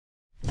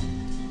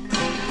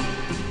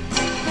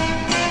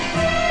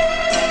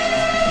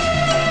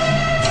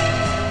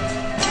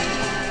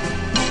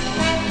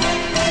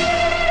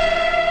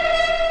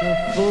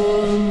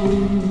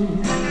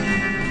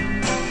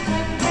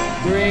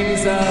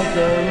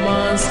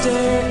monster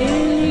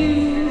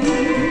in you,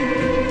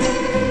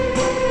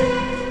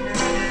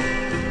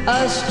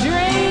 a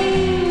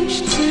strange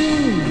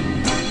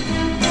tune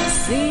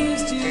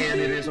seems to.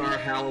 And it is our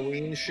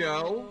Halloween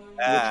show,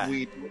 which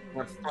we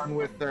have fun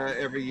with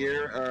every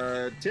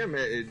year. Tim,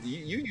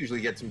 you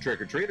usually get some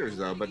trick-or-treaters,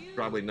 though, but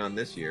probably none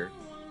this year.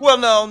 Well,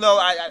 no,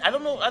 I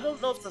don't know. I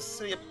don't know if the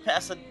city of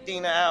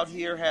Pasadena out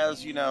here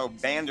has,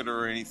 banned it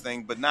or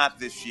anything, but not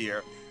this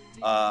year.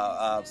 So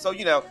I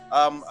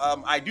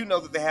do know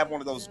that they have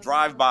one of those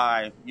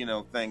drive-by,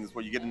 things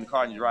where you get in the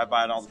car and you drive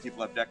by and all the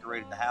people have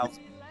decorated the house.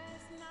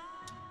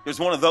 There's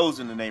one of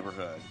those in the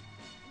neighborhood.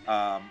 So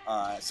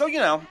I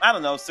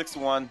don't know,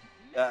 6-1.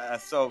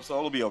 So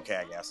it'll be okay,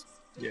 I guess.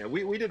 Yeah,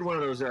 we did one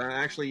of those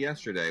actually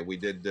yesterday. We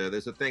did.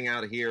 There's a thing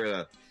out here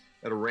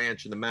at a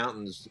ranch in the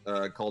mountains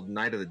called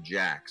Night of the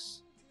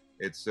Jacks.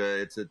 It's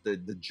at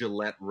the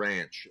Gillette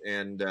Ranch,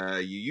 and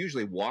you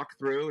usually walk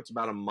through. It's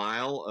about a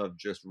mile of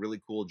just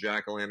really cool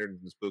jack-o'-lanterns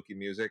and spooky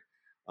music.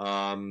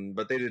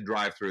 But they did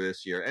drive through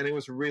this year, and it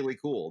was really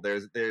cool.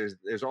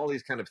 There's all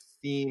these kind of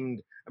themed.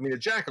 I mean, the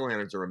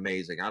jack-o'-lanterns are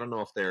amazing. I don't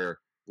know if they're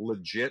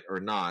legit or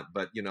not,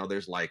 but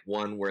there's like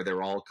one where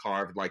they're all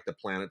carved like the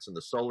planets in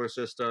the solar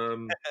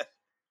system.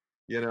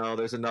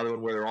 There's another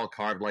one where they're all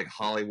carved like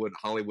Hollywood,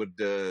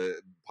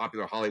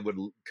 popular Hollywood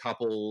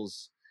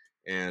couples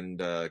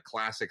and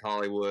classic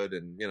Hollywood,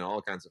 and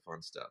all kinds of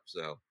fun stuff.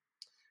 So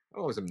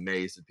I'm always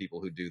amazed at people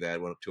who do that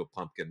to a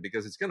pumpkin,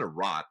 because it's going to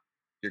rot.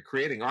 You're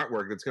creating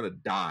artwork that's going to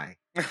die.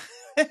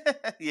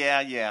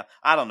 Yeah.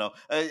 I don't know.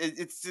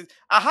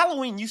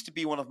 Halloween used to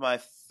be one of my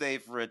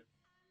favorite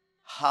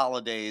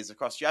holidays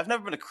across the year. I've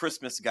never been a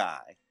Christmas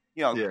guy.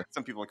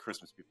 Some people are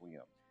Christmas people.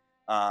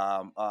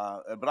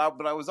 But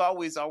I was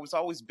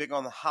always big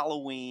on the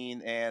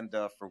Halloween and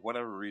for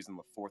whatever reason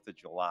the 4th of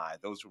July.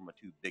 Those were my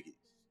two biggies.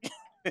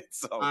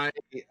 So I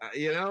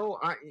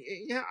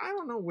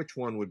don't know which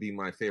one would be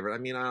my favorite. I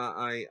mean,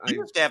 I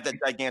used to have that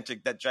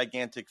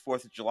gigantic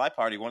 4th of July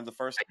party. One of the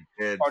first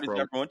parties I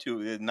ever went to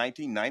in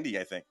 1990,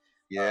 I think.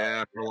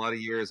 Yeah, for a lot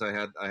of years I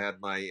had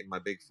my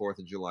big 4th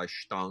of July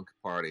stonk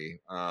party,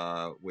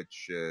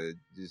 which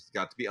just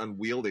got to be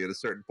unwieldy at a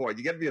certain point.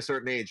 You get to be a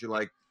certain age, you're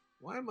like,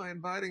 why am I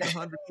inviting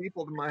 100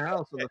 people to my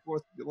house on the 4th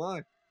of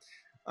July?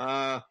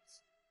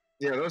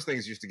 Those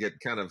things used to get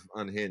kind of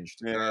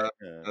unhinged.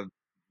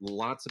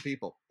 Lots of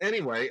people.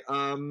 Anyway,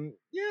 I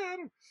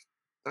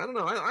don't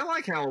know. I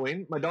like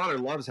Halloween. My daughter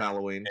loves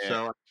Halloween,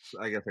 so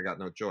I guess I got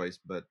no choice.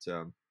 But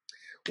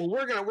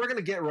we're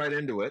gonna get right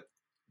into it.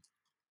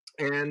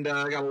 And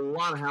I got a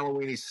lot of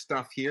Halloweeny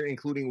stuff here,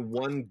 including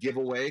one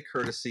giveaway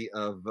courtesy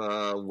of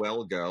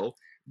WellGo.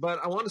 But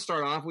I want to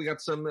start off. We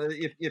got some.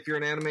 If you're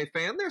an anime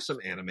fan, there's some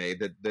anime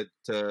that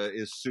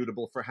is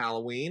suitable for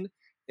Halloween.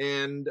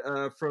 And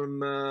from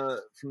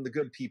the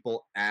good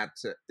people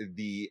at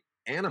the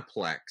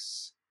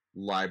Aniplex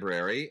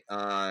Library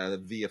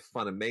via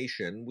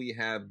Funimation, we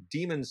have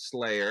Demon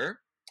Slayer,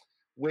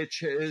 which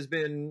has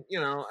been,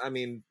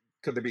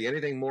 could there be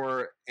anything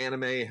more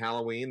anime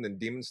Halloween than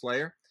Demon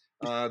Slayer?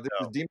 This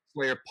is Demon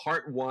Slayer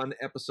Part 1,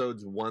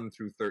 Episodes 1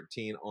 through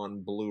 13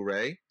 on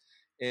Blu-ray.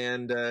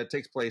 And it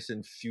takes place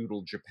in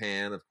feudal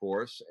Japan, of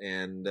course,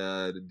 and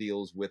it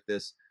deals with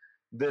this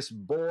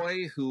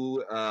boy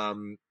who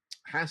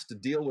has to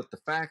deal with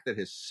the fact that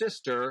his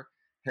sister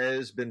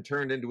has been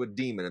turned into a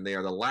demon, and they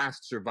are the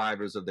last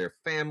survivors of their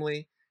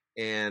family.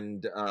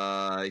 And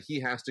he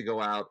has to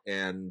go out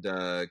and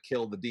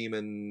kill the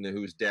demon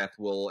whose death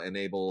will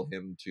enable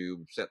him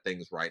to set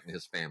things right in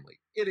his family.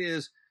 It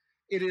is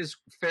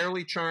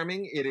fairly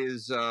charming. It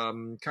is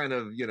kind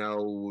of,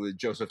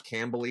 Joseph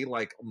Campbell-y,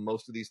 like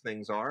most of these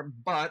things are.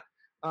 But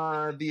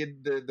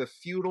the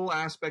feudal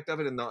aspect of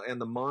it and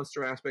the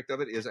monster aspect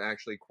of it is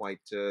actually quite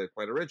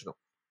original.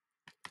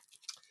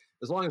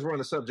 As long as we're on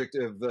the subject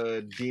of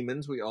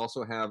demons, we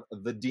also have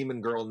The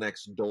Demon Girl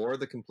Next Door,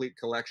 the complete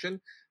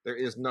collection. There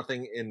is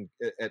nothing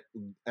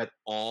at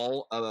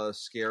all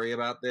scary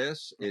about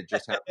this. It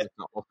just happens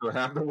to also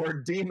have the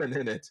word demon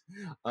in it.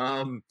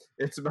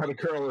 It's about a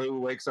girl who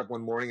wakes up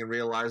one morning and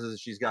realizes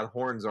she's got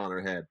horns on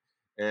her head.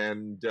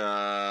 And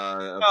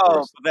of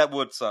course, that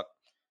would suck.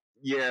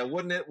 Yeah,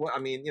 wouldn't it? Well, I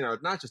mean,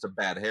 not just a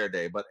bad hair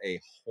day, but a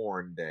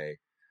horn day.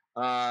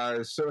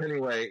 So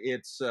anyway,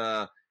 it's...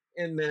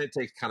 and then it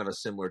takes kind of a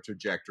similar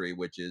trajectory,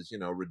 which is,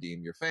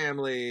 redeem your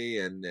family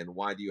and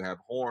why do you have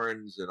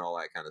horns and all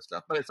that kind of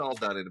stuff. But it's all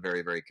done in a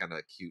very, very kind of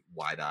cute,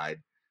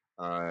 wide-eyed,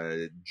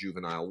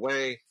 juvenile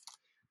way.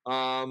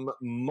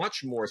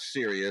 Much more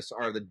serious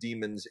are the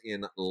demons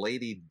in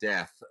Lady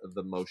Death,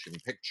 the motion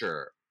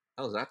picture.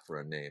 How's that for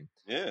a name?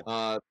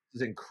 Yeah.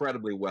 It's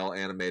incredibly well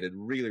animated,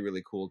 really,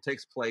 really cool. It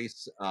takes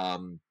place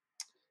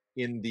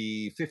in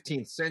the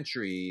 15th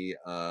century,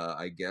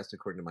 I guess,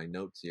 according to my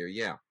notes here.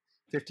 Yeah.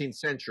 15th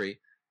century,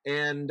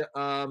 and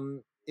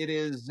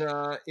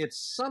it's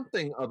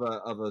something of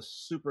a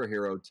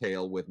superhero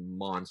tale with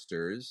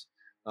monsters.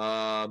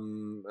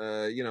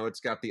 It's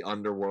got the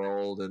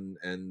underworld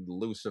and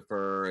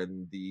Lucifer,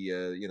 and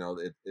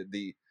the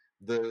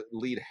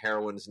lead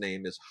heroine's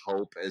name is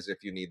Hope, as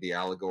if you need the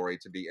allegory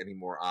to be any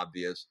more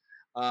obvious.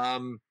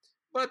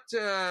 But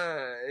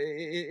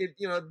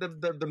you know,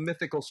 the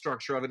mythical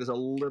structure of it is a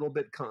little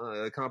bit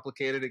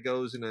complicated. It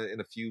goes in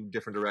a few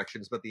different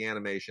directions, but the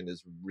animation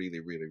is really,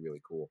 really,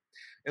 really cool.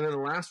 And then the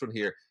last one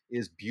here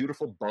is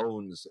Beautiful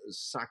Bones,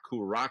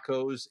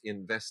 Sakurako's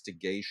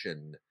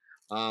Investigation.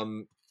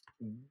 It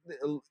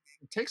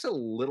takes a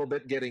little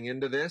bit getting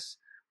into this,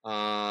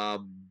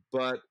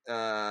 but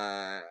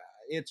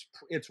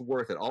it's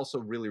worth it. Also,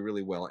 really,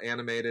 really well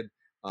animated.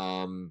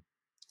 Kind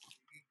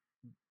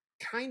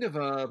of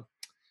a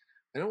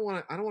I don't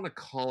want to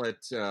call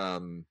it.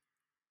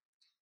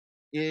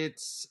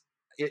 It's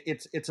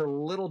a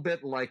little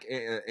bit like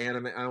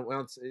anime.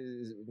 Well,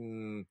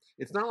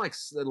 it's not like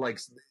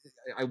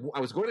I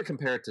was going to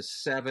compare it to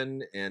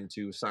Seven and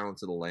to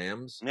Silence of the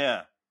Lambs.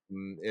 Yeah.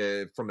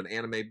 From an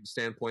anime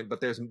standpoint, but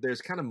there's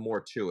kind of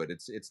more to it.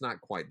 It's not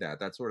quite that.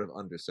 That sort of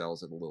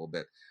undersells it a little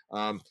bit.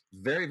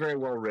 Very, very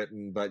well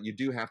written, but you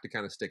do have to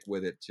kind of stick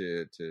with it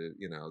to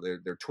you know,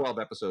 there are 12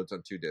 episodes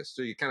on 2 discs,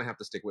 so you kind of have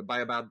to stick with. By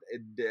about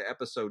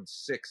episode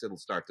 6, it'll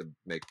start to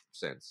make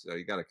sense. So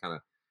you got to kind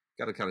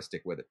of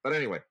stick with it. But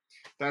anyway,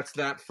 that's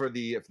that for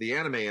the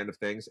anime end of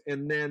things,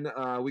 and then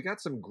we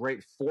got some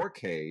great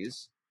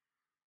 4Ks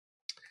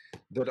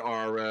that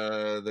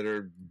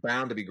are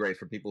bound to be great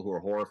for people who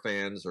are horror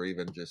fans or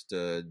even just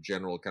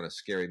general kind of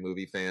scary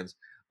movie fans.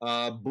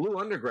 Blue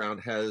Underground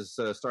has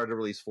started to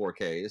release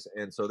 4Ks,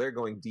 and so they're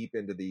going deep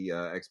into the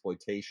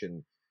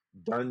exploitation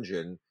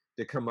dungeon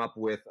to come up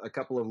with a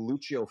couple of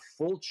Lucio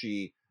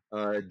Fulci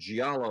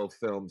giallo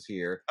films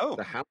here: Oh.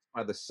 The House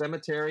by the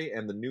Cemetery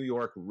and The New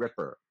York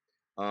Ripper.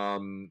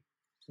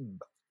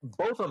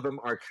 Both of them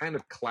are kind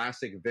of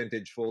classic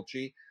vintage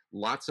Fulci.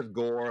 Lots of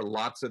gore,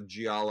 lots of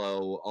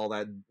giallo, all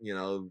that, you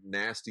know,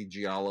 nasty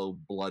giallo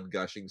blood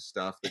gushing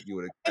stuff that you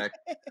would expect.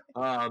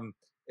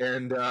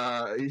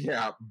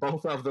 Yeah,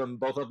 both of them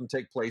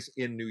take place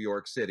in New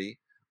York City.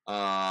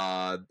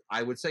 I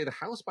would say The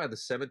House by the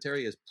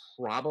Cemetery is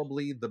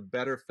probably the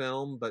better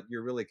film, but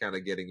you're really kind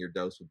of getting your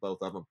dose with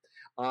both of them.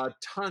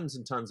 Tons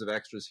and tons of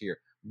extras here,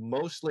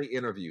 mostly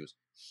interviews.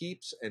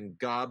 Heaps and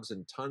gobs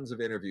and tons of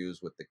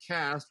interviews with the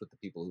cast, with the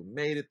people who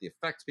made it, the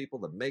effects people,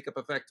 the makeup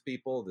effects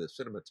people, the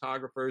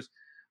cinematographers.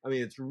 I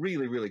mean, it's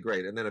really, really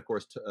great. And then, of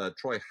course,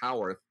 Troy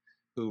Howarth,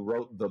 who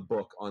wrote the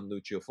book on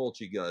Lucio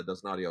Fulci,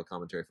 does an audio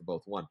commentary for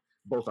both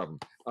of them.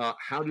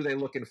 How do they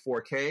look in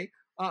 4K?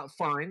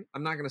 Fine.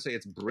 I'm not going to say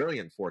it's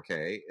brilliant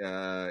 4K.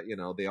 You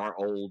know, they are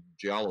old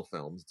giallo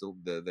films.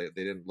 They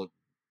didn't look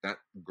that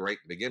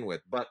great to begin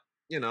with, but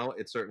you know,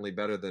 it's certainly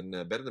better than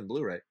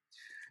Blu-ray.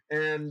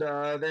 And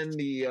then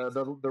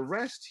the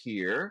rest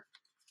here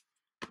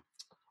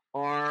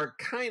are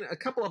a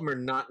couple of them are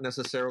not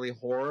necessarily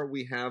horror.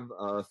 We have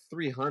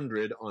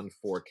 300 on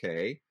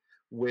 4K,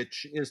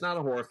 which is not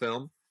a horror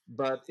film,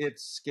 but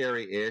it's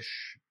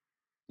scary-ish,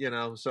 you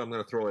know, so I'm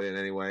going to throw it in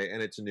anyway,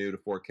 and it's new to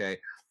 4K.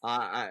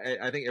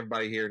 I think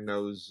everybody here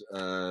knows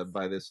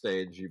by this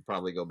stage, you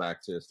probably go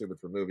back to Stupid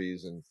for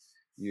Movies, and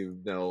you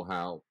know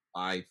how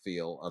I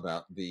feel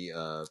about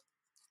the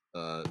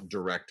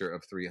director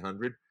of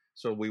 300.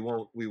 So we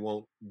won't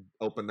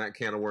open that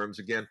can of worms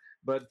again.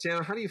 But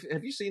Tiana,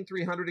 have you seen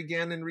 300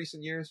 again in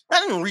recent years?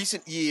 Not in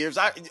recent years.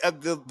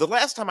 The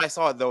last time I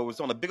saw it though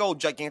was on a big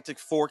old gigantic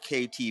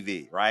 4K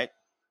TV, right?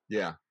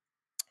 Yeah.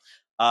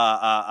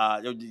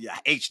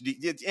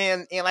 HD,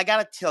 and I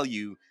gotta tell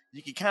you,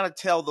 you can kind of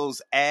tell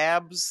those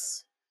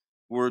abs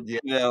were, Yeah.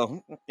 you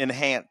know,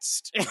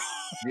 enhanced.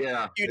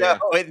 Yeah. You know,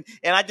 and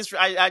I just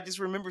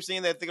remember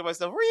seeing that and thinking to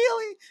myself,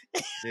 really?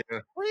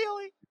 Yeah.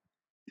 Really?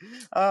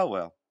 Oh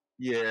well.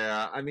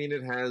 Yeah, I mean,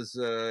 it has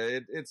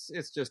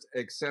it's just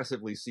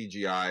excessively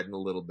CGI'd and a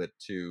little bit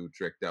too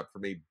tricked up for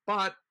me,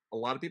 but a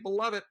lot of people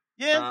love it.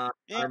 Yeah.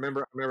 I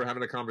remember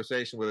having a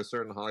conversation with a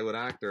certain Hollywood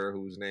actor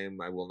whose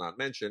name I will not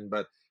mention,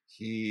 but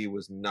he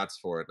was nuts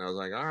for it, and I was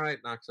like, "All right,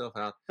 knock yourself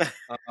out."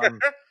 And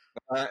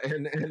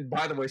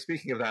by the way,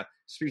 speaking of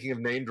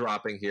name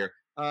dropping here,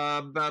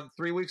 about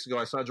 3 weeks ago,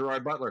 I saw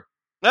Gerard Butler.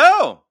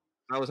 No.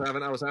 I was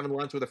having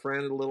lunch with a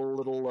friend at a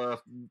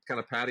little kind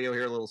of patio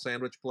here, a little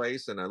sandwich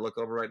place, and I look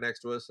over right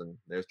next to us, and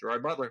there's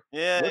Gerard Butler.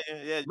 Yeah.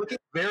 Looking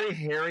very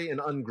hairy and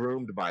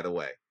ungroomed, by the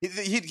way.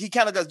 He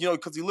kind of does, you know,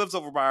 because he lives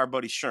over by our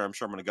buddy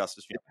Sherman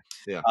Augustus.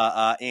 Yeah.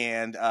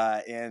 And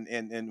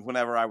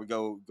whenever I would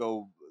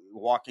go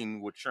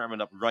walking with Sherman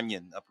up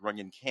Runyon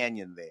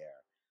Canyon there,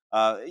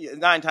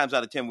 9 times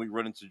out of 10 we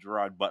run into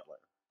Gerard Butler.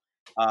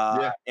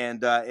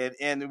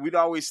 And we'd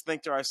always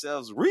think to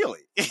ourselves,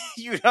 really,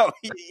 you know,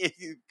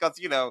 because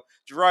you know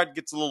Gerard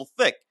gets a little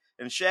thick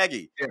and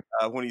shaggy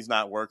when he's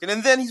not working,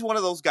 and then he's one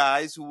of those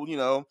guys who, you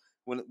know,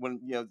 when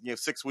you know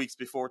 6 weeks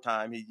before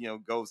time, he, you know,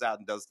 goes out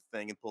and does the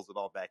thing and pulls it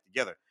all back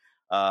together.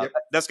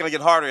 That's going to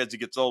get harder as he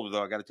gets older,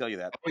 though. I got to tell you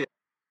that.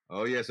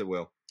 Oh yes, it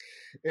will.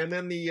 And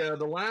then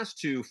the last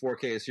 2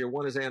 4Ks here.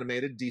 One is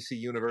animated DC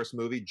Universe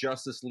movie,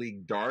 Justice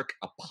League Dark: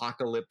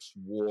 Apocalypse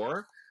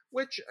War,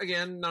 which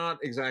again, not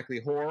exactly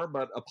horror,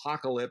 but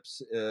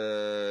Apocalypse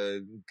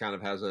kind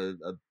of has a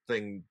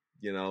thing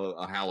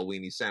a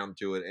Halloweeny sound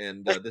to it.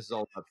 And this is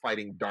all about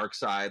fighting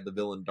Darkseid, the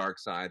villain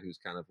Darkseid, who's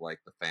kind of like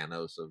the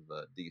Thanos of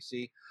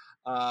DC.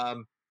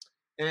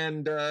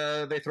 And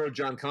they throw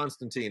John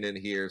Constantine in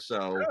here,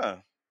 so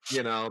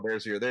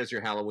there's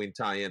your Halloween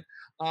tie-in.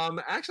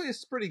 Actually,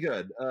 it's pretty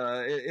good.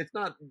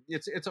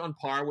 It's on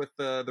par with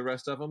the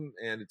rest of them,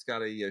 and it's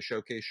got a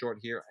showcase short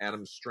here,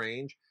 Adam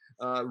Strange.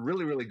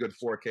 Really, really good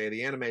 4K.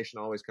 The animation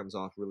always comes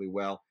off really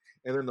well.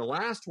 And then the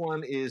last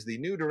one is the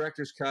new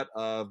director's cut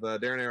of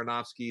Darren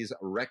Aronofsky's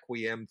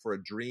Requiem for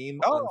a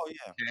Dream on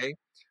 4K,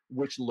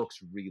 which looks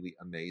really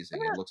amazing.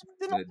 Yeah, It looks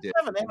didn't it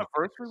have an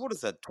anniversary? What is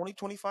that?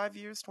 20-25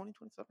 years?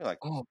 2020 something like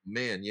that. Oh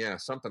man, yeah,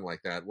 something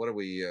like that. What are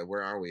we?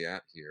 Where are we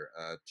at here?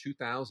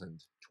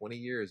 2020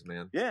 years,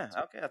 man. Yeah,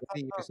 okay. 20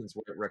 years since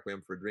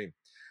Requiem for a Dream.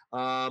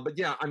 But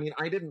yeah, I mean,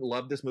 I didn't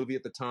love this movie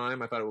at the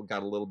time. I thought it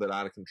got a little bit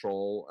out of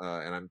control,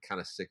 and I'm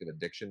kind of sick of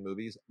addiction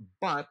movies.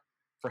 But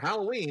for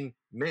Halloween,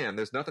 man,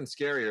 there's nothing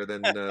scarier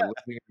than losing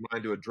your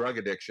mind to a drug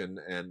addiction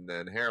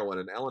and heroin.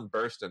 And Ellen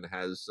Burstyn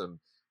has some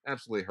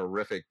absolutely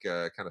horrific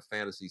kind of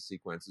fantasy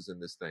sequences in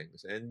this thing.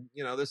 And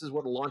this is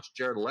what launched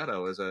Jared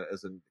Leto as a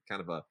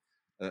kind of a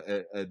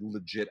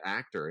legit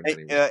actor in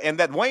many ways. And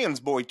that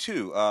Wayans boy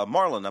too,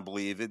 Marlon, I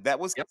believe that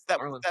was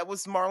Marlon. that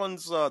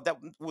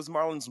was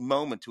Marlon's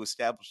moment to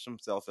establish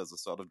himself as a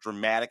sort of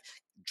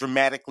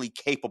dramatically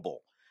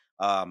capable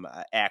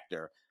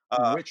actor.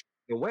 Which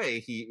the way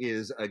he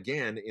is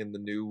again in the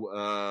new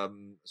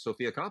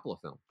Sofia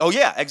Coppola film. Oh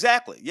yeah,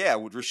 exactly. Yeah,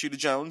 with Rashida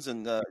Jones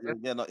and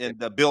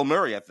Bill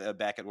Murray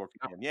back at work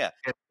again. Yeah.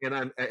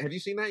 And have you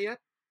seen that yet?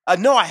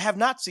 No, I have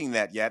not seen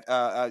that yet.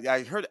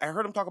 I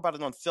heard him talk about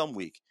it on Film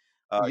Week.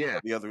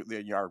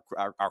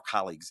 Our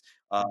colleagues,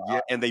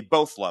 and they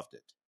both loved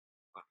it.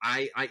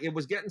 It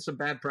was getting some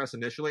bad press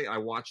initially. I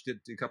watched it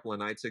a couple of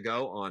nights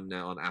ago on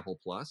Apple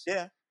Plus,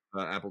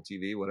 Apple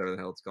TV, whatever the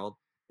hell it's called,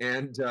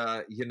 and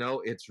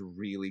it's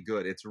really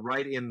good. It's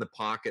right in the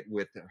pocket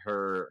with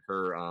her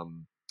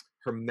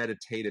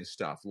meditative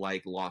stuff,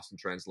 like Lost in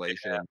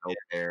Translation and No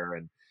Air,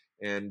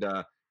 and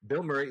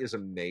Bill Murray is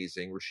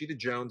amazing. Rashida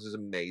Jones is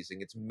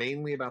amazing. It's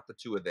mainly about the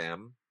two of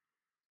them.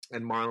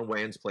 And Marlon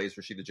Wayans plays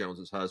Rashida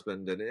Jones's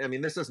husband. And I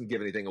mean, this doesn't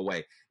give anything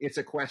away. It's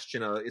a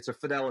question of, it's a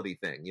fidelity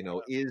thing.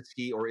 Is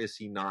he or is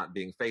he not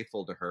being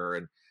faithful to her?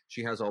 And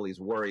she has all these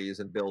worries.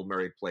 And Bill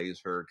Murray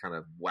plays her kind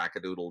of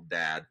wackadoodle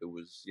dad who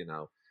was,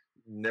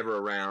 never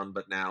around,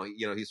 but now,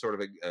 he's sort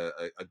of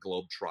a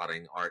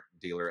globe-trotting art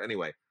dealer.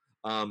 Anyway,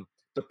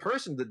 the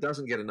person that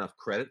doesn't get enough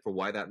credit for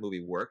why that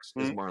movie works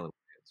is Marlon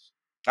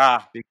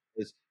Wayans.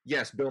 Because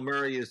yes, Bill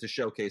Murray is the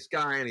showcase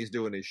guy, and he's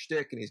doing his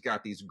shtick, and he's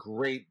got these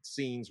great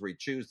scenes where he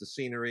chews the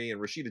scenery,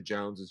 and Rashida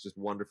Jones is just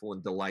wonderful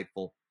and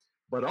delightful.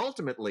 But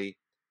ultimately,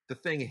 the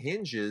thing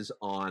hinges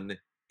on,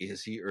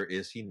 is he or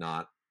is he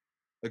not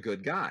a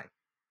good guy?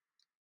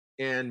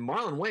 And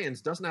Marlon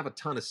Wayans doesn't have a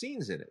ton of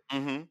scenes in it.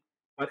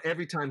 But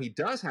every time he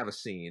does have a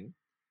scene,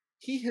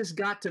 he has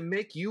got to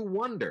make you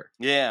wonder.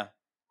 Yeah.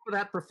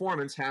 That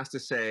performance has to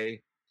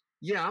say,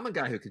 yeah, I'm a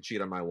guy who could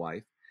cheat on my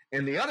wife.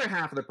 And the other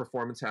half of the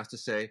performance has to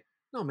say,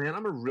 no, man,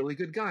 I'm a really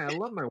good guy. I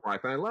love my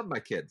wife and I love my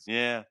kids.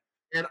 Yeah.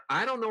 And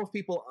I don't know if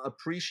people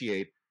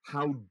appreciate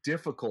how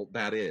difficult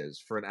that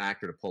is for an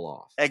actor to pull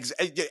off.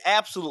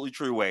 Absolutely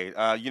true, Wade.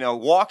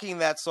 Walking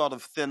that sort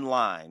of thin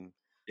line.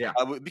 Yeah.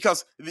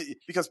 Because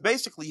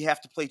basically you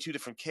have to play two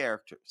different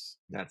characters.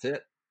 That's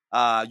it.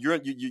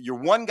 You're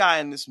one guy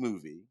in this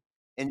movie,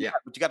 and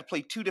but you got to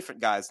play two different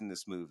guys in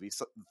this movie,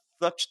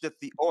 such that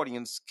the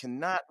audience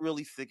cannot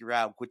really figure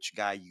out which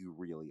guy you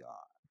really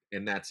are.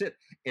 And that's it.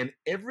 And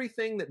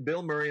everything that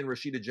Bill Murray and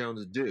Rashida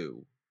Jones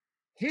do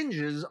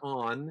hinges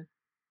on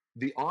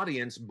the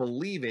audience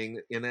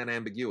believing in that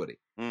ambiguity.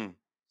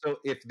 So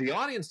if the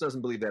audience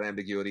doesn't believe that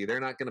ambiguity, they're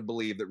not going to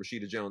believe that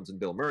Rashida Jones and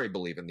Bill Murray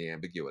believe in the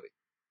ambiguity.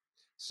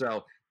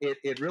 So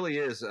it really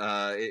is.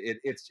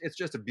 It's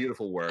just a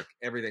beautiful work.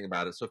 Everything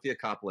about it. Sofia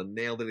Coppola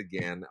nailed it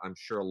again. I'm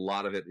sure a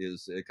lot of it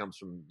comes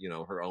from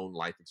her own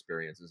life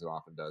experiences. It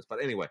often does.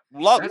 But anyway,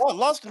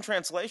 Lost in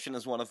Translation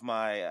is one of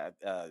my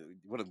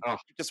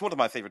just one of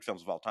my favorite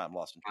films of all time.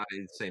 Lost in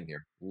Translation. Same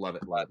here. Love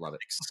it. Love it.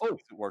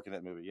 Work in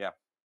that movie. Yeah.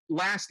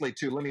 Lastly,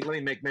 too, let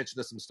me make mention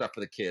of some stuff for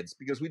the kids,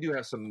 because we do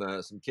have some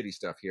kiddie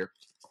stuff here.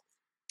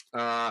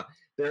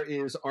 There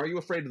is Are You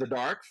Afraid of the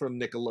Dark from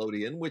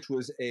Nickelodeon, which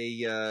was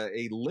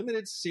a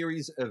limited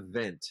series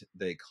event,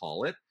 they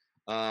call it,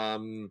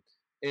 and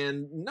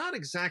not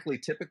exactly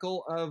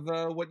typical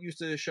of what used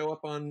to show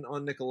up on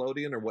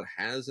Nickelodeon, or what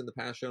has in the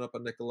past shown up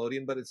on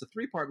Nickelodeon. But it's a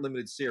 3-part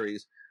limited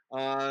series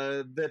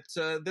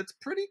that's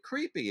pretty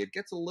creepy. It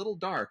gets a little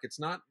dark. It's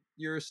not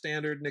your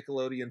standard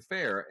Nickelodeon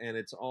fare, and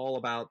it's all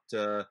about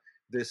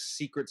this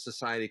secret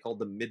society called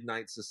the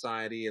Midnight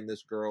Society, and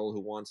this girl who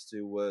wants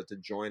to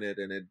join it,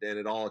 and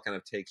it all kind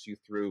of takes you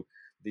through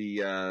this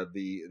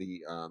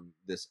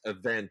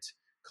event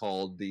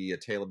called the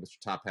Tale of Mr.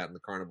 Top Hat and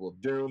the Carnival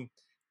of Doom,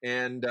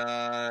 and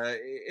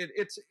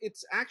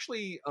it's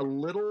actually a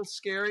little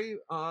scary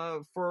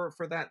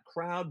for that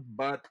crowd,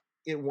 but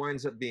it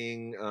winds up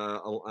being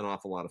an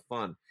awful lot of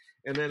fun.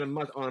 And then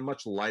on a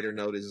much lighter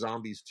note is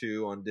Zombies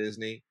 2 on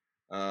Disney.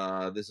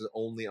 This is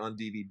only on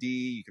DVD.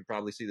 You can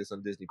probably see this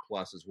on Disney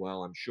Plus as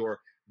well, I'm sure.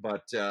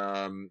 But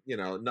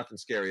nothing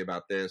scary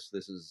about this.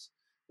 This is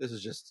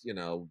just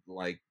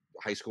like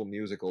High School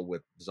Musical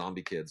with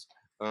zombie kids.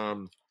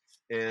 And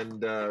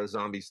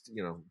zombies,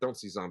 don't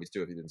see Zombies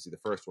 2 if you didn't see the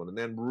first one. And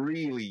then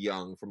really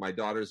young for my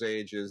daughter's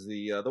age is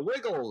the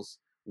Wiggles,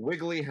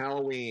 Wiggly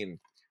Halloween.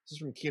 This is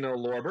from Kino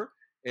Lorber,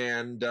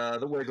 and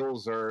the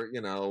Wiggles are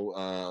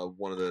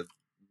one of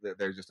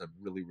they're just a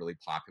really, really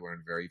popular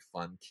and very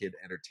fun kid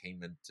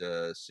entertainment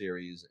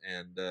series,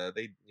 and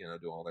they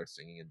do all their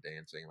singing and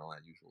dancing and all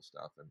that usual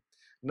stuff, and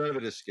none of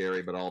it is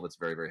scary, but all of it's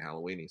very, very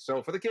Halloweeny.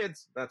 So for the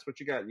kids, that's what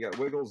you got. You got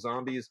Wiggles,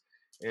 zombies,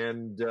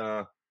 and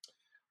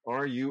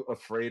Are You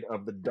Afraid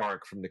of the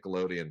Dark from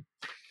Nickelodeon.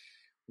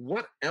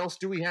 What else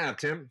do we have,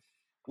 Tim?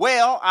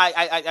 Well,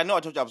 I know I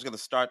told you I was going to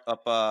start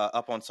up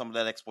on some of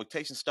that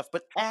exploitation stuff,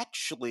 but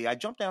actually I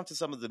jumped down to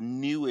some of the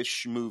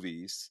newish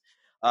movies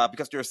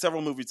because there are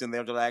several movies in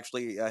there that I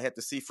actually had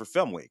to see for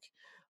Film Week.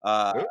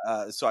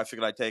 So I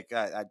figured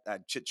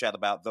I'd chit chat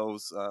about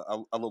those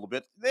a little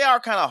bit. They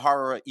are kind of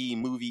horror-y,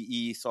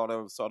 movie-y sort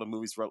of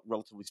movies,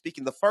 relatively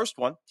speaking. The first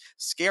one,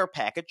 Scare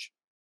Package.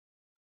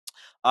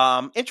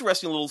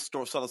 Interesting little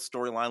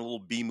storyline, little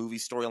B movie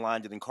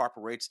storyline that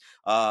incorporates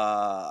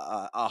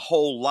a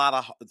whole lot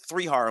of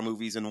 3 horror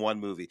movies in one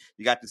movie.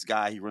 You got this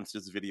guy, he runs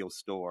this video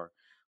store.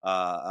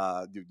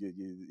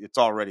 It's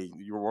already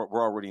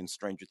we're already in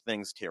Stranger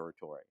Things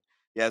territory.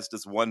 He has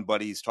this one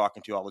buddy he's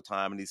talking to all the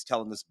time, and he's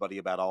telling this buddy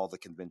about all the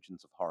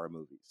conventions of horror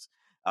movies.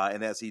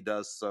 And as he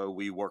does so,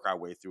 we work our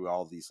way through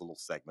all these little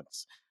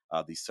segments.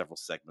 These several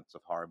segments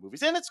of horror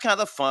movies, and it's kind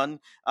of fun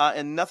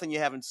and nothing you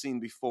haven't seen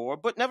before.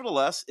 But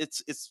nevertheless,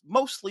 it's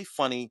mostly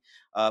funny,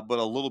 but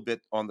a little bit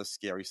on the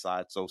scary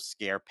side. So,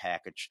 Scare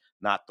Package,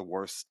 not the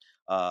worst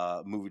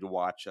movie to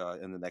watch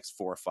in the next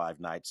 4 or 5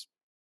 nights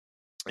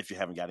if you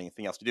haven't got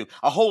anything else to do.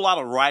 A whole lot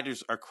of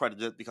writers are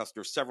credited because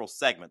there's several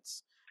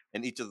segments,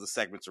 and each of the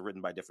segments are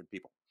written by different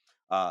people.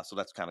 So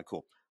that's kind of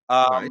cool.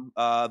 Right.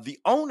 The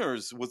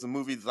Owners was a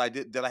movie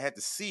that I had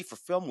to see for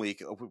Film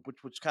Week,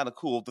 which kind of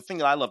cool. The thing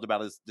that I loved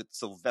about it is that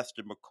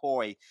Sylvester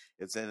McCoy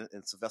is in it,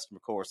 and Sylvester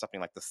McCoy or something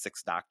like the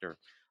Sixth Doctor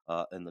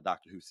in the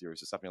Doctor Who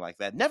series or something like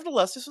that.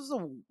 Nevertheless, this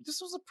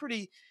was a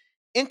pretty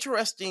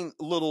interesting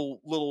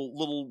little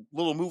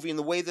movie in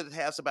the way that it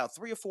has about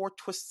 3 or 4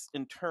 twists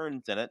and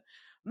turns in it,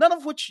 none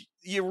of which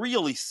you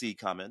really see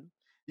coming.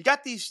 You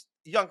got these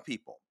young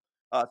people,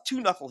 2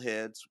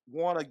 knuckleheads,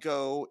 want to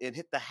go and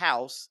hit the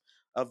house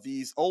of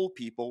these old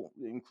people,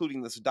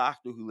 including this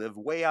doctor who lived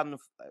way out in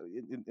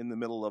the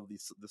middle of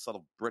the sort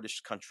of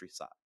British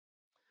countryside.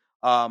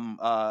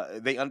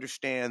 They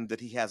understand that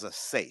he has a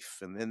safe,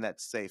 and in that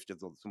safe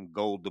there's some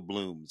gold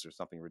doubloons or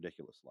something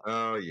ridiculous like.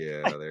 Oh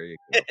yeah, there you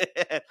go.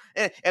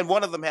 and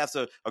one of them has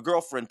a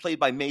girlfriend played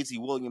by Maisie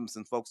Williams,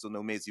 and folks will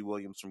know Maisie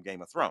Williams from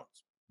Game of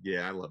Thrones.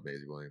 Yeah, I love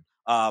Maisie Williams.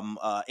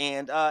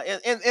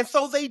 And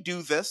so they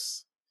do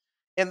this,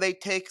 and they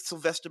take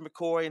Sylvester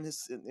McCoy and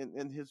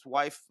his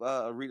wife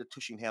Rita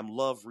Tushingham.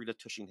 Love Rita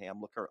Tushingham.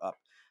 Look her up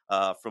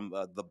from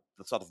the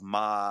sort of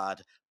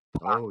mod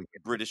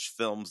British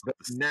films. The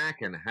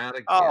Knack and How to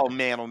Get. Oh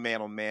man! And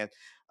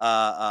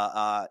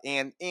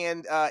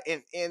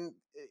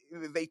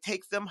they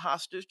take them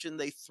hostage and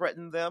they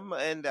threaten them,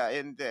 and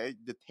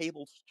the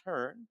tables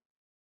turn,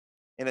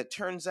 and it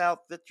turns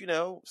out that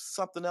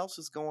something else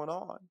is going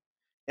on,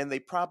 and they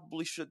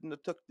probably shouldn't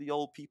have took the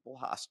old people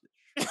hostage.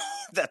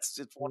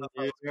 It's one of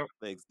those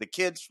things. The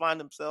kids find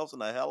themselves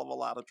in a hell of a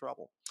lot of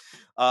trouble.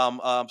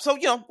 So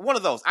one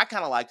of those. I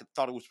kind of liked it.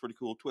 Thought it was pretty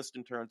cool. Twists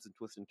and turns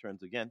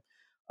again.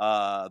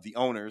 The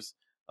Owners.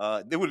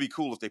 It would be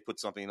cool if they put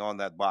something on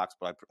that box,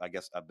 but I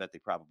bet they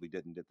probably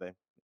didn't, did they?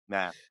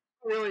 Nah.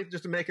 Really,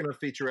 just making a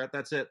featurette.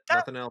 That's it.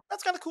 Nothing else.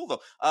 That's kind of cool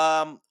though.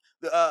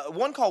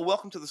 One called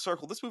Welcome to the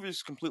Circle. This movie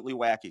is completely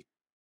wacky.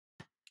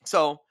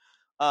 So,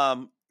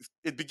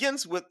 it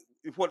begins with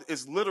what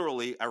is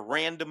literally a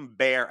random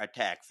bear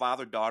attack.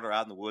 Father-daughter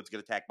out in the woods get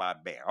attacked by a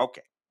bear.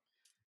 Okay.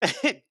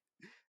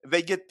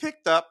 They get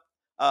picked up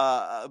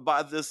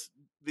by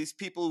these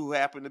people who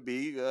happen to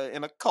be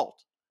in a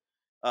cult.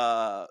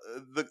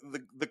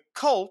 The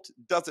cult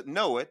doesn't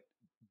know it,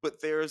 but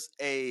there's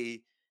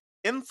a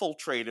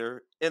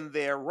infiltrator in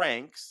their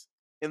ranks,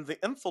 and the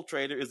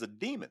infiltrator is a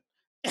demon.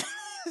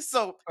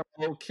 So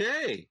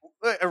okay,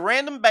 a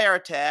random bear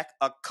attack,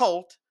 a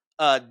cult,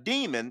 a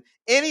demon.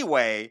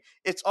 Anyway,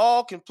 it's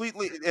all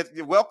completely.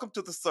 Welcome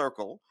to the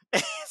circle.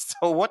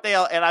 So what the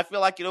hell? And I feel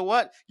like, you know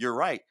what? You're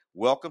right.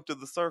 Welcome to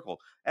the circle.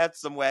 That's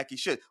some wacky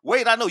shit.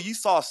 Wait, I know you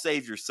saw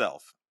Save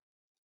Yourself.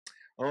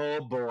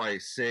 Oh boy,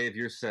 Save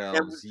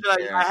Yourselves.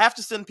 Yeah. I have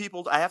to send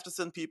people. to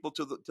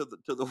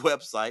the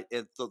website,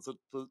 and so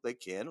they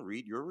can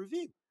read your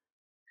review.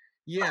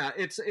 Yeah,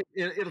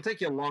 it'll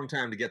take you a long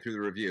time to get through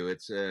the review.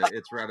 It's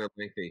rather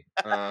lengthy.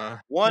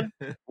 One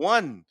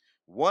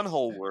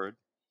whole word.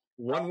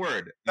 One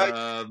word.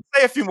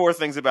 Say a few more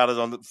things about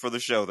it for the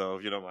show, though,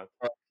 if you don't mind.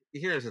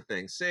 here's the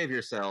thing: save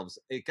yourselves.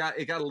 It got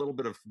a little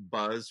bit of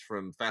buzz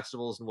from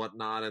festivals and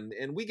whatnot,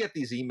 and we get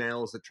these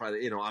emails that try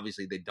to,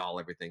 obviously they doll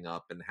everything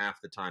up, and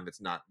half the time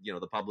it's not.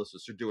 The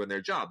publicists are doing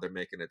their job; they're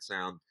making it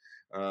sound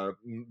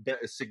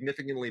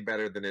significantly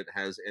better than it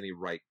has any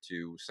right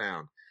to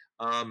sound.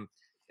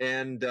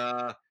 And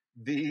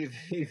the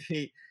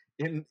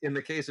in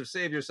the case of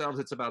Save Yourselves,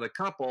 it's about a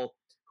couple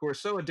who are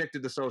so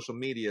addicted to social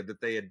media that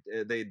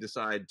they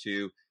decide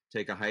to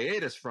take a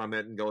hiatus from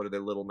it and go to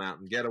their little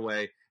mountain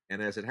getaway.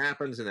 And as it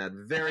happens, in that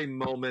very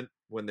moment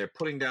when they're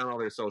putting down all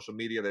their social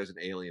media, there's an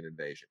alien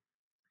invasion.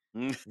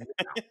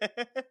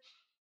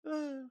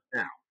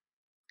 Now,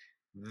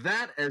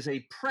 that as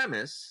a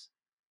premise,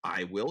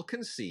 I will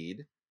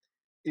concede,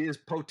 is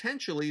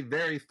potentially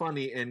very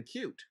funny and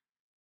cute.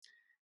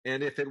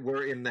 And if it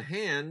were in the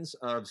hands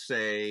of,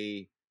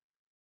 say,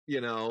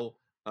 the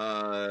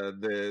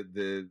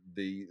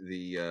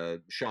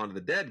Shaun of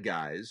the Dead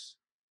guys,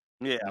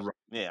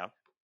 yeah,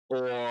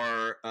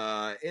 or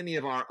any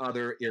of our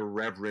other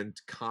irreverent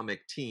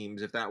comic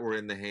teams, if that were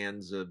in the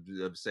hands of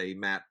say,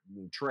 Matt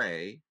and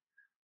Trey,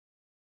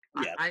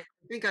 I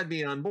think I'd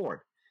be on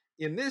board.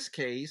 In this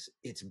case,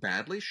 it's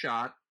badly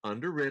shot,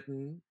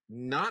 underwritten,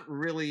 not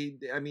really.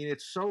 I mean,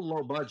 it's so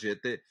low budget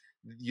that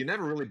you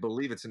never really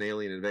believe it's an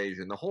alien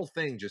invasion. The whole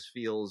thing just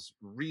feels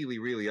really,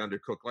 really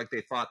undercooked. Like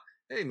they thought,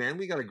 hey man,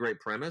 we got a great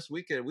premise.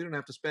 We don't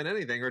have to spend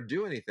anything or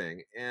do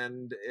anything,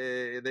 and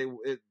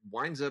it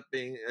winds up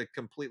being a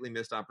completely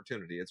missed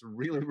opportunity. It's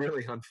really,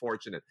 really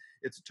unfortunate.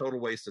 It's a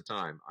total waste of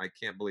time. I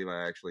can't believe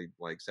I actually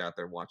sat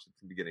there and watched it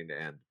from beginning to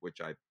end,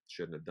 which I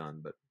shouldn't have done.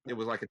 But it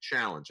was like a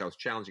challenge. I was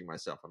challenging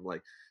myself. I'm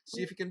like,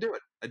 see if you can do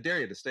it. I dare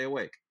you to stay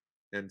awake,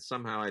 and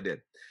somehow I did.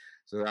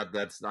 So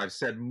that's I've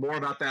said more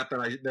about that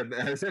than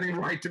has any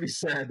right to be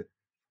said.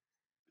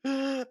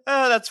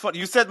 That's funny.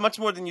 You said much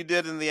more than you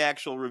did in the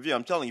actual review.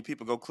 I'm telling you,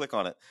 people go click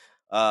on it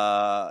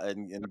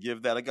and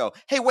give that a go.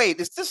 Hey,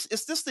 wait, is this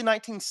the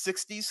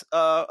 1960s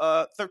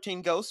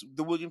 13 Ghosts,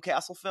 the William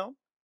Castle film?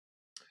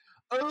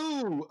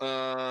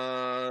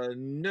 Oh,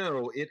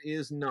 no, it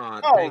is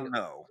not. Oh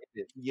no.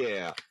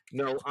 Yeah,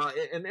 no,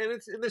 and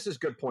this is a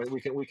good point. We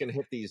can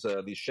hit these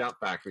Shout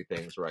Factory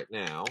things right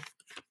now,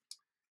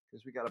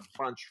 because we got a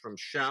bunch from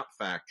Shout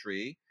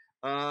Factory.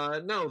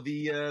 No,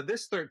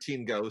 this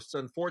 13 Ghosts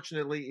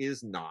unfortunately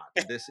is not.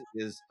 This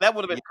is that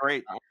would have been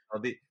great.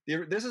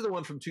 This is the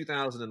one from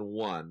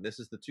 2001. This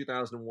is the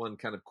 2001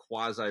 kind of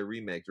quasi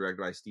remake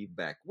directed by Steve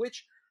Beck,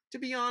 which, to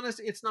be honest,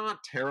 it's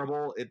not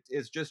terrible.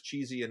 It's just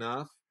cheesy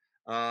enough.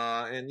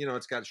 And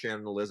it's got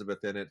Shannon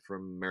Elizabeth in it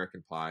from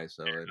American Pie,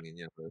 so I mean,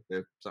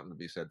 there's something to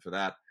be said for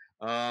that.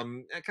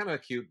 Kind of a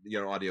cute,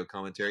 audio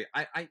commentary.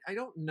 I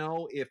don't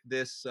know if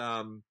this.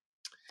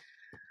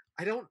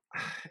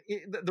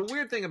 The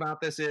weird thing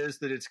about this is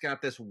that it's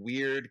got this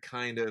weird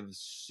kind of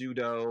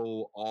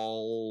pseudo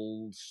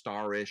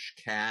all-star-ish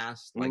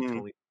cast, like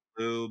Tony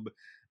Shalhoub,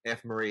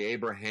 F. Murray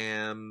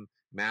Abraham,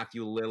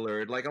 Matthew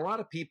Lillard, like a lot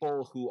of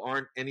people who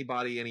aren't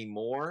anybody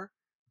anymore,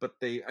 but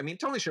Tony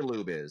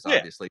Shalhoub is,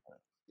 obviously.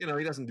 He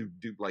doesn't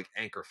do like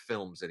anchor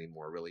films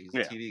anymore, really. He's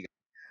a TV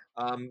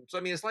guy. So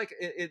I mean, it's like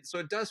so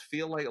it does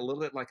feel like a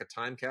little bit like a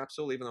time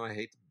capsule, even though I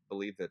hate to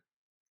believe that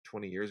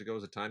 20 years ago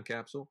was a time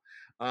capsule.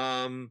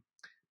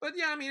 But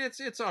yeah, I mean,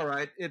 it's all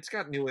right. It's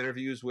got new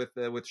interviews with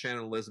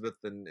Shannon Elizabeth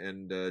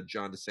and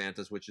John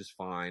DeSantis, which is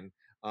fine.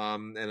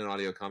 And an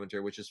audio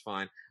commentary, which is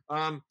fine.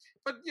 But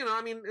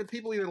I mean,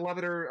 people either love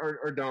it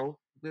or don't.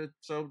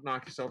 So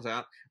knock yourselves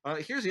out.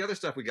 Here's the other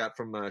stuff we got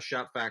from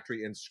Shout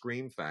Factory and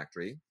Scream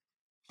Factory.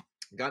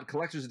 Got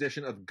collector's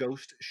edition of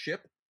Ghost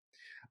Ship,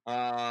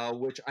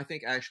 which I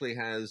think actually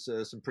has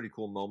some pretty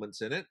cool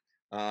moments in it.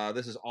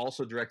 This is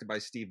also directed by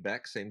Steve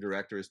Beck, same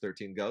director as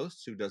 13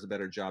 Ghosts, who does a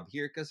better job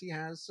here because he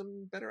has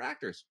some better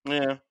actors.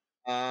 Yeah.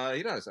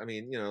 He does. I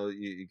mean,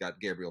 you got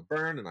Gabriel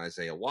Byrne and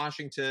Isaiah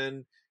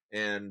Washington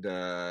and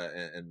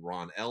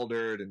Ron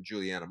Eldard and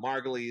Juliana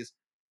Margulies.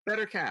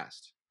 Better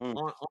cast.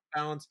 On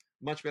balance,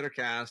 much better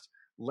cast.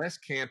 Less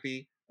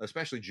campy,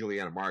 especially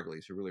Juliana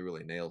Margulies, who really,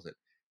 really nails it.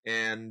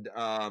 And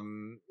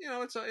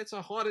it's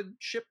a haunted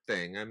ship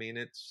thing. I mean,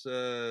 it's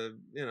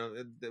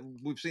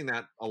we've seen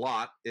that a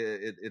lot.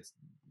 It's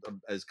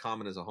as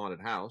common as a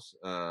haunted house,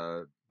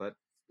 but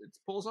it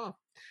pulls off.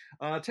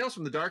 Tales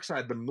from the Dark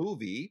Side, the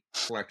movie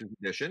collector's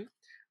edition.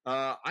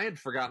 I had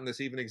forgotten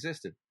this even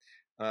existed.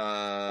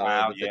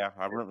 Wow, yeah,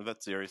 I remember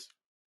that series.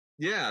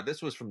 Yeah,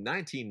 this was from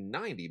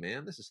 1990.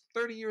 Man, this is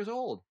 30 years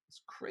old.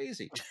 It's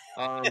crazy.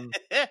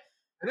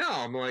 No,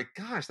 I'm like,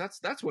 gosh,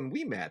 that's when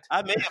we met.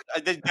 I may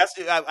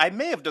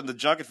have done the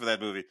junket for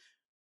that movie.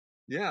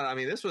 Yeah, I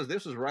mean, this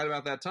was right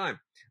about that time.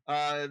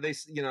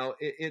 Here's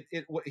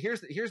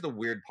the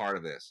weird part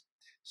of this.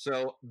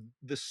 So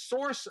the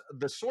source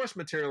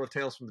material of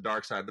Tales from the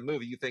Dark Side, the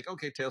movie, you think,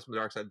 okay, Tales from the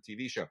Dark Side, the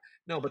TV show.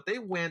 No, but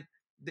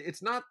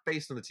it's not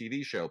based on the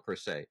TV show per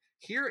se.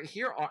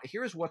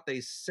 Here's what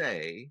they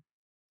say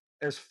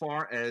as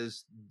far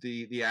as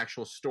the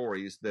actual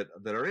stories that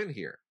are in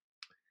here.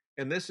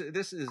 And this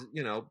is,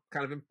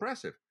 kind of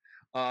impressive.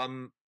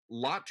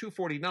 Lot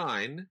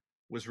 249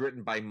 was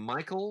written by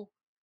Michael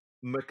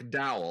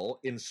McDowell,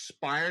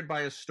 inspired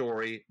by a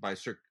story by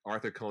Sir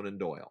Arthur Conan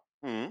Doyle.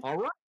 Mm-hmm. All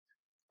right,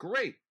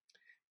 great.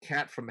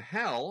 Cat from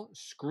Hell,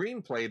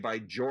 screenplay by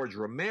George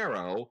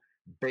Romero,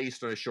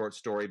 based on a short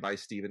story by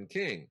Stephen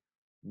King.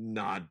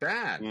 Not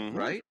bad, Mm-hmm.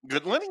 right?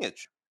 Good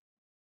lineage.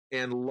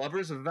 And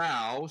Lover's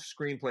Vow,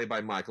 screenplay by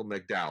Michael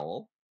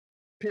McDowell,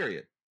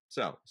 period.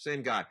 So,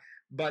 same guy.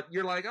 But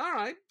you're like, all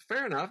right,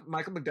 fair enough.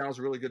 Michael McDowell's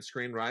a really good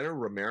screenwriter.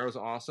 Romero's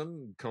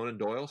awesome. Conan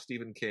Doyle,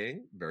 Stephen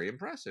King, very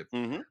impressive.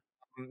 Mm-hmm.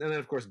 And then,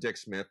 of course, Dick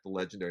Smith, the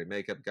legendary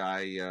makeup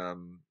guy,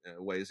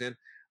 weighs in.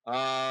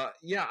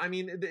 Yeah, I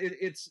mean,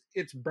 it's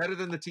better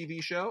than the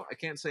TV show. I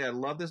can't say I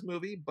love this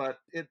movie, but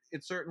it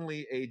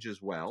certainly ages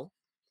well.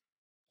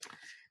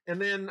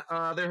 And then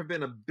there have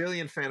been a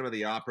billion Phantom of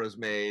the Operas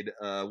made,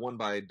 one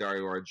by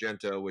Dario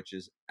Argento, which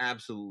is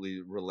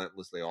absolutely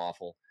relentlessly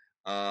awful.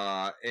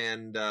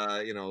 And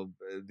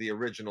the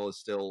original is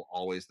still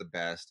always the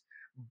best.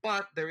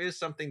 But there is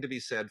something to be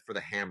said for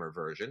the Hammer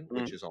version,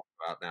 which is all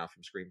out now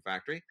from Scream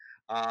Factory,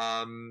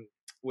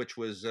 which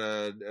was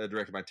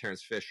directed by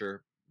Terence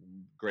Fisher,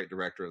 great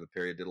director of the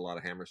period, did a lot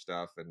of Hammer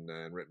stuff, and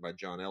written by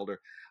John Elder.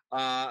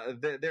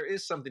 There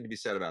is something to be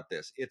said about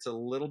this. It's a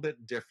little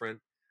bit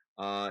different.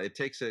 It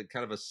takes a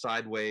kind of a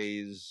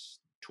sideways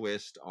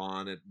twist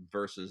on it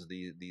versus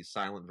the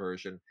silent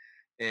version.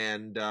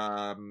 And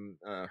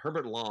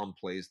Herbert Lom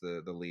plays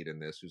the lead in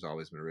this, who's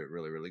always been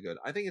really, really good.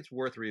 I think it's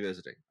worth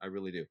revisiting. I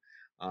really do.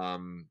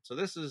 So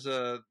this is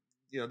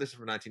this is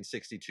from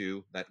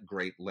 1962, that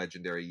great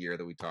legendary year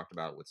that we talked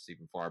about with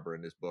Stephen Farber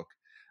in his book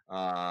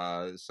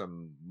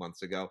some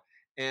months ago.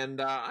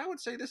 And I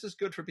would say this is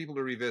good for people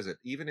to revisit,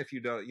 even if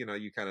you don't,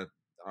 you kind of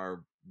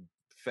are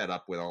fed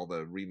up with all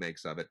the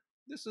remakes of it.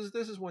 This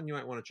is one you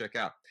might want to check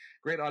out.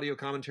 Great audio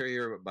commentary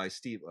here by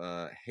Steve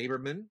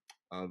Haberman,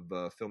 of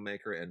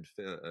filmmaker and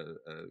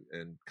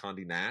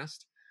Condé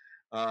Nast,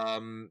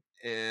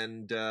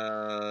 and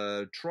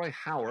Troy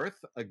Howarth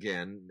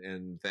again,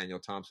 and Nathaniel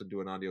Thompson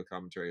do an audio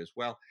commentary as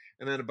well,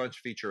 and then a bunch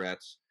of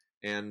featurettes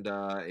and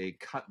a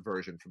cut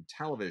version from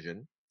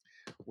television,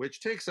 which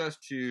takes us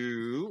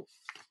to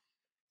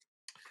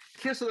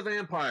Kiss of the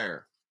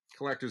Vampire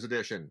Collector's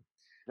Edition.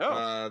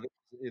 Oh.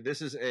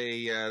 This is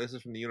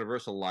from the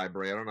Universal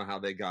Library. I don't know how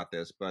they got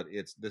this, but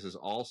this is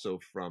also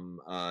from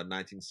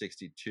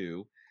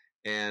 1962,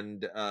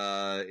 and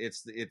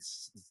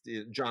it's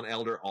John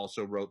Elder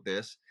also wrote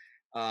this.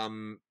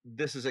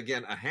 This is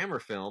again a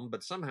Hammer film,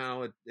 but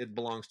somehow it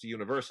belongs to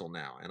Universal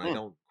now, and I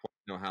don't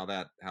quite know how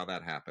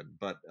that happened.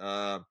 But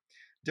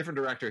different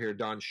director here,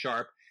 Don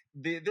Sharp.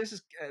 This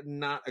is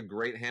not a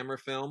great Hammer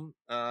film.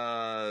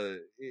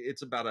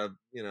 It's about a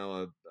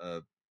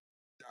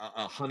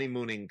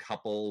honeymooning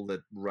couple that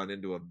run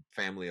into a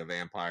family of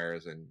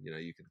vampires, and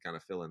you can kind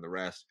of fill in the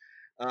rest.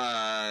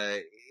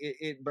 But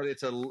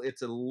it's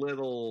a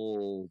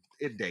little,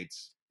 it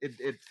dates.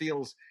 It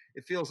feels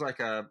like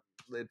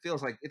it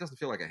doesn't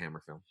feel like a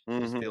Hammer film.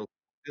 It just feels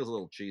a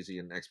little cheesy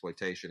and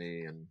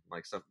exploitation-y, and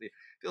like something. It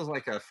feels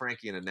like a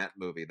Frankie and Annette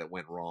movie that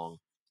went wrong.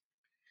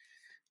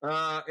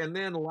 And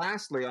then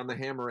lastly, on the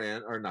Hammer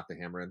end, or not the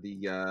Hammer end,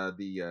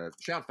 the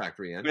Shout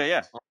Factory end.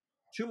 Yeah.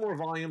 2 more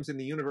volumes in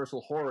the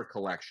Universal Horror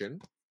Collection,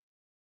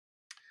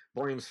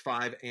 volumes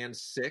 5 and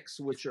 6,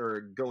 which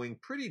are going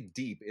pretty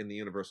deep in the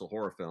Universal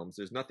horror films.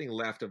 There's nothing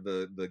left of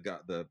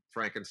the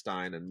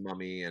Frankenstein and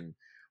Mummy and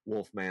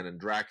Wolfman and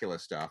Dracula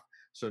stuff.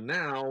 So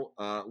now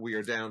we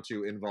are down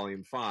to, in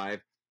volume 5,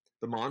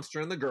 The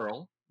Monster and the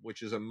Girl,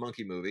 which is a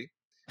monkey movie,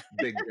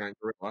 big giant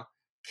gorilla,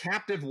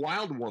 Captive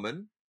Wild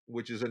Woman,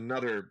 which is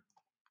another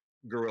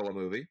gorilla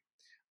movie,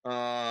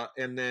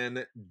 and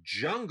then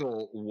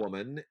Jungle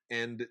Woman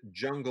and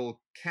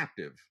Jungle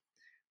Captive.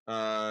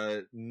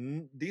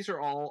 These are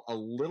all a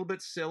little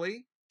bit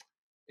silly,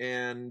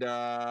 and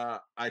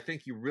I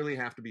think you really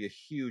have to be a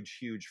huge,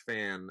 huge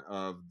fan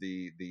of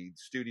the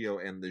studio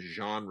and the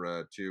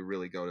genre to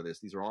really go to this.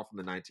 These are all from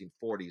the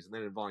 1940s, and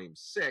then in volume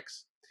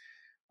 6,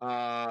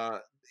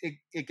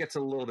 it gets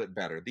a little bit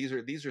better.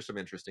 These are some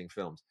interesting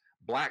films.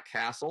 Black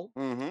Castle,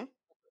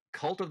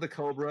 Cult of the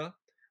Cobra,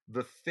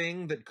 The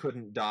Thing That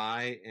Couldn't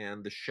Die,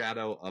 and The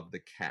Shadow of the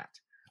Cat.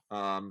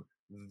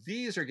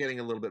 These are getting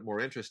a little bit more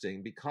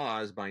interesting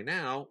because by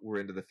now we're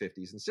into the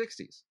 50s and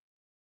 60s.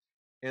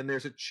 And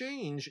there's a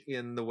change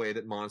in the way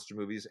that monster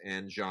movies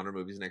and genre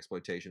movies and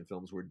exploitation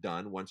films were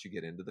done once you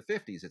get into the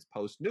 50s. It's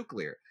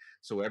post-nuclear.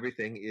 So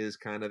everything is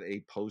kind of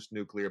a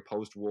post-nuclear,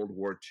 post-World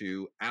War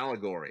II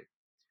allegory.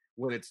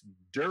 When it's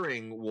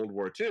during World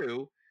War II,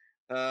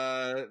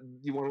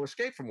 you want to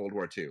escape from World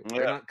War II.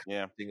 They're not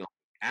commenting on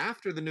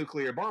after the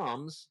nuclear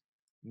bombs.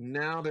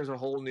 Now there's a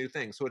whole new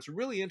thing. So it's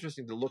really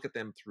interesting to look at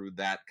them through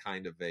that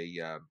kind of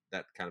a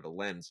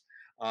lens.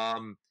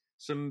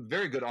 Some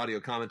very good audio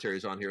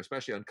commentaries on here,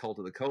 especially on Cult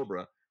of the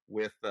Cobra,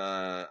 with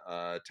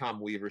Tom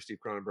Weaver, Steve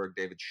Cronenberg,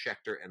 David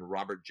Schechter, and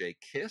Robert J.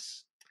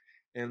 Kiss.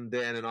 And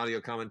then an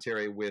audio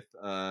commentary with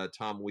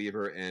Tom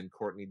Weaver and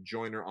Courtney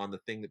Joyner on The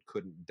Thing That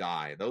Couldn't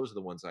Die. Those are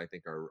the ones I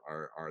think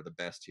are the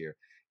best here.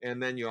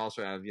 And then you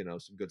also have,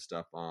 some good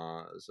stuff,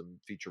 some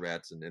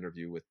featurettes, an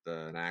interview with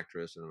an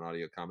actress, and an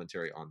audio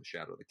commentary on The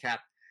Shadow of the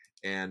Cat,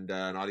 and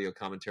an audio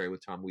commentary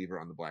with Tom Weaver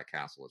on The Black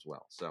Castle as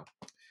well. So,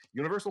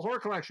 Universal Horror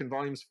Collection,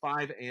 volumes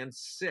 5 and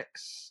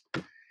 6.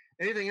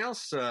 Anything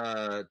else,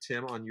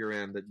 Tim, on your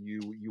end that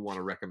you want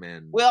to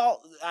recommend?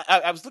 Well,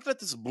 I was looking at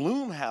this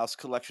Bloomhouse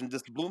collection,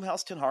 this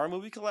Bloomhouse 10 horror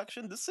movie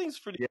collection. This seems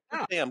pretty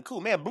Yeah. damn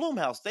cool, man.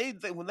 Bloomhouse, they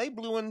when they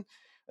blew in,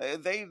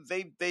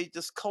 they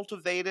just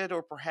cultivated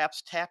or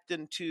perhaps tapped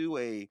into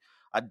a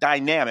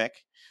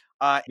dynamic,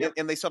 Yep.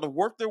 and they sort of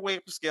worked their way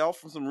up the scale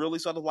from some really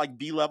sort of like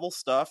B-level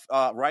stuff,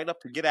 right up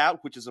to Get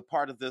Out, which is a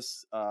part of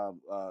this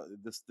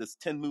this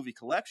 10 movie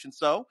collection.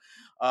 So,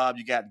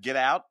 you got Get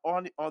Out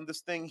on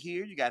this thing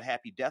here. You got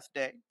Happy Death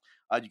Day.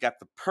 You got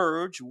The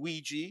Purge,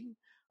 Ouija.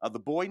 The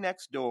Boy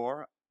Next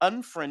Door,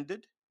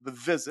 Unfriended, The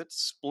Visit,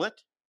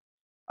 Split,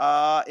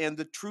 and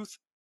the Truth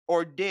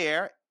or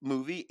Dare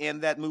movie,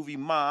 and that movie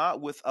Ma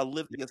with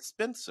Olivia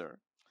Spencer.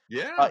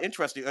 Yeah.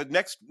 Interesting.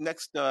 Next,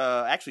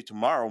 actually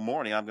tomorrow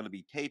morning, I'm going to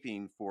be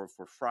taping for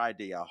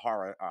Friday a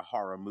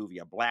horror movie,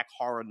 a black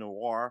horror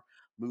noir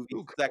movie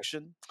Ooh, cool.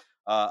 section.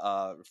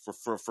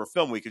 For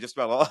Film Week, just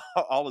about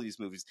all of these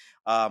movies,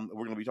 we're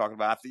going to be talking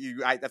about.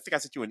 I think I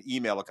sent you an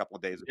email a couple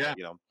of days ago.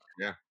 Yeah.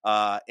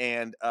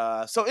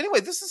 Yeah. So anyway,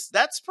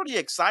 that's pretty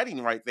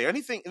exciting right there.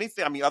 Anything?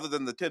 I mean, other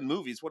than the 10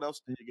 movies, what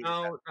else did you get?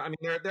 No, I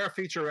mean there are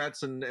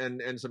featurettes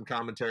and some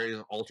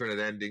commentaries, alternate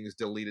endings,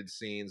 deleted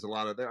scenes, a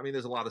lot of. I mean,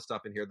 there's a lot of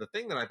stuff in here. The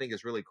thing that I think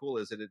is really cool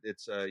is that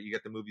it's you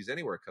get the Movies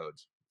Anywhere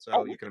codes,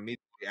 so you can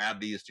immediately add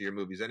these to your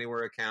Movies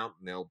Anywhere account,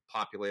 and they'll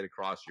populate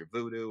across your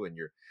Vudu and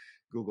your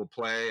Google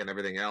Play and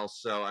everything else.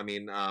 So I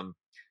mean,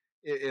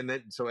 and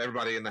then so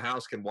everybody in the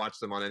house can watch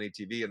them on any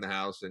TV in the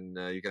house, and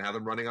you can have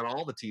them running on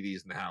all the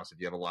TVs in the house if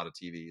you have a lot of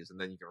TVs, and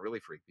then you can really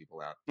freak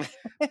people out.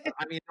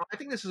 I mean, I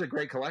think this is a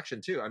great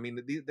collection too. I mean,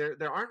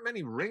 there aren't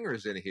many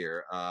ringers in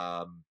here.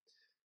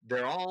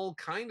 They're all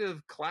kind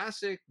of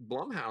classic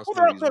Blumhouse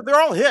movies.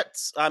 They're all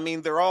hits. I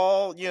mean, they're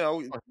all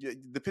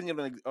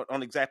depending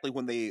on exactly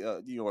when they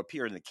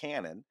appear in the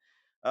canon.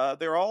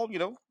 They're all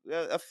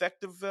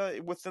effective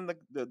within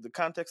the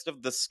context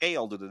of the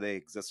scale that they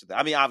existed.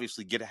 I mean,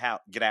 obviously, Get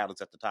Out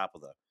is at the top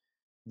of the.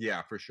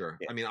 Yeah, for sure.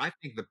 Yeah. I mean, I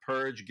think The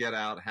Purge, Get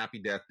Out, Happy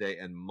Death Day,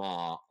 and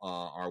Ma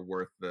are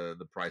worth the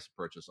price of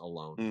purchase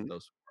alone. Mhm.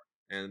 Those,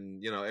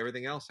 and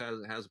everything else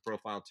has a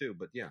profile too.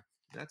 But yeah,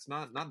 that's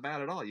not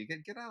bad at all. You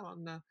get out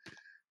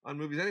on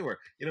Movies Anywhere.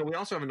 We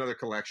also have another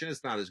collection.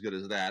 It's not as good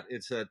as that.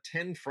 It's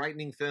 10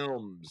 frightening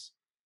films.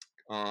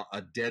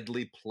 A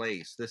Deadly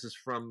Place. This is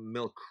from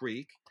Mill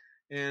Creek,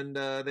 and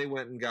they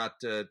went and got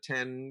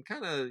 10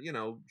 kind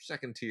of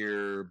second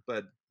tier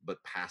but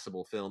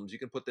passable films. You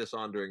can put this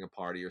on during a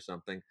party or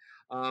something.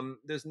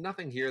 There's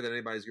nothing here that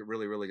anybody's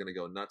really going to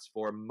go nuts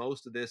for.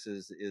 Most of this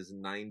is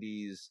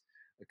 90s.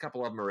 A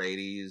couple of them are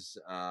 80s.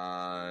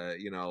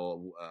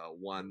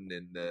 One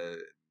in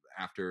the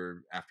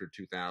after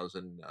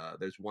 2000.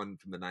 There's one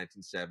from the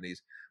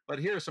 1970s. But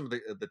here are some of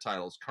the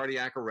titles: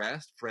 Cardiac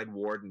Arrest, Fred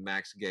Ward and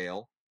Max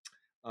Gale.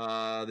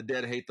 The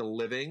Dead Hate the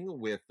Living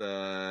with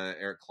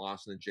Eric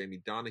Clausen and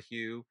Jamie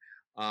Donahue.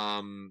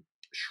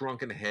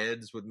 Shrunken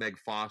Heads with Meg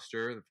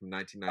Foster from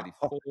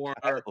 1994.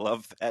 I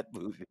love that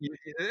movie.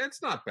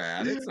 It's not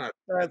bad. It's not.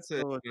 That's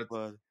so much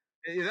fun.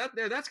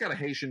 That's got a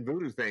Haitian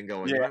voodoo thing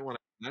going. Yeah. You might want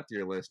to add that to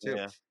your list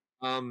too.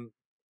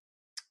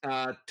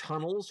 Yeah.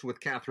 Tunnels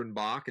with Catherine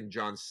Bach and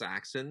John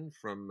Saxon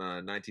from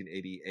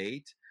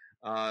 1988.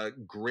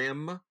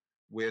 Grimm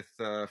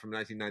from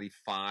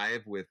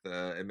 1995 with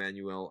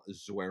Emmanuel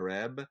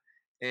Zouareb,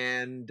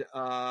 and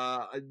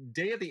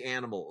Day of the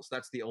Animals.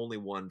 That's the only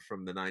one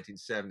from the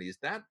 1970s.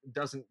 That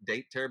doesn't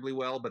date terribly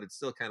well, but it's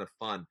still kind of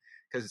fun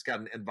because it's got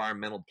an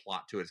environmental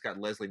plot to it. It's got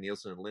Leslie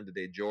Nielsen and Linda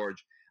Day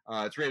George.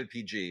 It's rated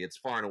PG. It's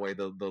far and away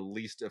the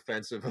least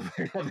offensive of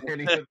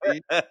any of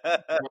these.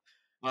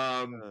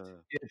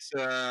 It's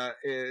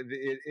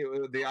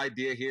the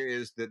idea here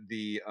is that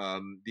the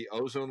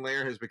ozone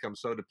layer has become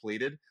so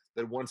depleted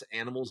that once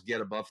animals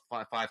get above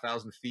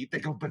 5,000 feet, they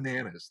go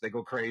bananas. They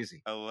go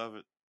crazy. I love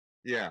it.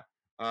 Yeah.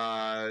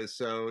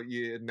 So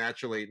you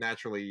naturally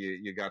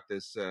you got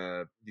this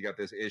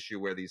issue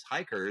where these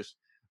hikers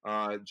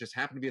just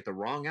happen to be at the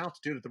wrong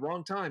altitude at the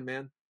wrong time,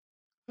 man.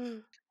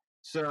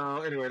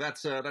 So anyway,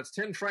 that's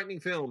 10 frightening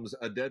films,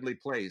 A Deadly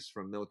Place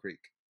from Mill Creek.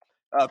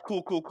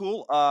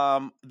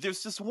 Cool.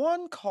 There's this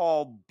one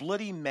called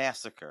Bloody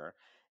Massacre,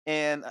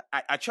 and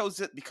I chose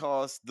it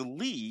because the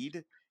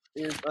lead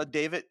is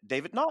David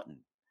Naughton.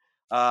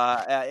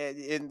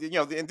 And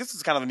this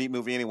is kind of a neat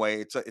movie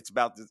anyway. It's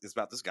about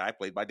this guy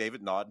played by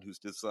David Naughton, who's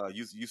this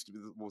used to be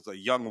was a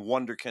young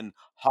wonderkin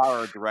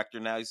horror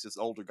director. Now he's this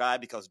older guy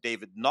because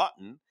David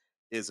Naughton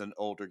is an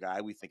older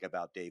guy. We think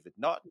about David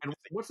Naughton. And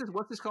what's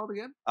this called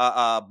again?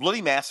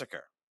 Bloody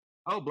Massacre.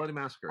 Oh, Bloody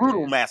Massacre.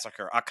 Brutal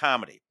Massacre, a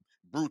comedy.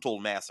 Brutal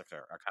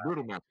Massacre.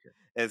 Brutal Massacre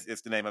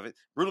is the name of it.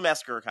 Brutal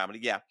Massacre, a comedy.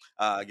 Yeah,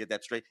 get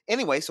that straight.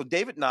 Anyway, so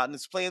David Naughton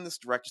is playing this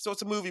director. So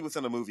it's a movie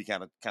within a movie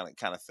kind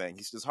of thing.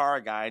 He's this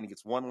horror guy, and he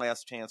gets one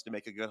last chance to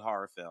make a good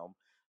horror film.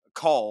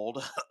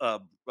 called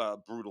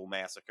Brutal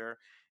Massacre,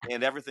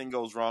 and everything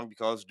goes wrong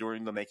because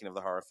during the making of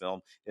the horror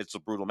film, it's a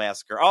brutal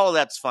massacre. All of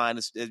that's fine,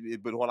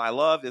 but what I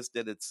love is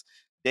that it's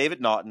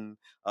David Naughton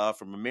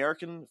from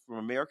American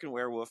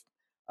Werewolf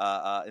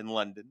in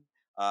London,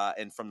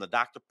 and from the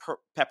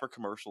Pepper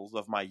commercials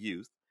of my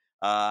youth.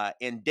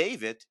 And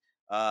David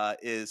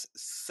is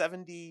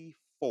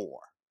 74.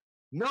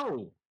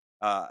 No.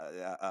 No,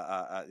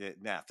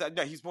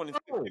 he's born in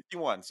Oh.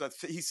 51, so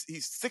he's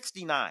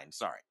 69.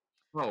 Sorry,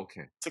 Oh,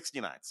 okay.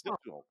 69, still Oh.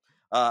 too old.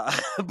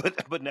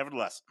 But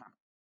nevertheless,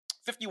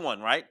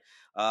 51, right?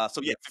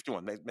 So yeah,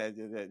 51.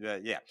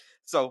 Yeah.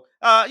 So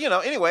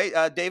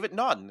anyway, David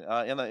Naughton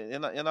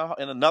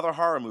in another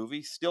horror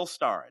movie, still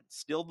starring,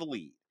 still the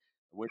lead.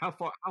 How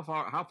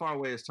far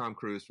away is Tom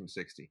Cruise from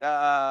 60?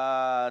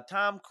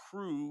 Tom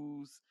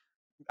Cruise.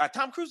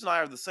 Tom Cruise and I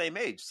are the same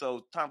age,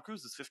 so Tom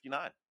Cruise is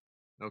 59.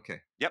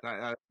 Okay. Yep.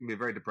 That's gonna be a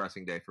very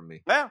depressing day for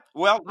me. Yeah.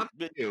 Well, Not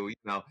for you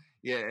know.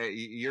 Yeah,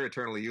 you're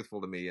eternally youthful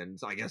to me, and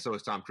I guess so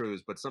is Tom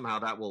Cruise. But somehow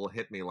that will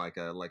hit me like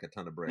a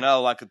ton of bricks.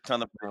 no, like a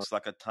ton of Uh, bricks,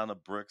 like a ton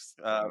of bricks.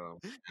 uh,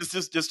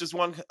 Just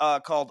one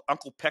called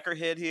Uncle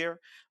Peckerhead here.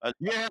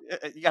 yeah,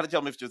 You got to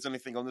tell me if there's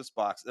anything on this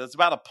box. It's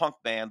about a punk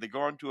band. They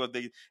go into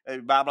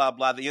blah blah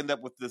blah. They end up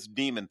with this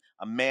demon,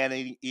 a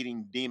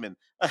man-eating demon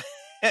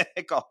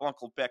called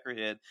Uncle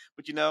Peckerhead.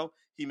 But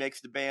he makes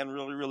the band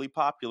really really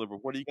popular. But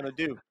what are you gonna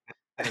do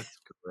that's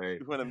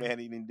great. when a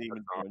man-eating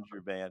demon That's joins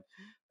your band?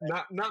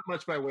 not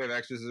much by way of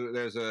extras.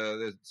 There's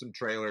some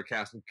trailer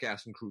cast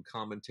and crew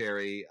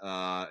commentary,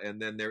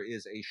 and then there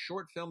is a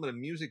short film and a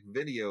music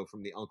video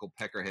from the Uncle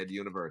Peckerhead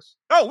universe.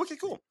 Oh, wicked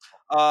cool.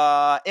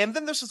 And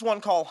then there's this one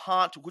called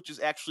Haunt, which is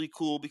actually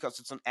cool because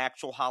it's an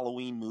actual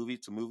Halloween movie.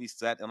 It's a movie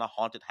set in a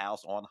haunted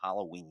house on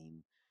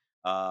Halloween.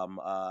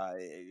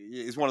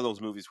 It's one of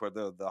those movies where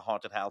the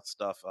haunted house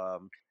stuff,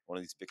 one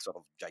of these big sort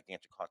of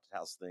gigantic haunted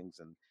house things,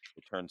 and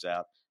it turns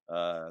out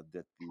that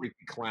the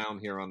Creepy clown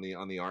here on the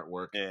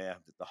artwork. that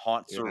the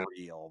haunts Yeah. are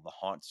real. The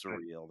haunts are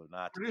real. They're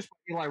not. Produced by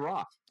Eli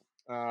Roth.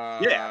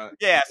 Yeah.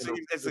 So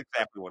that's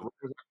exactly what it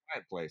is.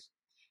 Quiet Place.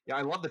 Yeah,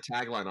 I love the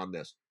tagline on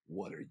this.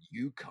 What are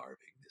you carving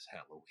this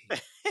Halloween?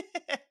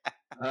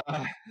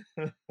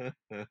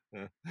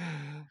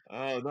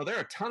 Oh no, there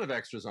are a ton of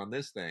extras on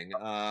this thing.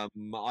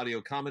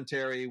 Audio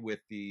commentary with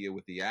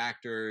the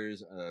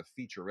actors,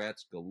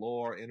 featurettes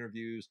galore,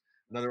 interviews,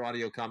 another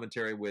audio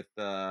commentary with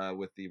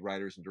the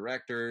writers and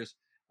directors,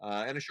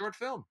 and a short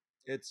film.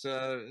 That's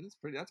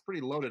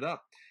pretty loaded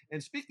up.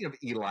 And speaking of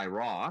Eli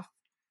Roth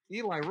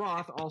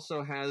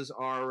also has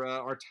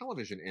our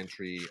television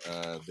entry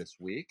this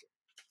week,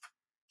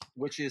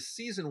 which is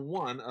season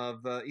 1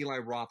 of Eli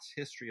Roth's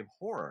History of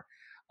Horror.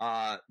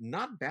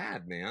 Not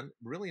bad, man.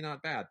 Really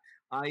not bad.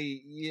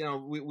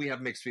 We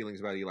have mixed feelings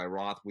about Eli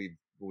Roth.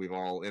 We've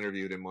all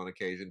interviewed him on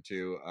occasion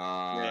too.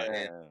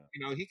 And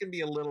he can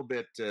be a little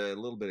bit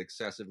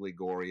excessively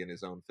gory in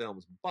his own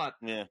films. But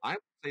I would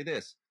say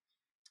this: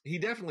 he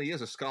definitely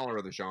is a scholar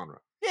of the genre.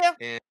 Yeah.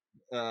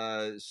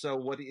 And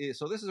so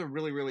this is a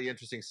really really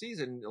interesting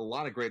season. A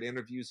lot of great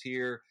interviews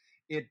here.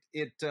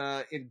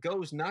 It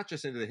goes not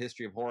just into the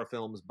history of horror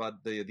films, but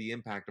the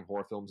impact of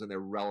horror films and their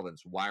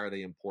relevance. Why are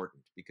they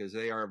important? Because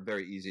they are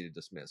very easy to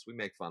dismiss. We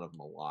make fun of them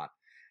a lot,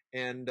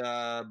 and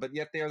but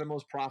yet they are the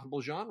most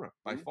profitable genre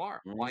by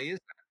far. Mm-hmm. Why is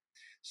that?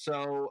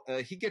 So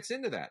he gets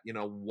into that.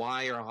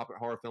 Why are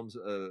horror films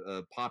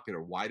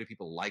popular? Why do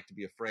people like to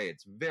be afraid?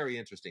 It's very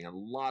interesting. A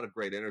lot of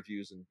great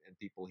interviews and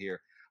people here.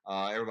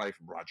 Everybody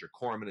from Roger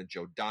Corman and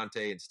Joe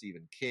Dante and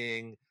Stephen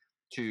King,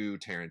 to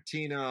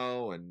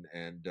Tarantino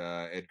and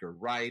Edgar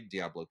Wright,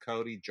 Diablo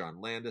Cody,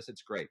 John Landis.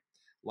 It's great.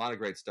 A lot of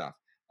great stuff.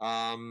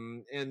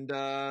 And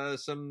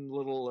some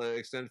little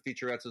extended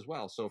featurettes as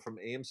well. So from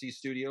AMC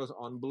Studios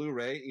on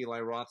Blu-ray, Eli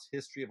Roth's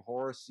History of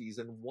Horror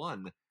Season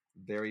 1.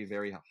 Very,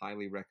 very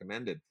highly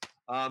recommended.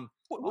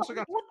 Also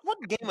got what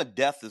Game of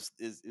Death is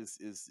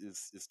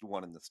the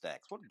one in the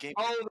stacks? What game?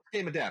 Oh, the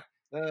Game of Death.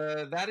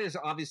 That is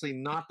obviously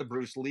not the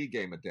Bruce Lee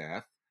Game of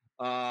Death.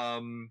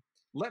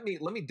 Let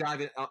me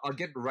dive in. I'll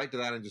get right to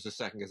that in just a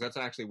second because that's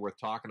actually worth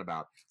talking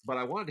about. But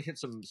I wanted to hit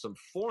some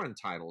foreign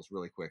titles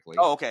really quickly.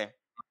 Oh, okay.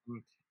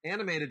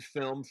 Animated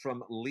film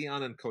from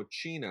Leon and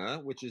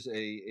Cochina, which is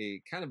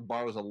a kind of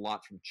borrows a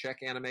lot from Czech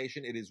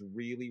animation. It is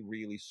really,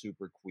 really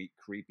super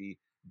creepy,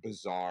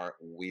 bizarre,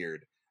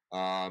 weird.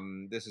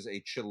 This is a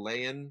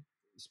Chilean,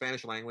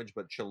 Spanish language,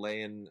 but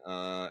Chilean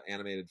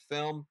animated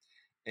film,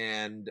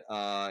 and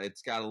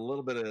it's got a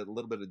little bit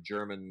of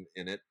German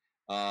in it.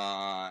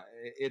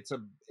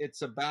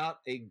 It's about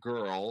a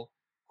girl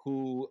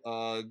who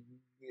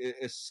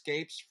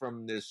escapes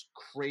from this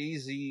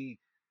crazy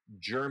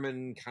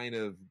German kind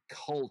of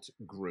cult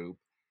group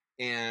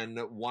and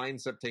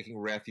winds up taking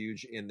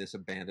refuge in this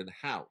abandoned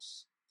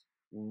house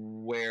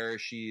where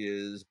she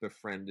is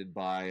befriended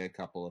by a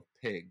couple of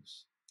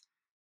pigs.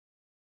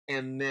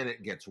 And then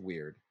it gets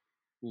weird,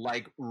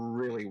 like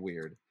really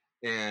weird.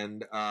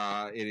 And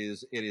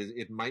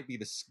it might be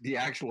the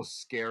actual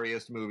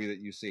scariest movie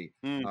that you see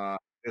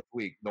this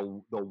week. The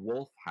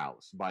Wolf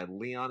House by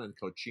Leon and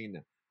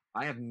Cochina.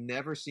 I have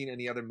never seen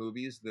any other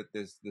movies that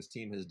this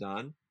team has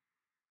done,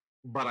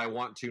 but I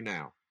want to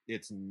now.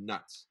 It's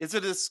nuts. Is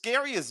it as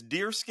scary as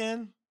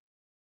Deerskin?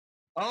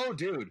 Oh,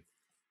 dude,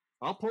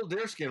 I'll pull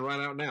Deerskin right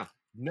out now.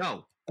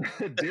 No,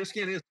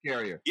 Deerskin is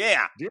scarier.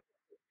 Yeah.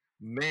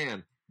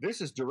 Man,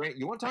 this is deranged.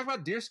 You want to talk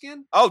about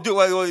Deerskin? Oh,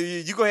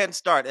 you go ahead and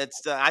start.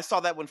 It's I saw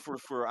that one for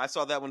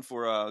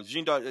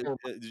Jean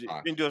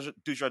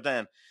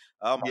Dujardin.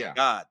 Oh my Yeah.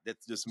 God,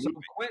 that's this So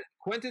movie.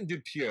 Quentin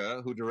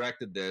Dupieux, who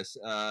directed this,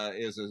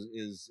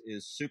 is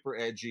super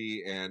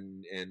edgy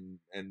and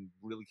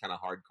really kind of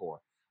hardcore.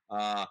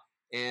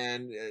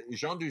 And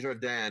Jean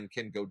Dujardin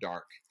can go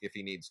dark if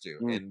he needs to,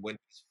 Mm. and when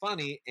he's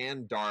funny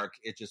and dark,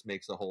 it just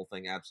makes the whole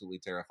thing absolutely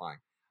terrifying.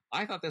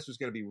 I thought this was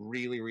going to be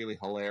really, really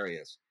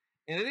hilarious,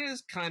 and it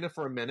is kind of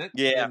for a minute,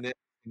 Yeah. and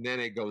then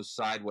it goes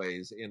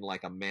sideways in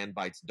like a man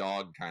bites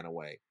dog kind of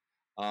way.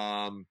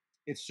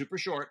 It's super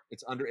short;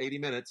 it's under 80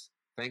 minutes.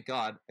 Thank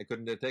God I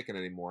couldn't have taken it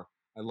anymore.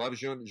 I love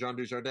Jean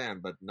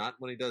Dujardin, but not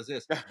when he does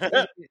this.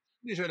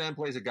 Dujardin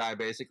plays a guy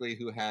basically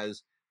who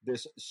has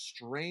this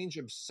strange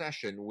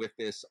obsession with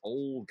this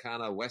old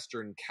kind of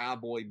Western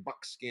cowboy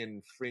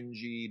buckskin,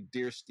 fringy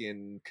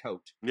deerskin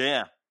coat,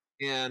 Yeah.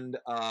 and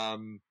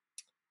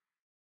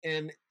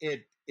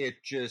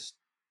it just.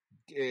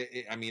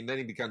 I mean, then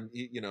he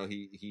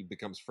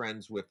becomes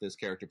friends with this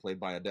character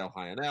played by Adele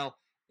Haenel,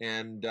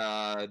 and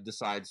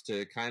decides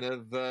to kind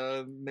of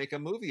make a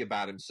movie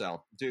about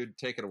himself. Dude,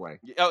 take it away.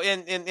 Oh,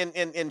 and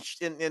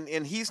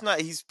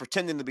he's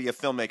pretending to be a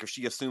filmmaker.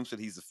 She assumes that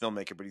he's a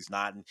filmmaker, but he's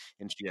not, and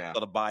she Yeah.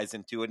 sort of buys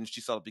into it, and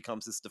she sort of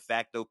becomes this de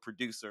facto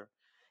producer.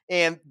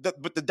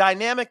 But the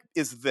dynamic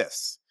is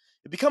this: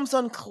 it becomes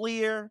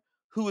unclear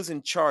who is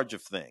in charge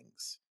of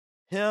things,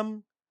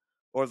 him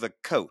or the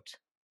coat.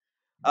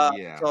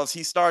 Yeah. Because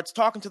he starts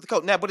talking to the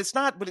coat now, but it's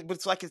not. But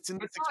it's like it's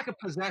in. It's not like a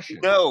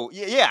possession. No,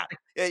 yeah.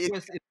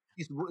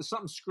 He's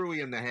something screwy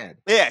in the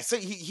head. Yeah, so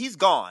he's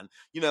gone.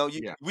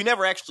 Yeah. We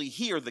never actually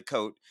hear the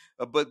coat,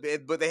 but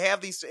they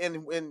have these, and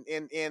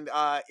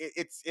the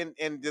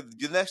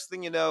next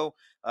thing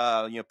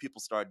people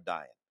start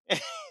dying,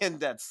 and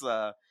that's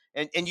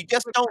and you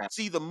just don't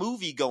see the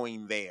movie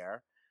going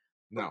there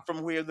No.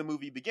 from where the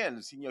movie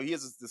begins. He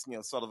is this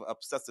sort of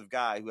obsessive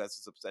guy who has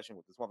this obsession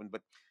with this woman.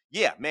 But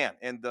yeah, man,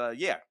 and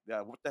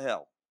what the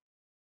hell?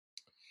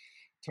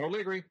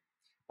 Totally agree.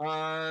 We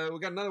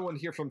got another one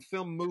here from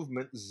Film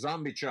Movement,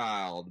 Zombie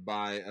Child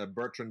by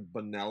Bertrand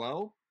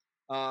Bonello,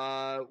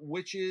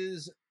 which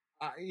is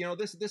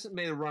this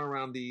made a run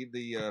around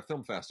the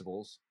film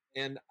festivals,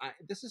 and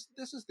this is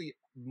the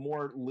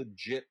more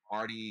legit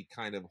arty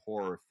kind of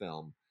horror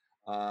film.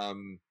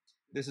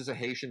 This is a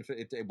Haitian,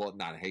 well,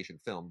 not a Haitian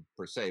film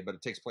per se, but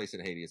it takes place in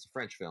Haiti. It's a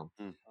French film.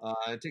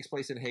 It takes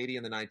place in Haiti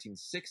in the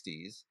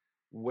 1960s,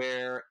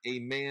 where a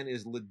man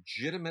is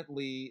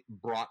legitimately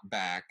brought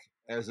back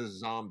as a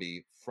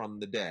zombie from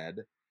the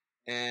dead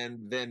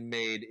and then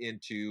made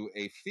into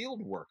a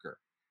field worker.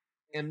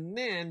 And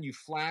then you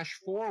flash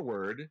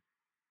forward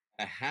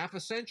a half a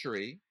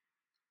century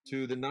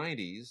to the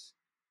 90s,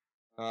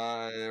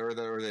 or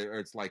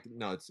it's like,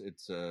 no, it's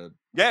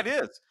Yeah, it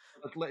is.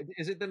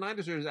 Is it the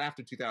 90s or is it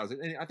after 2000?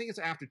 And I think it's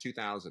after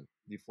 2000.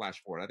 You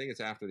flash forward. I think it's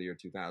after the year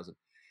 2000.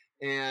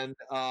 And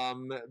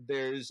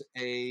there's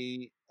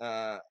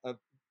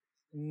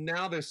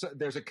now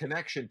there's a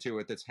connection to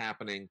it that's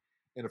happening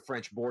in a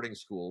French boarding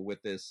school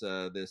with this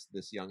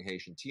young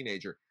Haitian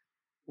teenager.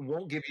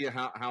 Won't give you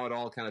how it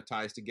all kind of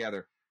ties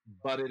together,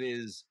 but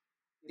it's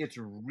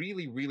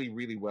really, really,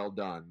 really well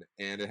done,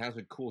 and it has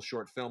a cool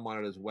short film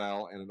on it as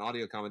well, and an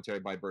audio commentary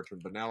by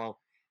Bertrand Bonello.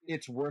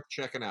 It's worth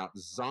checking out.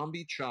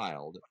 Zombie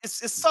Child.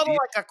 It's sort of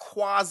like a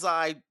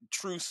quasi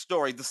true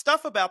story. The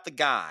stuff about the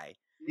guy,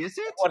 is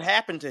it? What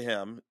happened to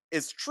him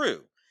is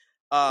true.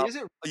 Is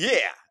it?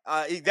 Yeah.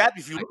 That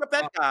if you look up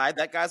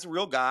that guy's a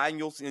real guy, and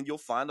you'll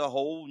find a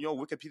whole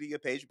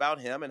Wikipedia page about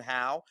him and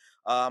how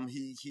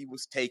he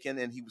was taken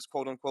and he was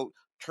quote unquote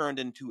turned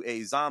into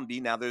a zombie.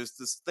 Now there's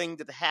this thing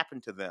that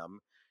happened to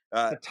them.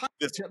 The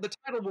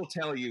title will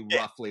tell you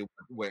roughly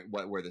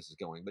where this is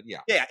going, but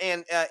yeah,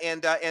 and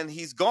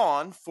he's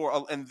gone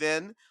and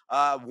then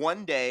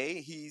one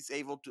day he's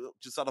able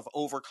to sort of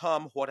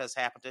overcome what has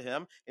happened to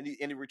him, and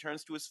he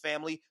returns to his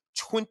family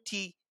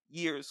 20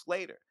 years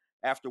later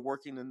after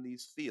working in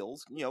these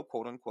fields,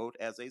 quote unquote,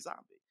 as a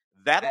zombie.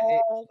 That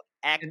all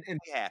actually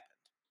happened.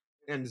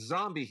 And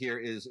zombie here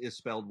is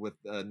spelled with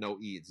no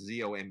E. It's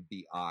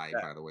Zombi, by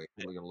the way.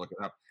 We're going to look it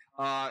up.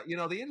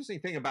 The interesting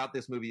thing about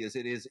this movie is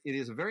it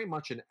is very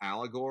much an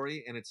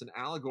allegory, and it's an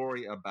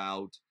allegory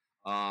about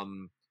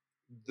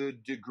the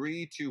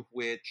degree to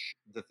which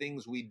the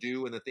things we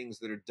do and the things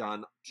that are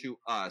done to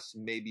us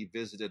may be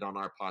visited on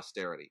our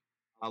posterity.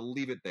 I'll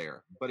leave it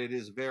there, but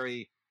it's a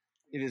very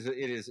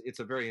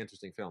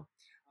interesting film.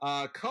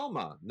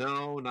 Coma,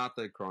 no, not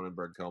the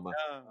Cronenberg Coma.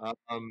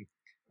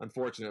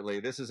 Unfortunately,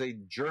 this is a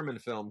German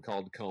film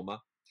called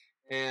Coma,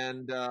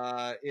 and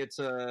it's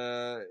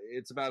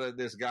about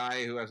this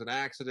guy who has an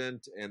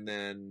accident, and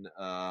then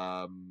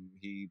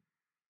he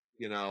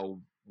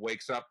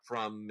wakes up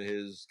from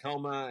his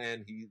coma,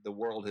 and the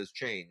world has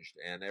changed,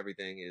 and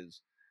everything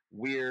is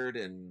weird,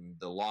 and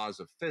the laws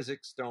of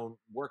physics don't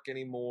work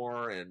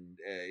anymore, and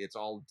it's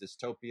all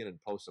dystopian and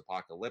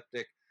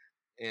post-apocalyptic,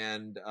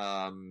 and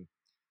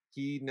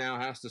he now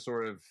has to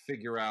sort of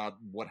figure out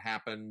what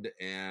happened,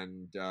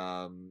 and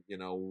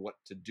what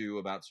to do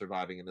about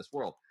surviving in this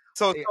world.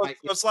 So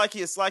it's like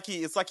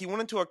he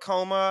went into a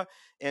coma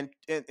and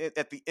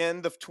at the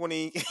end of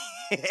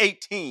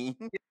 2018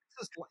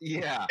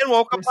 Yeah, and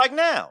woke up this like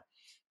now.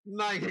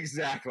 not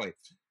exactly.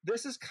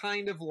 This is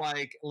kind of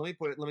like, let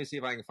me see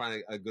if I can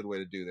find a good way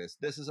to do this.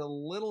 This is a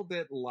little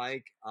bit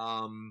like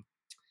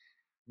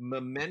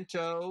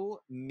Memento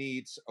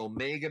meets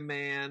Omega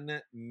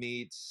Man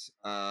meets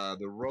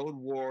The Road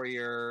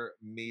Warrior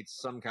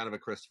meets some kind of a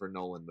Christopher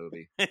Nolan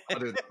movie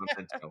other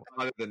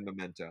than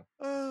Memento.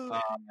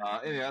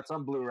 Anyway, that's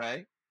on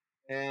Blu-ray.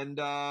 And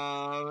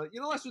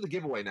let's do the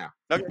giveaway now.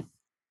 Okay.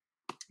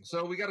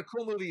 So we got a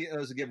cool movie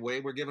as a giveaway.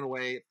 We're giving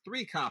away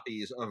 3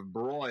 copies of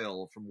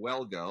Broil from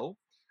Wellgo.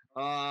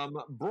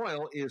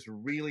 Broil is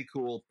really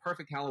cool.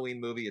 Perfect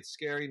Halloween movie. It's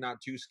scary, not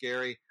too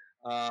scary.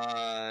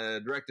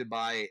 Directed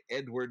by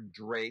Edward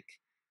Drake.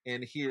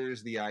 And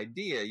here's the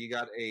idea. You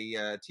got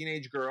a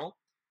teenage girl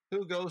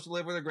who goes to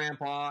live with her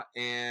grandpa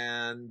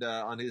and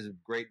on his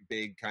great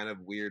big kind of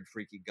weird,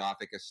 freaky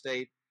gothic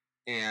estate.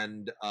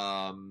 And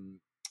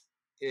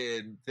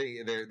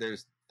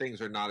there's things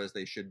are not as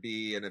they should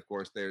be, and of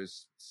course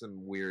there's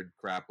some weird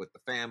crap with the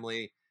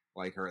family,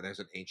 like there's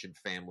an ancient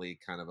family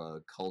kind of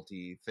a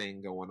culty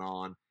thing going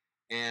on,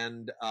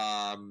 and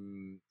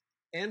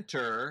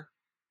enter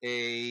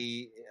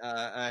a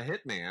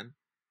hitman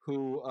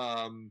who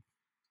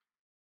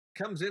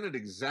comes in at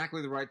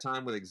exactly the right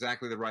time with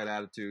exactly the right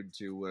attitude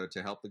to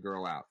help the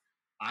girl out.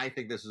 I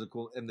think this is a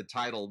cool, and the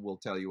title will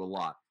tell you a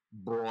lot.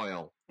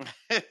 Broil.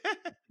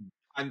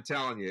 I'm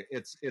telling you,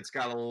 it's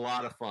got a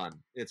lot of fun.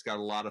 It's got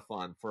a lot of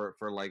fun for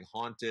like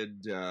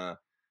haunted,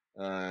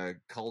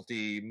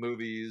 culty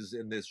movies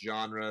in this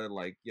genre.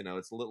 Like,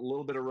 it's a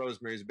little bit of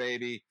Rosemary's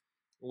Baby,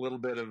 a little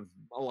bit of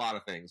a lot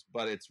of things,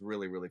 but it's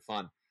really, really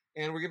fun.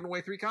 And we're giving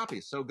away 3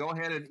 copies. So go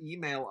ahead and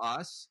email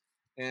us,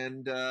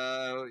 and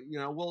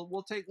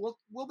we'll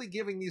be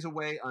giving these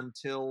away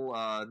until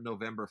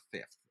November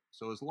 5th.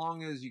 So as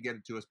long as you get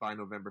it to us by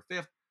November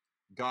 5th.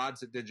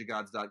 Gods at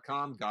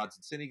DigiGods.com, gods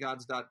at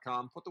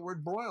cinegods.com. Put the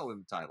word broil in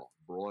the title.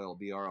 Broil,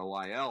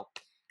 B-R-O-I-L.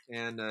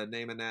 And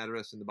name and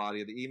address in the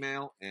body of the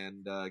email,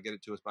 and get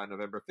it to us by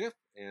November 5th,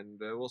 and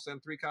we'll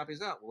send 3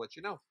 copies out. We'll let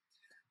you know.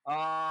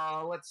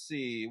 Let's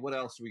see. What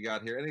else we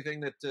got here?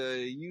 Anything that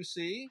you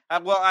see?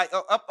 Well,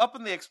 up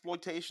in the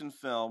exploitation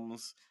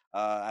films,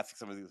 I think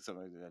some of the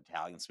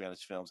Italian,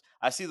 Spanish films,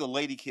 I see The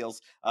Lady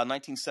Kills,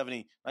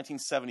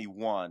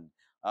 1971.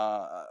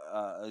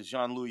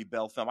 Jean-Louis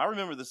Bell film. I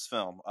remember this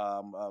film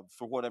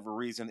for whatever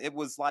reason. It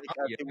was like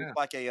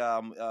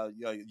a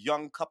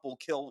young couple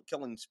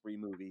killing spree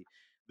movie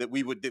that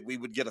we would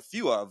get a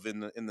few of in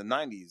the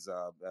 90s.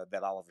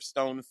 That Oliver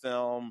Stone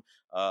film,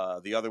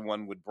 the other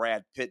one with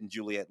Brad Pitt and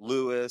Juliette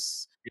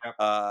Lewis. Yep.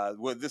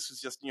 Where this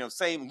is just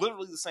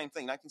literally the same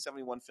thing.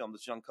 1971 film.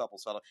 This young couple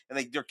settle, and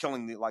they're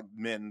killing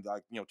men,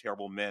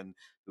 terrible men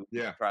who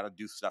try to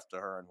do stuff to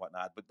her and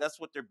whatnot. But that's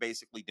what they're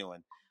basically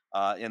doing.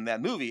 In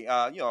that movie,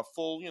 a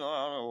full, I don't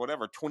know,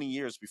 whatever, 20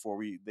 years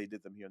before they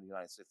did them here in the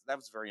United States. That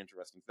was very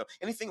interesting. So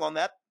anything on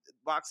that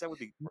box, that would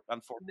be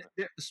unfortunate.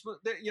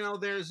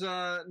 There's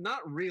not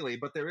really,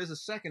 but there is a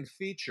second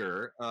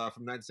feature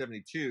from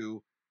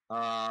 1972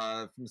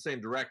 from the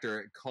same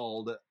director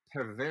called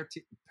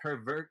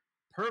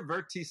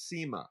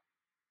Pervertissima.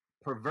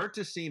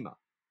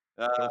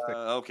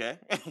 Okay.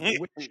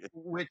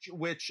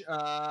 which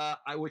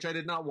I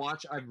did not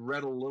watch. I've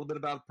read a little bit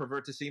about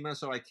Pervertissima,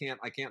 so I can't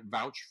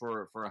vouch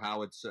for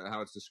how it's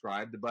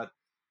described, but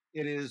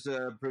it is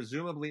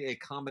presumably a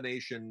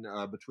combination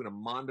between a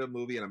Mondo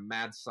movie and a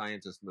mad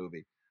scientist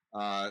movie.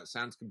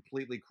 Sounds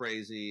completely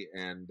crazy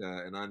and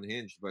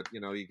unhinged, but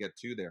you get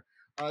 2 there.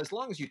 As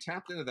long as you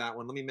tapped into that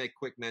one, let me make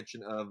quick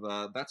mention of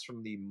that's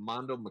from the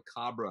Mondo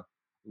Macabre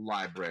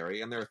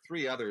library, and there are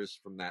 3 others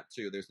from that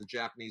too. There's the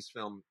Japanese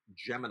film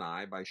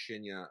Gemini by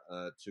Shinya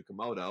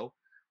Tsukamoto,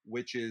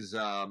 which is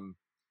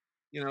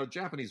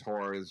Japanese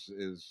horror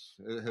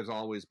has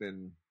always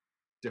been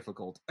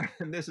difficult,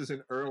 and this is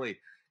an early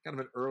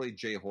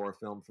J horror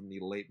film from the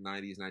late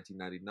 90s,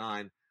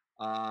 1999.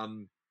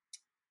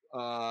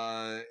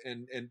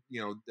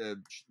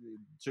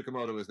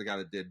 Tsukamoto is the guy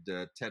that did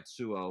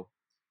Tetsuo.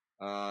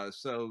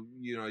 So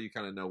you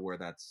kind of know where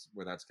that's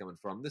coming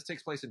from. This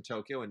takes place in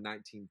Tokyo in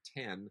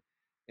 1910,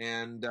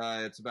 and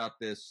it's about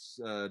this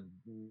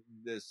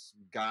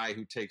guy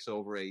who takes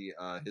over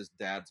his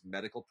dad's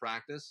medical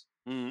practice,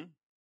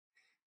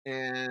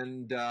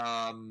 and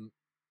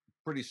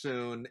pretty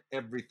soon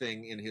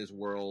everything in his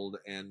world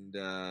and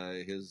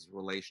his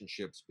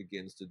relationships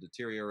begins to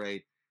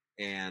deteriorate,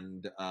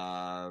 and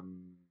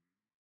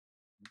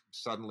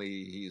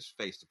suddenly he's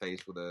face to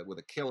face with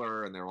a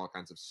killer, and there are all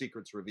kinds of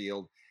secrets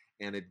revealed.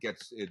 And it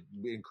gets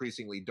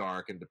increasingly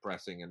dark and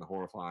depressing and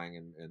horrifying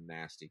and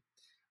nasty.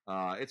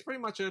 It's pretty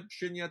much a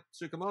Shinya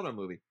Tsukamoto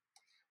movie.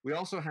 We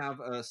also have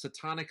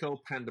Satanico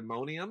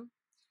Pandemonium,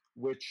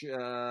 which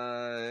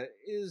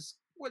is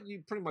what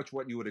you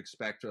would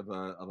expect of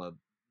a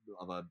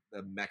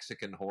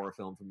Mexican horror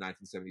film from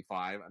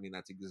 1975. I mean,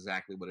 that's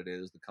exactly what it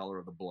is. The color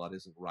of the blood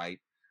isn't right.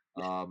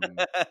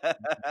 The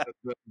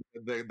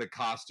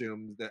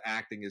costumes, the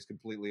acting is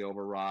completely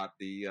overwrought.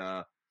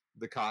 The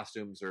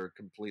costumes are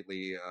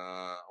completely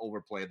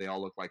overplayed. They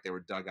all look like they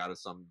were dug out of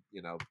some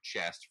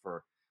chest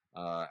for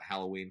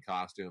Halloween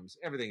costumes.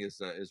 Everything is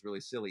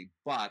really silly,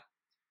 but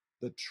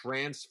the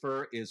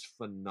transfer is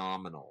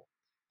phenomenal.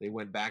 They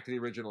went back to the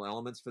original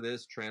elements for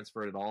this,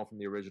 transferred it all from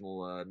the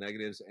original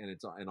negatives,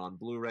 and on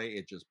Blu-ray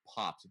it just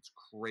pops. It's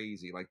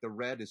crazy. Like the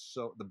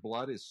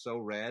blood is so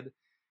red,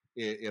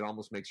 it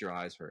almost makes your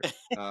eyes hurt.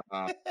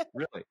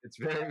 Really, it's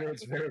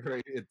very,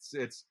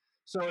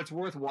 so it's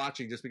worth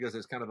watching just because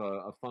there's kind of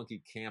a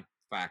funky camp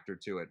factor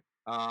to it.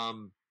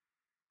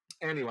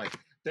 Anyway,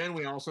 then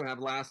we also have,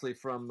 lastly,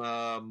 from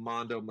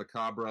Mondo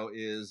Macabro,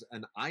 is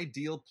An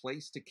Ideal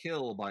Place to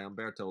Kill by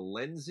Umberto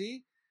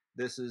Lenzi.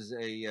 This is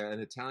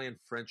an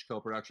Italian-French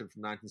co-production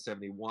from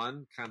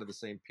 1971, kind of the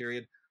same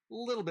period, a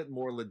little bit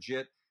more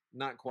legit,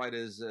 not quite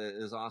as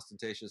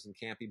ostentatious and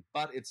campy,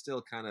 but it's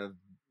still kind of,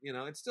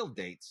 it still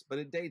dates, but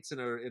it dates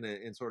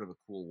in sort of a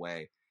cool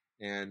way.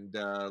 And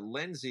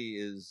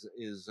Lenzi is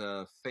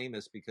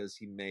famous because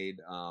he made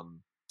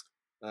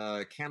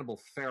Cannibal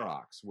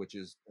Ferox, which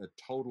is a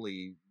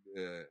totally,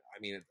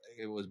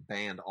 it was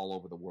banned all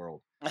over the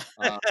world.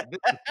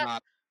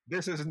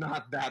 This is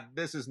not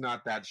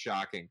that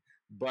shocking.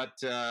 But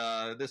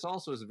this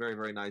also is a very,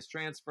 very nice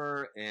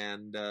transfer,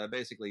 and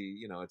basically,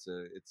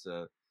 it's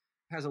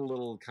has a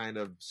little kind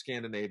of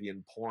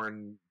Scandinavian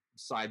porn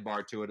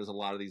sidebar to it, as a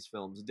lot of these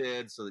films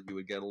did, so that you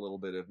would get a little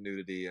bit of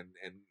nudity and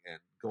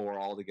gore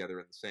all together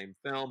in the same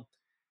film.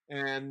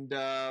 And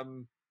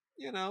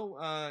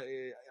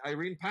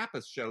Irene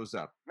Pappas shows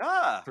up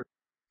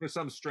for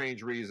some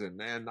strange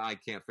reason, and I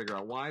can't figure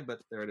out why,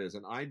 but there it is,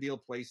 An Ideal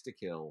Place to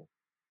Kill.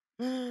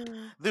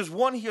 There's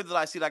one here that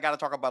I see that I got to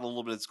talk about a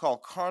little bit. It's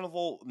called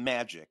Carnival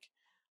Magic.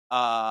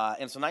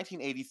 And it's a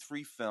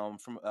 1983 film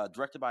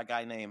directed by a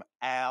guy named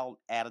Al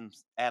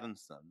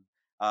Adamson,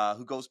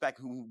 who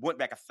went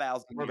back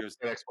 1,000 years.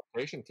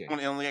 Exploitation king.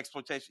 On the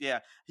exploitation,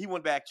 yeah. He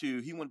went back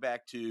to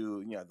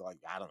like,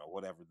 I don't know,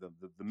 whatever,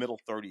 the middle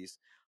 30s,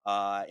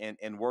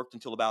 and worked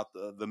until about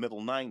the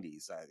middle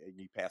 90s.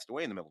 He passed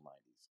away in the middle 90s.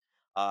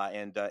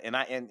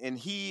 And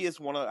he is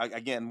one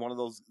of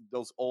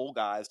those old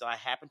guys that I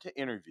happened to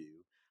interview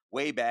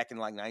way back in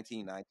like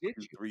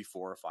 1992, 3,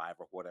 4, or 5,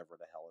 or whatever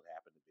the hell it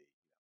happened to be.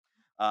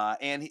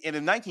 And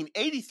in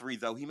 1983,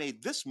 though, he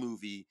made this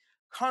movie,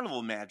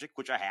 Carnival Magic,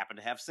 which I happen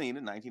to have seen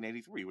in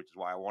 1983, which is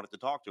why I wanted to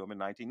talk to him in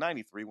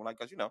 1993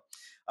 because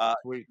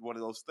one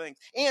of those things.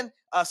 And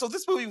so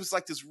this movie was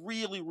like this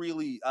really,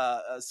 really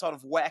sort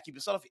of wacky,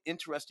 but sort of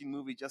interesting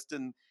movie just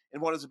in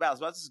what it's about.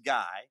 It's about this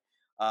guy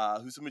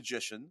who's a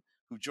magician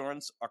who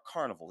joins a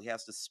carnival. He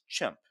has this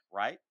chimp,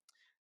 right?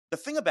 The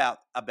thing about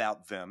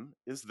them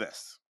is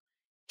this: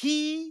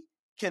 he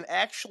can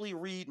actually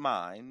read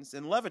minds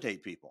and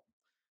levitate people.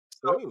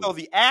 So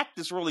the act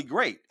is really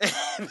great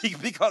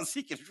because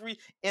he can read,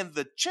 and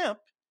the chimp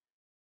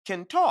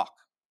can talk,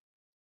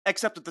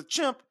 except that the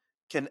chimp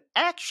can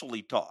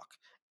actually talk.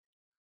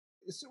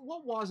 So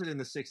what was it in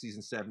the 60s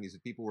and 70s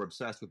that people were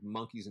obsessed with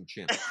monkeys and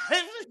chimps?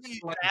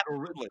 Like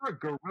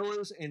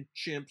gorillas and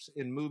chimps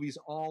in movies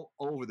all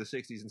over the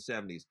 60s and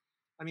 70s.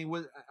 I mean,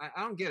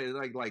 I don't get it.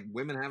 Like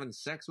women having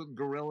sex with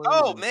gorillas.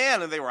 Oh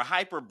man, and they were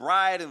hyper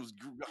bright, and it was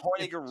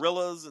horny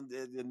gorillas and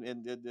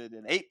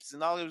apes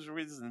and all those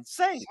reasons.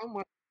 Insane. So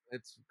much.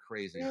 It's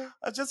crazy.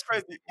 That's just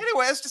crazy.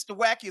 Anyway, it's just the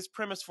wackiest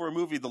premise for a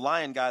movie. The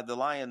lion guy, the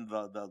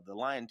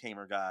lion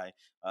tamer guy,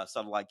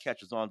 sort of like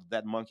catches on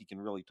that monkey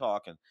can really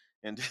talk and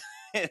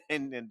kidnaps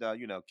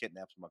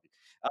a monkey.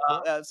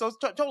 So it's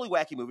totally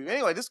wacky movie.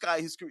 Anyway, this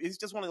guy, he's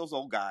just one of those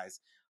old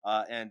guys,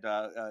 and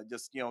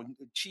just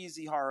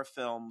cheesy horror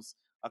films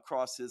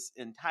across his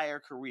entire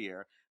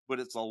career.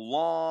 But it's a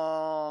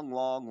long,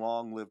 long,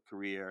 long-lived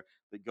career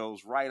that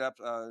goes right up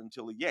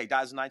until he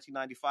dies in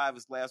 1995.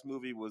 His last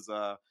movie was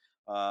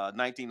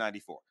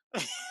 1994.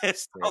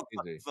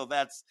 so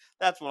that's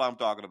what I'm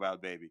talking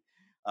about, baby.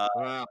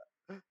 Wow.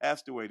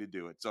 That's the way to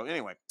do it. So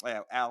anyway,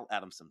 Al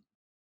Adamson.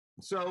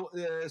 So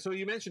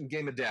you mentioned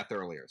Game of Death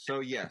earlier.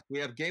 So yes, we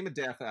have Game of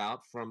Death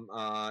out from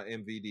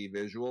MVD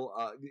Visual.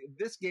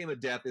 This Game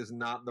of Death is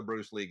not the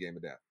Bruce Lee Game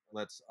of Death.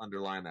 Let's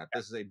underline that.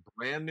 This is a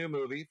brand new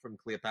movie from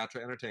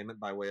Cleopatra Entertainment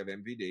by way of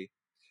MVD,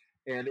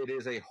 and it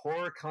is a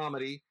horror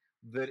comedy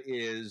that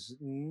is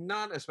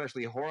not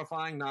especially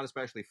horrifying, not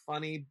especially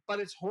funny,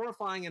 but it's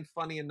horrifying and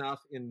funny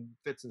enough in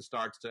fits and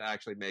starts to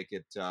actually make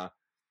it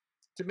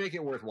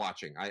worth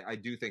watching. I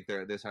do think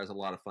this has a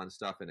lot of fun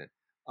stuff in it.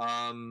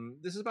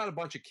 This is about a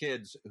bunch of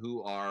kids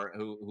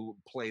who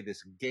play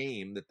this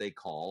game that they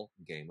call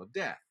Game of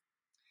Death.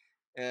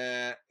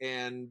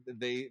 And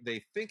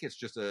they think it's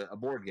just a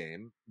board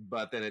game,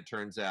 but then it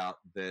turns out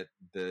that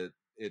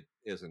it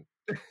isn't.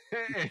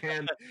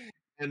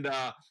 and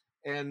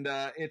and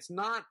it's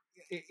not.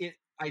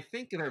 I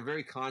think they're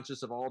very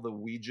conscious of all the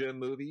Ouija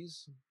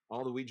movies.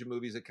 All the Ouija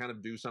movies that kind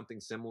of do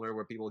something similar,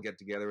 where people get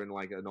together in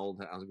like an old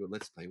house and go,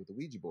 "Let's play with the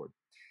Ouija board,"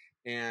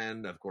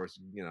 and of course,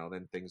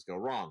 then things go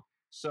wrong.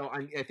 So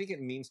I think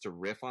it means to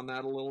riff on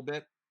that a little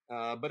bit,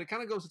 but it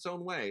kind of goes its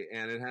own way,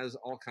 and it has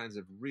all kinds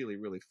of really,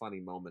 really funny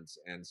moments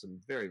and some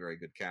very, very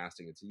good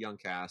casting. It's a young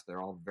cast;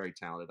 they're all very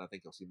talented. I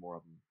think you'll see more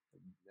of them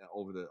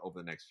over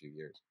the next few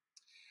years.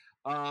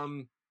 I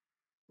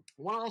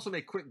want to also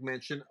make quick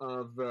mention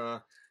of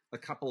a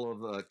couple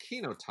of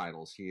Kino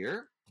titles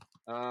here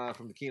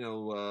from the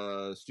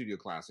Kino Studio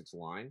Classics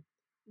line,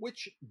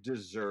 which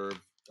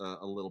deserve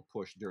a little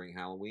push during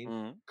Halloween.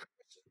 Mm-hmm.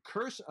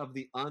 Curse of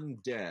the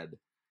Undead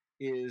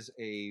is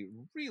a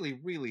really,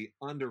 really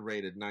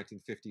underrated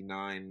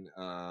 1959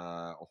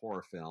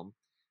 horror film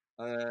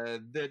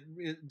that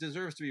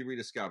deserves to be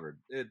rediscovered.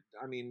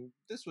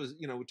 This was,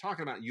 we're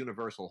talking about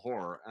universal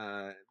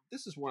horror.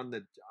 This is one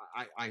that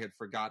I had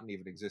forgotten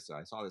even existed.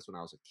 I saw this when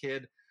I was a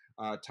kid.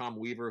 Tom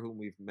Weaver, whom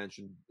we've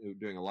mentioned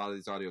doing a lot of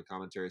these audio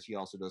commentaries, he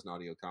also does an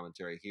audio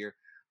commentary here.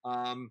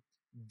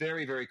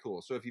 Very, very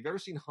cool. So if you've ever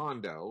seen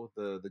Hondo,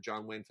 the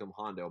John Wayne film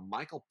Hondo,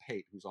 Michael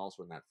Pate, who's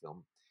also in that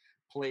film,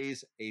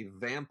 plays a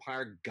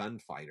vampire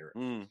gunfighter.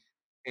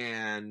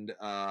 And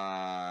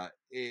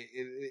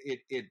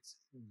it's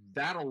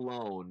that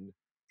alone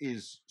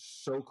is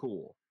so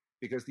cool,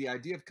 because the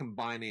idea of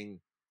combining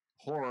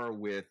horror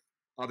with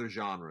other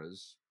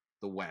genres,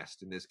 the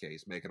West in this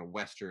case, making a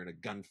Western, a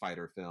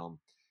gunfighter film,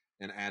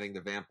 and adding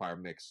the vampire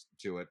mix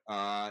to it,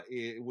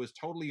 it was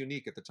totally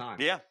unique at the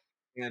time. Yeah.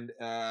 And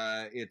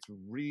it's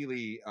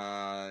really,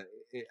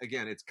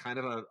 again, it's kind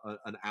of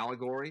an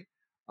allegory.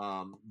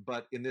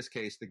 But in this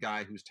case, the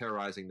guy who's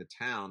terrorizing the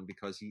town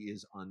because he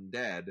is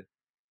undead,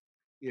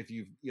 if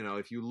you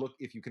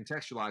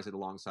contextualize it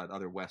alongside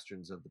other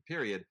Westerns of the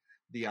period,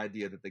 the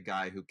idea that the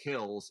guy who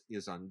kills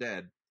is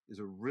undead is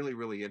a really,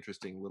 really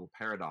interesting little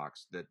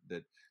paradox that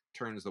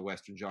turns the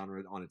Western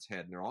genre on its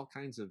head. And there are all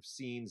kinds of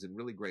scenes and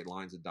really great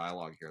lines of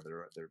dialogue here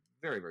that they're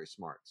very, very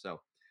smart. So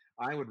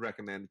I would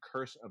recommend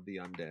Curse of the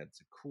Undead.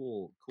 It's a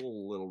cool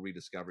little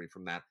rediscovery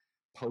from that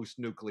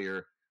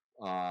post-nuclear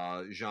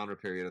genre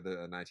period of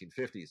the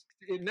 1950s.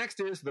 Next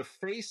is The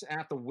Face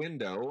at the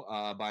Window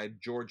by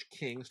George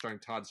King, starring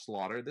Todd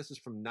Slaughter. This is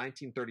from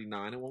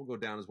 1939. It won't go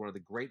down as one of the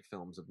great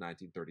films of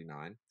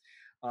 1939,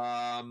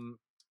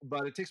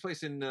 but it takes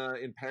place in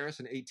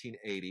Paris in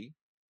 1880.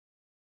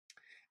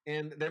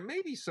 And there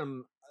may be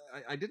some.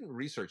 I didn't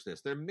research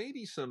this. There may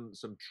be some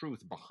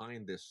truth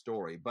behind this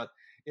story, but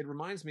it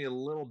reminds me a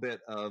little bit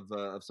of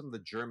some of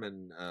the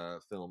German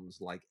films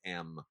like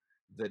M,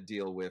 that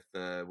deal with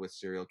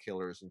serial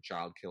killers and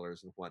child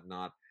killers and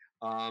whatnot.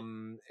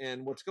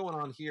 And what's going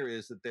on here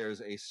is that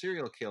there's a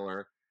serial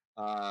killer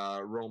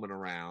roaming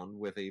around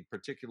with a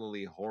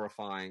particularly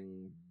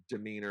horrifying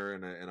demeanor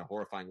and a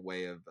horrifying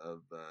way of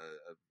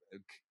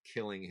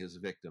killing his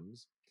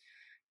victims.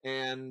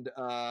 And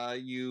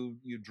you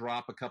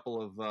drop a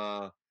couple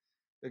of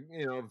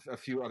a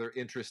few other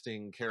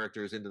interesting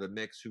characters into the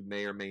mix who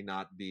may or may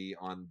not be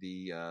on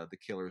the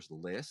killer's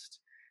list,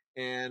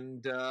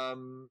 and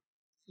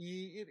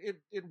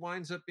it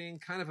winds up being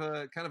kind of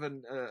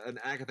an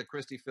Agatha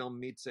Christie film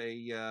meets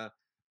a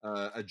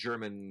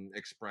German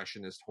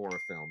expressionist horror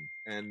film.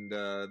 And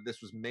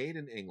this was made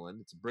in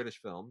England. It's a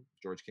British film.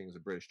 George King is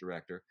a British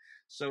director,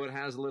 so it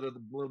has a little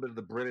bit of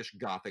the British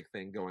Gothic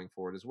thing going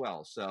for it as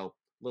well. So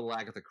little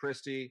Agatha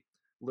Christie,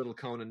 little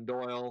Conan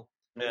Doyle,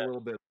 a little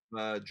bit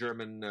of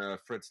German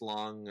Fritz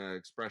Lang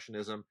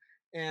expressionism.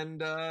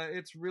 And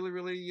it's really,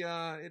 really,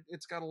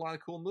 it's got a lot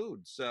of cool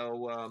moods.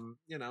 So,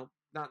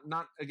 not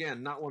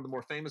one of the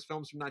more famous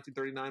films from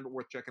 1939, but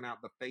worth checking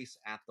out. The Face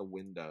at the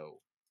Window.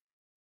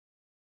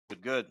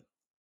 Good.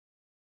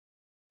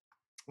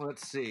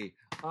 Let's see.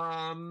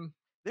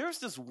 There's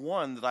this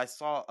one that I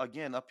saw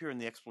again up here in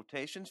the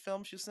exploitation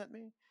films you sent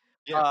me.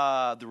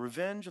 Yeah. The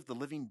Revenge of the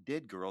Living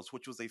Dead Girls,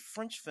 which was a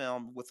French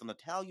film with an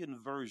Italian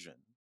version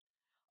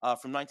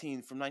from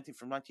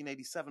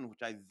 1987,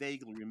 which I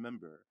vaguely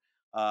remember.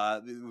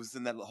 It was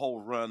in that whole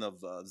run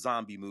of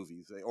zombie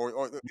movies, or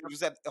it was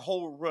that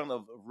whole run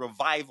of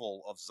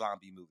revival of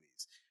zombie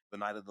movies. The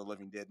Night of the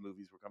Living Dead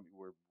movies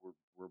were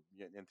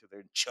getting into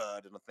their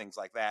chud and things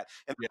like that.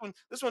 And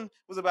this one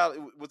was about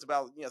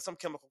some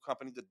chemical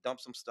company that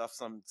dumps some stuff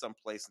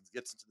someplace and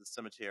gets into the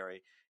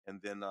cemetery,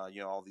 and then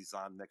all these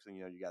next thing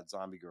you got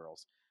zombie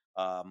girls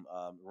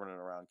running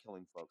around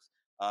killing folks.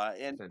 But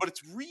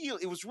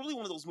it was really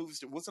one of those movies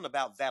that wasn't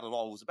about that at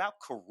all. It was about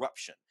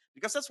corruption,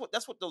 because that's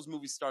what those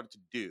movies started to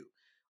do.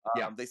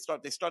 They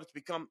started to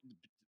become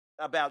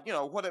about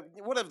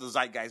whatever the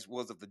zeitgeist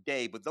was of the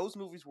day, but those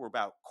movies were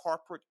about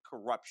corporate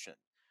corruption.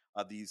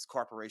 These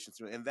corporations,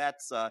 and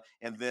that's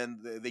and then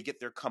they get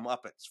their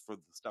comeuppance for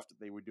the stuff that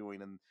they were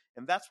doing,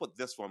 and that's what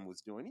this one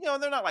was doing.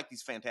 They're not like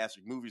these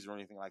fantastic movies or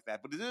anything like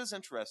that, but it is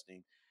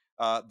interesting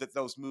that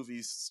those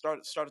movies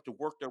started to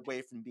work their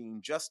way from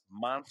being just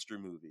monster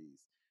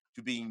movies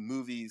to being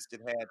movies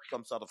that had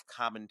some sort of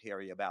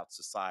commentary about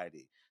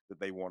society that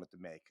they wanted to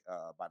make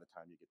by the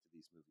time you get to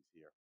these movies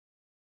here.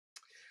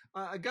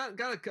 I got I'm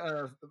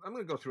going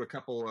to go through a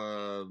couple,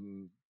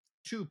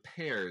 two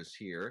pairs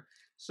here.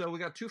 So we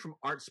got two from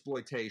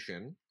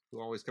Artsploitation,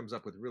 who always comes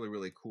up with really,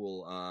 really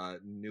cool,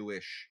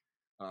 newish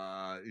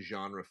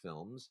genre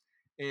films.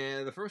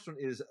 And the first one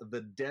is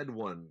The Dead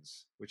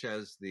Ones, which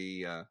has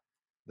the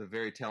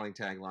very telling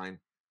tagline,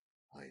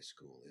 "High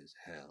school is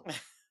hell."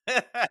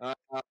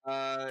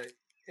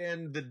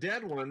 And The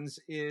Dead Ones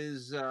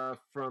is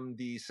from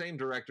the same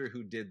director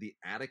who did the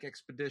Attic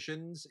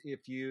Expeditions.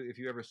 If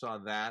you ever saw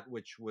that,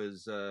 which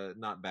was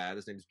not bad.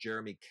 His name's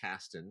Jeremy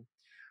Caston.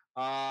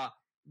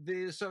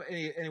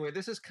 Anyway,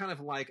 this is kind of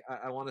like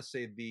I want to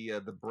say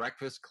the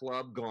Breakfast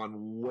Club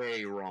gone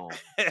way wrong,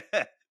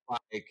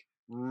 like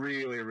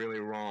really, really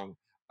wrong.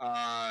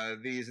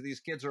 These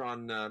kids are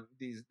on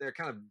they're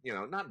kind of,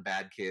 not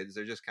bad kids,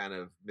 they're just kind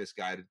of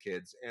misguided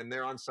kids, and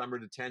they're on summer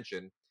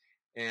detention,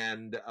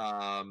 and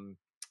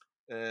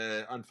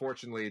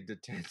unfortunately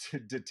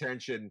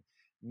detention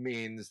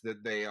means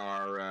that they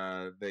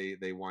are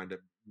they wind up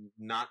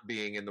not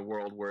being in the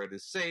world where it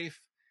is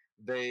safe.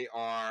 They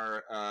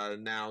are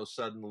now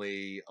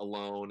suddenly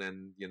alone,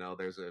 and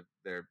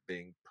they're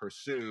being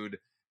pursued,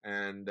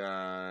 and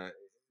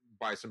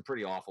by some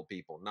pretty awful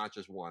people, not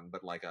just one,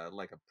 but like a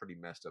pretty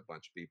messed up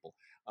bunch of people.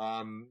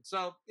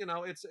 So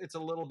it's a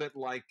little bit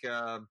like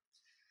The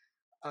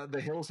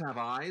Hills Have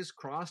Eyes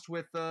crossed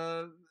with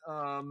The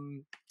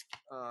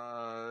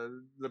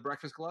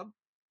Breakfast Club,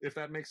 if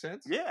that makes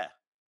sense. Yeah.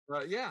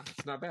 Yeah,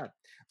 it's not bad.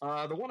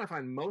 The one I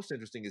find most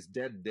interesting is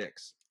Dead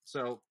Dicks.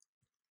 So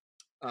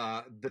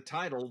the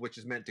title, which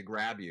is meant to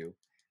grab you,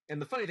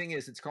 and the funny thing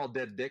is, it's called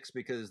Dead Dicks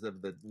because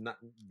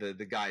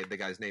the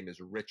guy's name is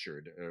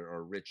Richard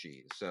or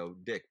Richie. So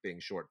Dick being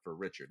short for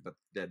Richard, but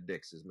Dead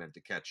Dicks is meant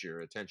to catch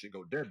your attention.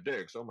 Go, Dead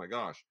Dicks, oh my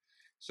gosh!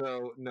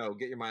 So no,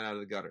 get your mind out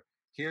of the gutter.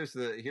 Here's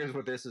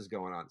what this is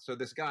going on. So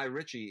this guy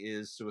Richie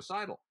is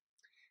suicidal,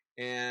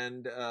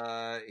 and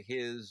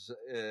his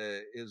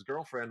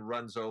girlfriend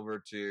runs over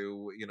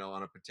to,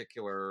 on a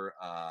particular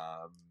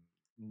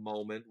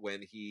moment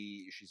when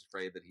she's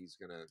afraid that he's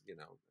gonna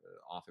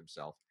off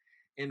himself,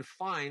 and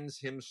finds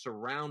him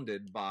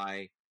surrounded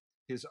by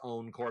his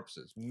own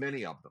corpses,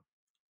 many of them.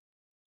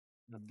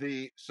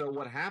 So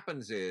what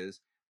happens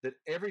is that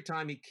every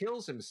time he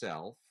kills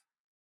himself,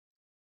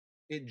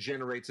 it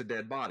generates a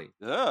dead body.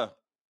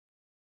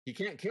 He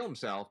can't kill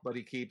himself, but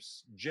he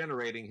keeps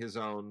generating his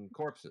own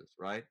corpses,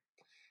 right?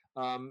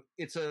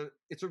 It's a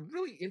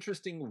really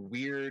interesting,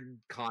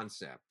 weird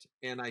concept,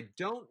 and I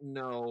don't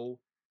know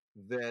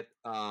that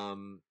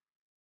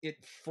it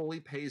fully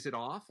pays it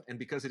off. And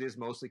because it is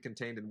mostly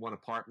contained in one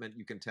apartment,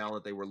 you can tell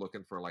that they were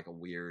looking for like a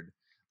weird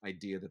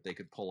idea that they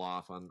could pull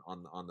off on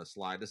the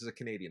slide. This is a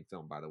Canadian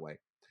film, by the way.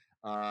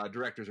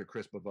 Directors are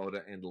Chris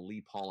Bavoda and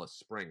Lee Paula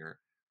Springer,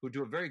 who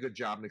do a very good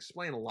job and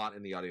explain a lot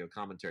in the audio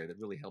commentary that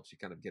really helps you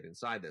kind of get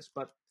inside this.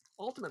 But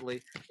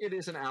ultimately, it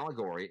is an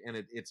allegory, and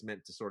it's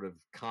meant to sort of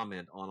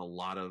comment on a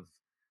lot of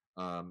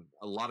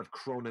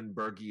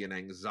Cronenbergian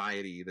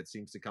anxiety that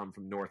seems to come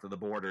from north of the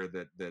border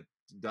that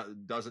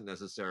doesn't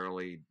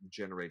necessarily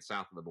generate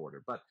south of the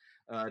border. But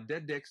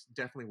Dead Dicks,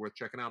 definitely worth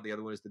checking out. The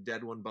other one is The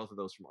Dead One, both of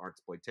those from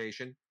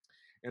Artsploitation.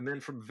 And then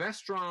from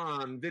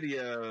Vestron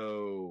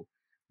Video,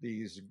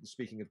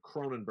 speaking of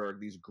Cronenberg,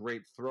 these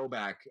great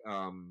throwback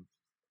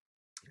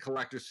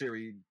collector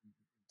series,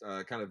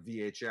 kind of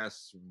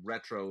VHS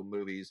retro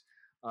movies,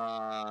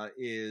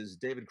 is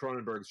David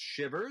Cronenberg's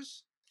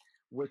Shivers,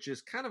 which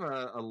is kind of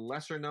a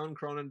lesser known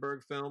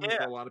Cronenberg film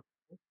for a lot of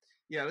people.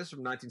 Yeah, this is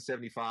from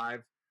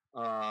 1975,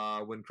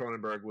 when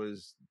Cronenberg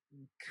was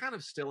kind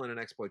of still in an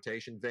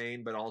exploitation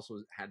vein, but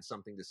also had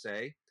something to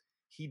say.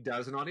 He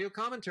does an audio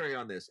commentary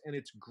on this, and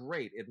it's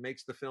great. It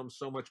makes the film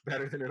so much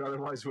better than it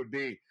otherwise would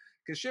be.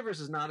 Because Shivers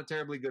is not a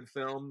terribly good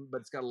film,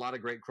 but it's got a lot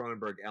of great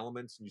Cronenberg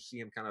elements, and you see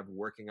him kind of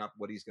working up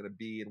what he's going to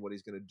be and what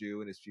he's going to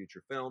do in his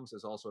future films.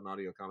 There's also an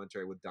audio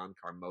commentary with Don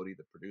Carmody,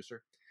 the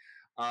producer,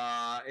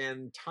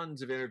 and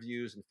tons of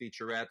interviews and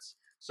featurettes.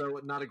 So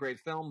not a great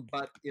film,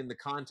 but in the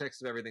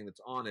context of everything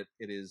that's on it,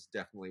 it is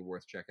definitely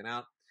worth checking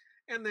out.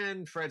 And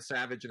then Fred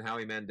Savage and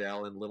Howie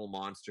Mandel and Little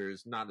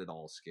Monsters, not at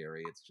all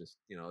scary. It's just,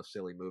 a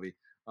silly movie.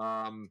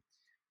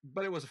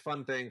 But it was a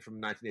fun thing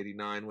from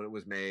 1989 when it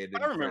was made.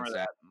 I remember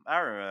that.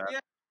 Yeah,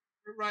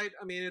 right.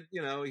 I mean,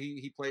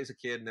 he plays a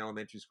kid in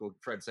elementary school.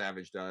 Fred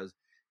Savage does.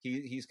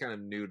 He's kind of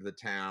new to the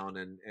town,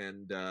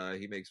 and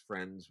he makes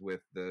friends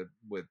with the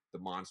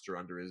monster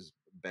under his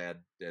bed,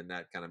 and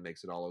that kind of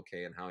makes it all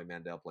okay. And Howie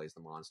Mandel plays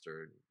the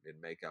monster in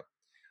makeup.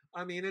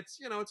 I mean, it's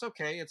it's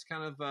okay. It's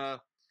kind of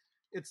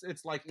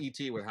it's like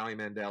E.T. with Howie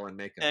Mandel in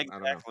makeup.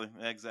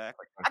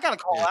 Exactly. I got to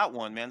call out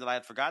one, man, that I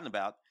had forgotten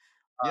about.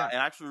 Yeah.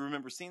 And I actually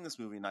remember seeing this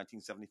movie in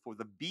 1974,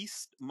 The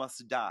Beast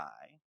Must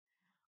Die.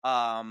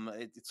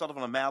 It's sort of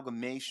an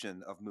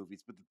amalgamation of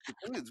movies. But the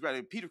thing that's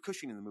great, Peter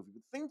Cushing in the movie.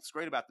 But the thing that's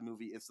great about the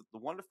movie is that the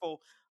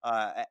wonderful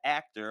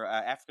actor,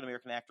 African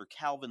American actor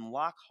Calvin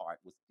Lockhart,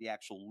 was the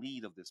actual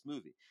lead of this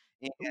movie.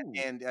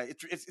 And, Ooh.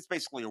 it's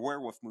basically a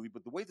werewolf movie,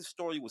 but the way the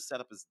story was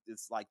set up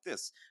is like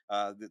this: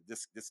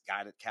 this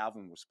guy that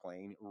Calvin was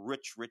playing,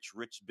 rich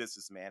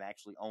businessman,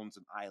 actually owns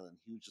an island,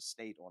 huge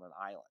estate on an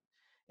island.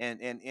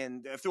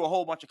 And through a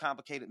whole bunch of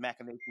complicated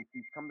machinations,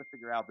 he's come to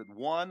figure out that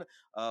one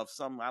of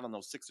some, I don't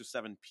know, 6 or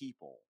 7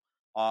 people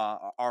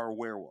are a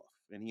werewolf,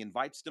 and he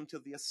invites them to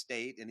the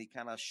estate, and he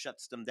kind of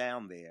shuts them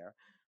down there,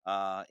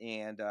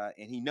 and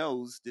he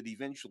knows that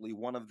eventually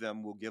one of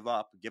them will give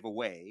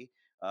away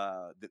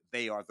that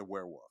they are the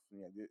werewolf.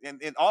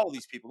 And all of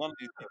these people, none of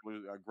these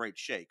people are great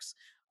shakes,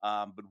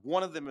 but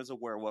one of them is a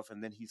werewolf,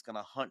 and then he's going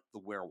to hunt the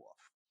werewolf.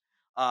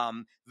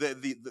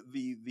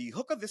 The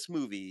hook of this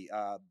movie,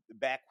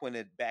 back when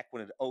it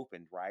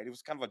opened, right? It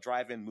was kind of a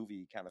drive-in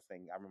movie kind of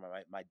thing. I remember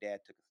my dad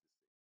took us,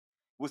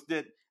 was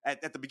that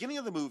at the beginning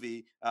of the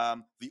movie,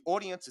 the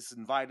audience is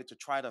invited to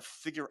try to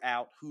figure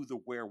out who the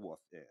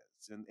werewolf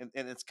is. And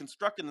it's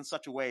constructed in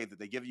such a way that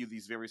they give you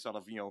these very sort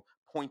of,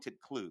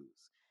 pointed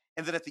clues.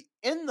 And then at the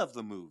end of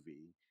the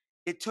movie,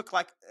 it took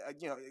like,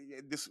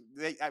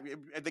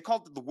 they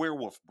called it the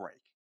werewolf break.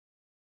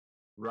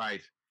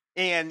 Right.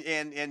 And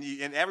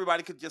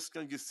everybody could just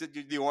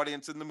sit, the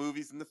audience in the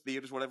movies, in the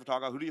theaters, whatever, talk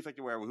about who do you think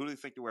the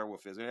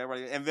werewolf is, and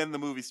everybody, and then the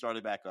movie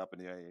started back up,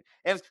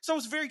 and so it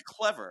was very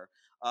clever,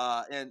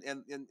 and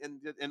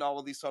in all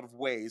of these sort of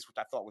ways, which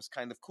I thought was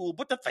kind of cool.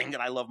 But the thing that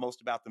I love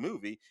most about the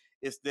movie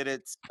is that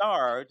it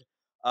starred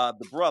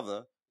the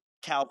brother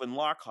Calvin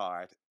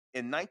Lockhart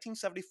in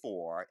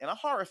 1974 in a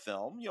horror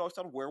film, sort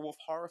of werewolf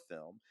horror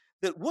film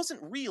that wasn't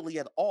really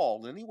at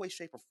all in any way,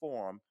 shape, or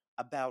form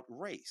about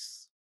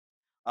race.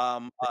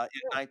 In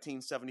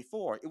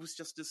 1974, it was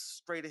just this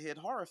straight ahead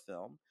horror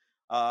film,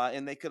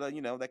 and they could have,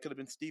 that could have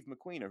been Steve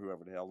McQueen or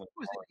whoever the hell.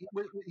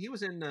 He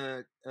was in.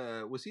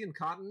 Was he in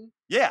Cotton?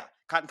 Yeah,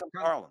 Cotton Comes to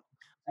Harlem.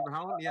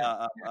 Harlem,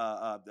 yeah.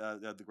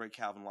 The great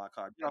Calvin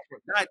Lockhart.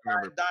 I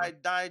remember.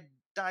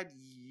 Died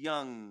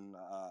young.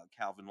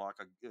 Calvin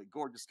Lockhart,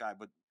 gorgeous guy,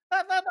 but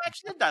not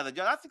actually died that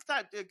young. I think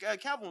that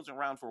Calvin was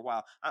around for a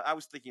while. I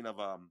was thinking of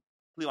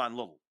Cleon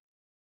Little.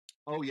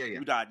 Oh yeah.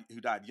 Who died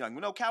young.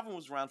 No, Calvin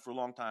was around for a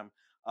long time.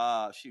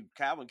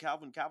 Calvin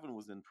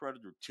was in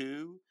Predator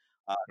 2.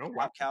 Oh,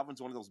 wow.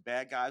 Calvin's one of those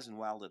bad guys in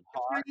Wild at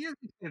Heart. He is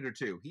in Predator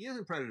 2. He is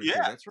in Predator 2.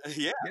 That's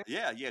right.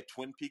 Yeah.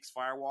 Twin Peaks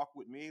Firewalk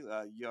with Me.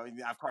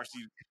 Of course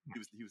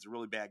he was a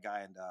really bad guy,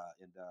 and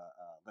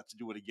Let's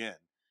Do It Again.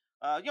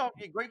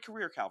 Great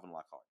career, Calvin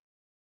Lockhart.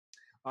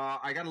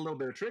 I got a little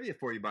bit of trivia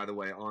for you, by the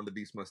way, on The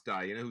Beast Must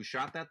Die. You know who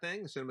shot that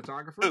thing? The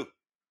cinematographer? Who?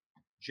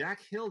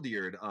 Jack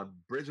Hildyard of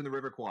Bridge on the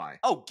River Kwai.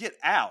 Oh, get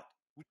out!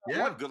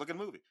 Yeah, what a good-looking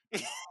movie.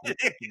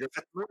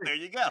 There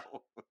you go.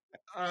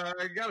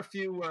 I got a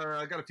few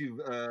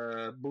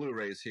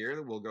Blu-rays here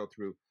that we'll go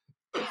through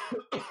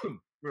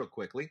real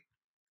quickly.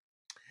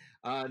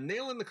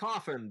 Nail in the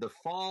Coffin: The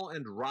Fall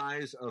and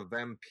Rise of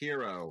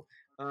Vampiro.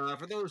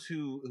 For those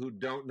who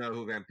don't know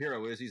who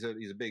Vampiro is, he's a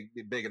big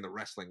in the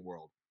wrestling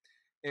world.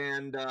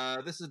 And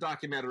this is a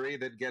documentary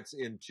that gets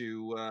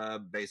into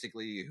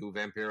basically who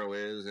Vampiro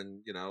is,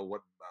 and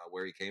what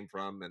where he came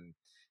from, and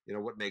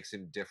what makes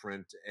him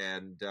different.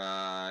 And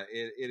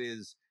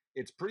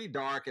it's pretty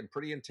dark and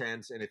pretty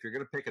intense. And if you're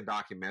going to pick a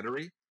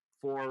documentary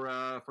for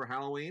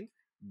Halloween,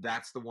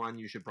 that's the one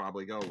you should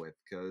probably go with,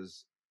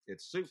 because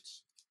it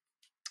suits.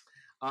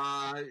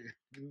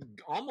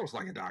 Almost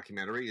like a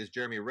documentary is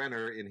Jeremy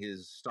Renner in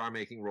his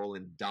star-making role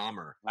in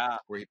Dahmer,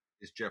 where he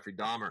is Jeffrey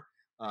Dahmer.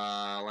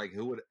 Like,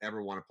 who would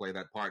ever want to play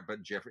that part? But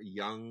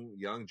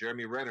young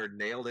Jeremy Renner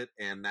nailed it,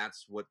 and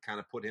that's what kind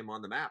of put him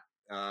on the map.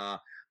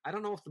 I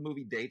don't know if the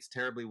movie dates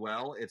terribly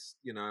well. It's,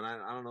 and I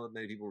don't know that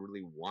many people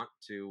really want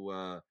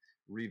to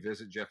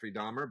revisit Jeffrey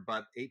Dahmer,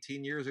 but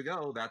 18 years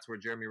ago, that's where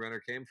Jeremy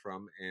Renner came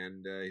from,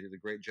 and he did a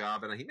great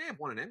job, and he may have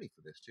won an Emmy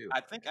for this too. I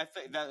think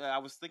that I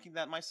was thinking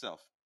that myself.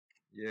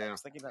 Yeah, I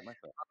was thinking that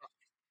myself.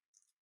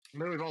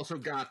 Then we've also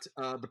got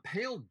The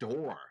Pale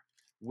Door,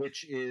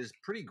 which is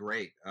pretty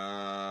great.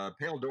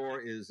 Pale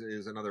Door is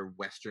another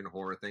Western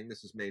horror thing.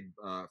 This is made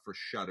for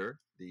Shudder,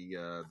 the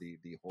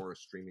horror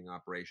streaming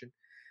operation,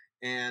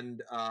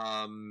 and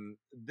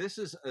this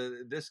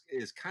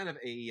is kind of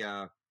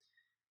a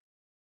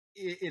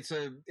it's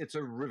a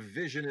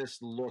revisionist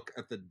look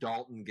at the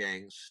Dalton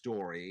Gang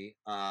story,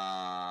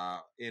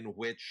 in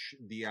which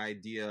the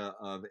idea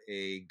of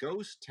a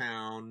ghost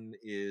town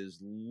is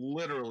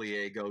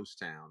literally a ghost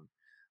town.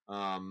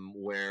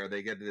 Where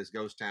they get to this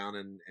ghost town,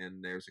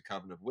 and there's a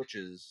coven of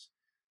witches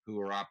who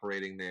are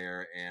operating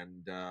there,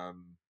 and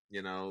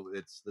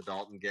it's the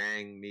Dalton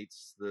Gang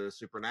meets the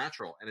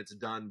supernatural, and it's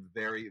done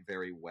very,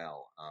 very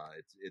well.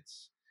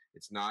 It's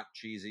not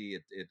cheesy.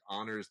 It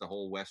honors the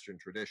whole Western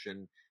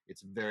tradition.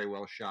 It's very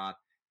well shot,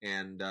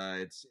 and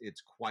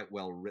it's quite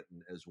well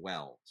written as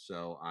well.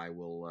 So I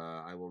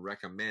will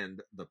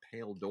recommend The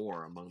Pale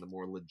Door among the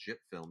more legit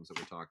films that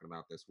we're talking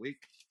about this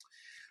week.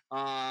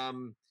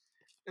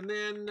 And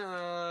then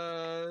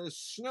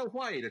Snow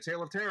White, A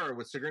Tale of Terror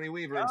with Sigourney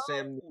Weaver and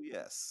Sam. Oh,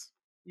 yes.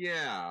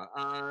 Yeah,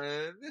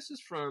 this is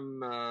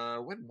from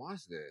when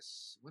was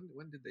this?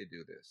 When did they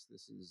do this?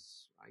 This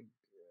is I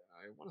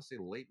want to say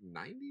late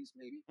 '90s,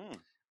 maybe.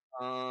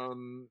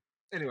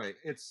 Anyway,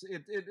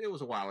 it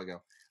was a while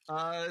ago.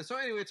 So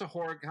anyway, it's a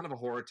kind of a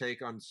horror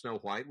take on Snow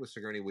White with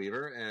Sigourney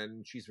Weaver,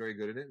 and she's very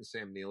good in it, and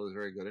Sam Neill is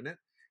very good in it.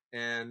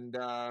 And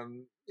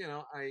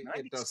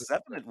it doesn't.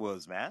 97 it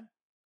was, man.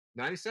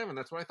 97,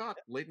 that's what I thought.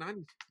 Late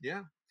 90s.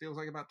 Yeah, feels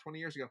like about 20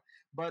 years ago.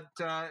 But,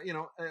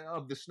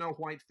 of the Snow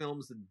White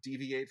films that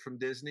deviate from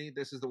Disney,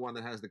 this is the one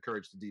that has the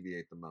courage to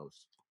deviate the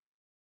most.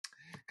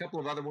 A couple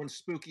of other ones.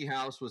 Spooky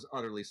House was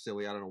utterly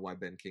silly. I don't know why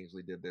Ben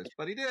Kingsley did this,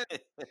 but he did.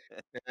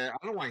 I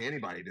don't know why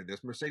anybody did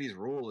this. Mercedes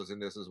Rule is in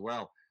this as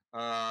well.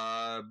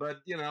 But,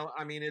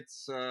 I mean,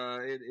 it's, I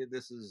think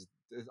this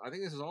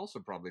is also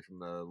probably from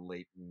the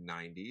late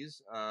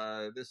 90s.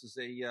 This is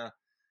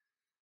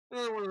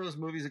another one of those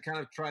movies that kind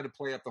of tried to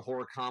play up the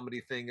horror comedy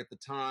thing at the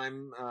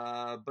time,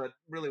 but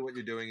really what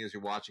you're doing is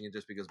you're watching it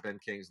just because Ben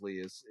Kingsley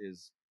is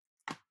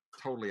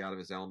totally out of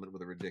his element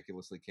with a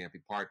ridiculously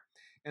campy part.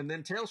 And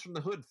then Tales from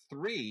the Hood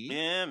 3.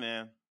 Yeah,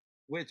 man.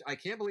 Which I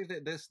can't believe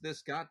that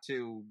this got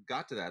to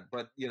that,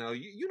 but you know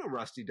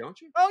Rusty, don't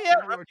you? Oh yeah,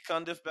 Rusty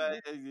Cundiff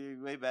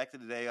way back to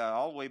the day,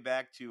 all the way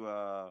back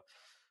to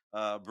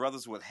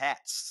Brothers with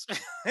Hats.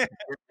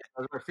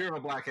 Fear of a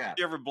Black Hat.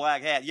 Fear of a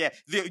Black Hat. Yeah,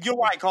 you know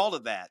why I called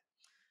it that?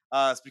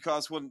 It's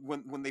because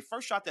when they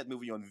first shot that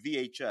movie on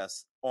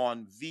VHS,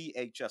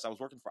 I was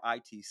working for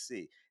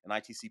ITC, and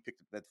ITC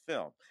picked up that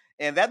film.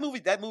 And that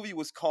movie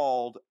was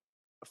called,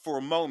 for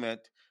a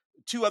moment,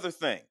 two other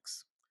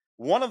things.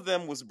 One of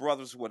them was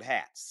Brothers with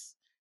Hats.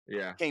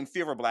 Yeah. Came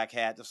Fear of a Black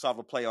Hat, to sort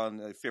of play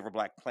on Fear of a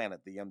Black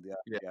Planet,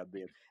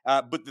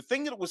 but the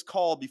thing that it was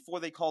called before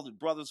they called it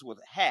Brothers with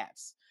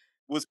Hats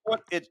was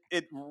what it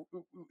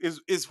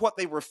is what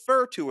they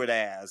refer to it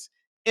as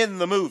in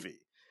the movie.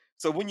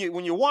 So when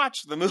you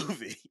watch the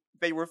movie,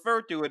 they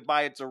refer to it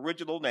by its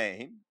original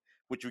name,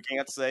 which we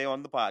can't say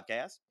on the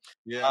podcast.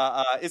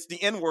 Yeah, it's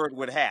the N-word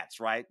with hats,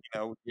 right?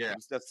 Yeah,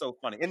 that's so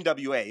funny.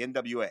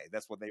 NWA.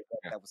 That's what that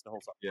was the whole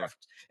song. Yeah.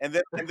 And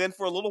then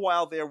for a little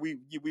while there, we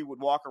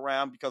would walk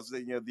around because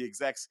the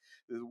execs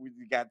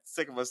we got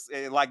sick of us.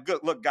 Like,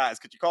 good look, guys,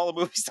 could you call the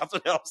movie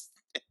something else?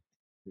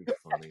 It's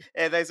funny.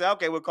 And they say,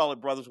 okay, we'll call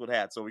it Brothers with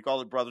Hats. So we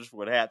called it Brothers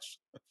with Hats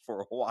for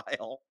a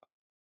while.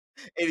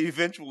 And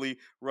eventually,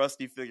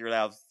 Rusty figured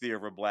out Fear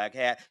of a Black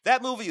Hat.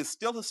 That movie is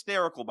still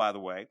hysterical, by the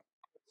way.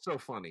 So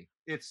funny.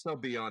 It's so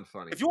beyond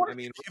funny. If you want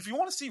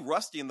to see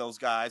Rusty and those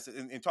guys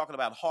and talking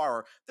about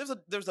horror, there's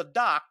a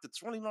doc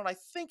that's running on, I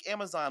think,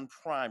 Amazon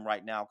Prime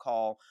right now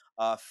called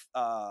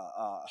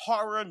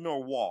Horror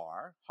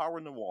Noir.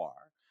 Horror Noir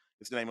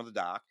is the name of the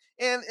doc,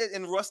 and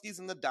Rusty's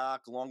in the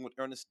doc along with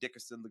Ernest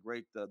Dickerson, the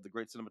great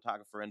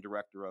cinematographer and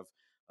director of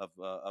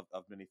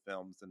many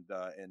films, and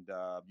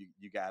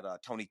you got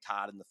Tony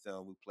Todd in the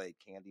film, who played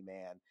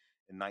Candyman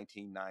in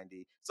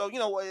 1990. So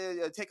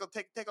take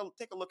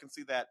a look and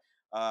see that.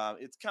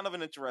 It's kind of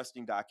an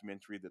interesting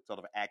documentary that sort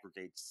of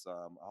aggregates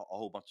a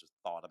whole bunch of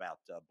thought about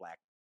black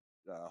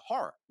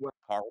horror. Well,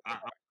 horror.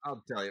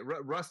 I'll tell you,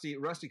 Rusty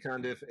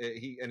Cundiff,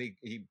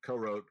 he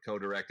co-wrote,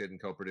 co-directed,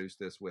 and co-produced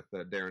this with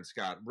Darren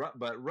Scott.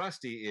 But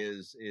Rusty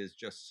is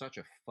just such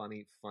a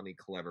funny,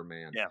 clever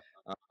man. Yeah.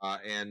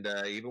 And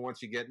even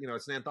once you get,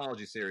 it's an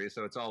anthology series,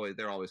 so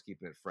they're always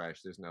keeping it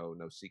fresh. There's no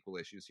sequel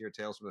issues here.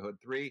 Tales from the Hood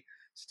 3,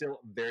 still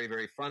very,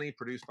 very funny.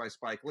 Produced by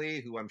Spike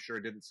Lee, who I'm sure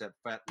didn't set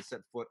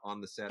foot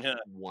on the set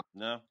once.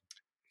 No.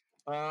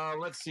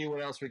 Let's see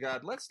what else we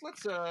got. Let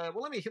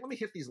me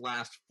hit these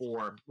last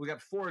four. We got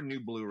 4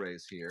 new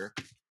Blu-rays here.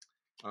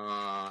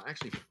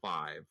 Actually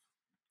 5.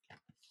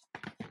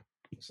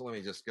 So let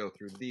me just go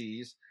through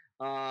these.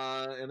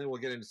 And then we'll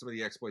get into some of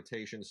the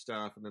exploitation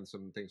stuff, and then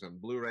some things on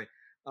Blu-ray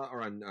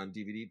or on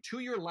DVD. To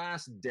Your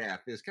Last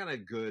Death is kind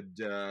of good.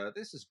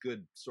 This is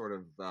good sort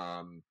of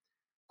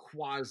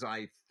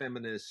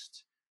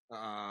quasi-feminist.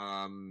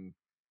 Oh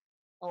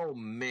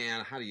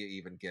man, how do you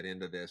even get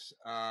into this?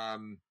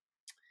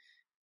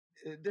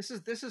 This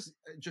is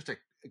just a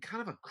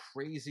kind of a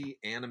crazy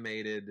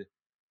animated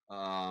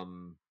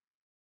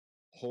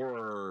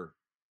horror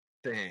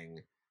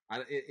thing.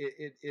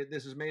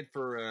 This is made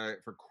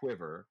for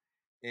Quiver,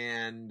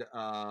 and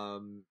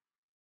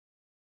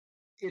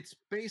it's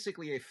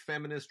basically a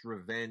feminist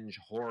revenge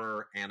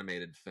horror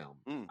animated film.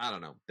 I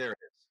don't know. There it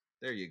is.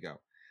 There you go.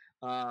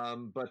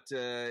 But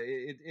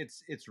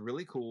it's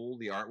really cool.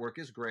 The artwork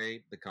is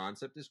great. The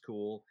concept is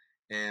cool.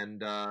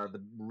 And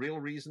the real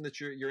reason that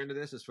you're into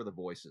this is for the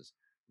voices.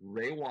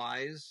 Ray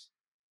Wise,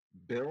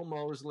 Bill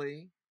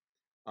Moseley,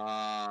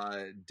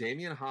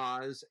 Damian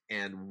Haas,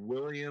 and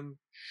William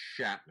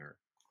Shatner.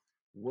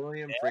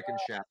 William freaking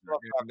Shatner.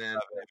 And then,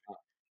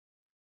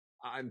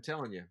 I'm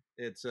telling you,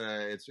 it's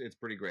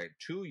pretty great.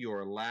 To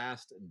Your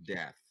Last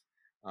Death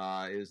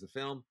is the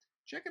film.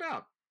 Check it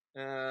out.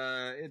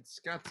 It's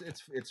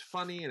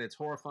funny and it's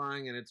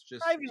horrifying and it's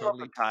just I even love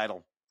the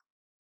title.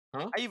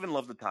 Huh? I even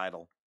love the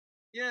title.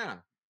 Yeah.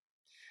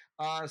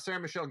 Sarah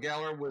Michelle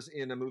Gellar was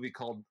in a movie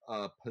called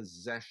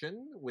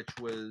Possession, which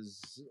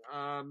was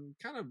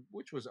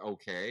which was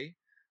okay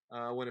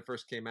when it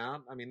first came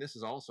out. I mean, this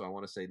is also, I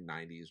want to say,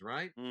 90s,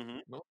 right? Mm-hmm.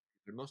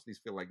 Most of these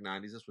feel like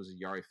 90s. This was a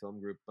Yari Film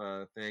Group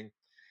thing.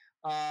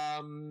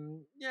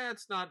 Yeah,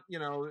 it's not,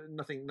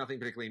 nothing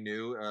particularly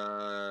new.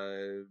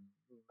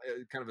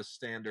 Kind of a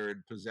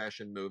standard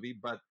Possession movie,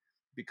 but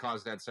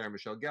because that Sarah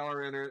Michelle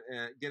Gellar in it,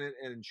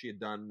 and she had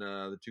done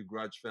the two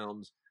Grudge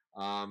films,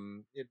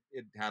 it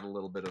had a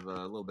little bit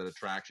of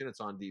traction.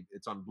 It's on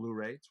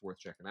Blu-ray. It's worth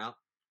checking out.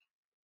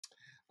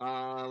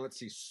 Let's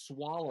see,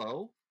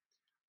 Swallow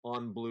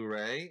on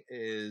Blu-ray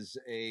is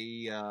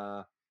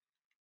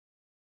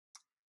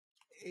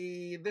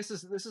this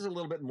is a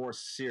little bit more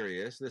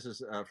serious. This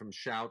is from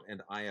Shout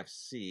and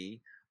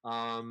IFC.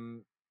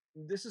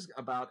 This is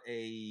about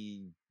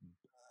a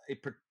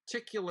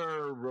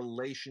particular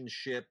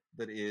relationship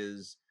that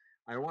is,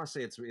 I want to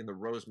say it's in the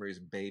Rosemary's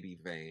Baby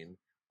vein,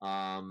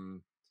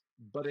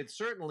 but it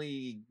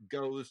certainly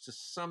goes to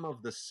some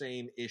of the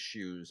same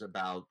issues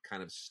about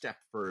kind of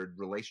Stepford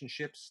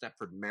relationships,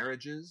 Stepford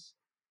marriages.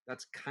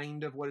 That's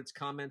kind of what it's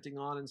commenting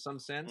on in some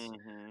sense.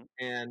 Mm-hmm.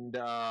 And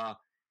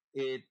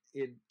it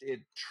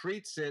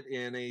treats it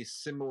in a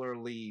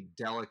similarly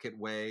delicate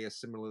way, a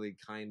similarly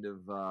kind of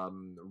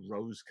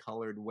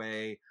rose-colored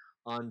way,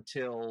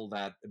 until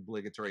that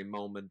obligatory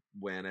moment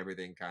when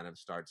everything kind of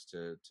starts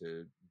to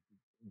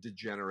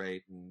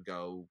degenerate and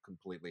go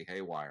completely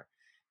haywire.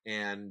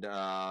 And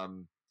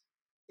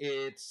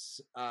it's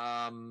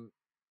a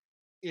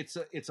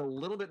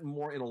little bit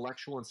more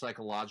intellectual and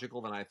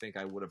psychological than I think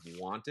I would have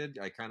wanted.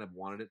 I kind of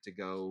wanted it to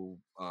go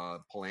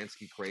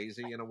Polanski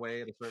crazy in a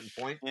way at a certain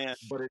point, Yeah.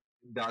 but it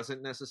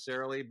doesn't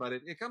necessarily. But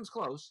it comes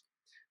close.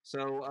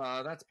 So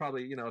that's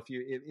probably,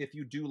 if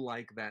you do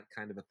like that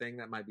kind of a thing,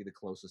 that might be the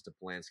closest to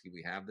Polanski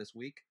we have this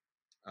week.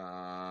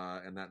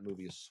 And that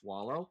movie is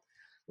Swallow.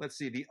 Let's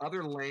see. The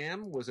Other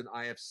Lamb was an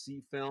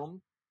IFC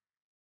film.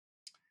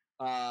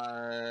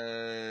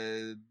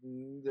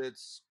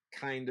 That's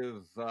kind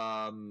of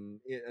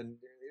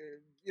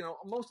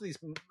most of these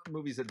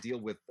movies that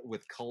deal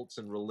with cults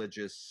and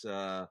religious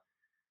enclaves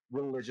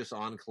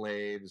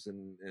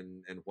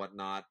and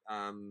whatnot.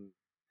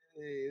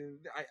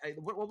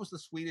 What was the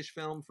Swedish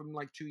film from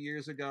like 2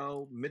 years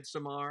ago?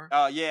 Midsommar.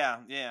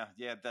 Yeah.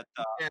 That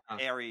Yeah,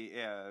 Ari,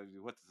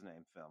 what's his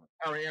name? Film.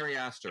 Ari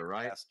Aster,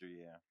 right? Aster,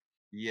 yeah.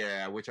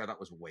 Yeah, which I thought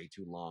was way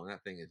too long.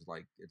 That thing is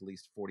like at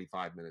least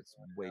 45 minutes,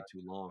 way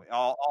too long.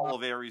 All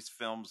of Ari's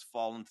films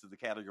fall into the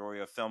category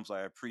of films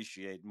I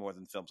appreciate more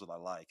than films that I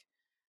like.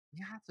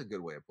 Yeah, that's a good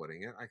way of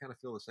putting it. I kind of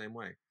feel the same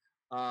way.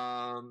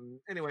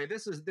 Anyway,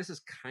 this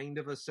is kind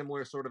of a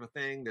similar sort of a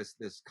thing.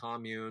 This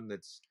commune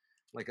that's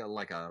like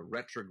a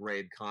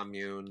retrograde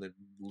commune that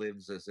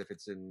lives as if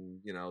it's in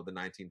the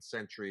 19th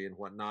century and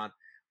whatnot.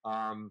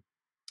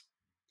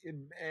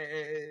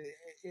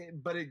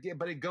 But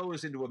it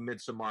goes into a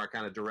Midsommar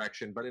kind of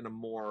direction, but in a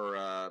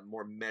more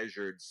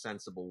measured,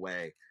 sensible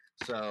way.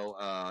 So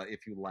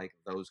if you like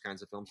those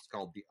kinds of films, it's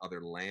called The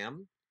Other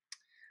Lamb.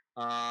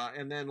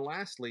 And then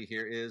lastly,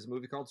 here is a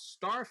movie called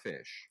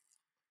Starfish,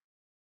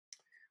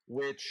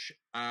 which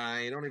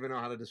I don't even know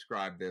how to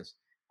describe this.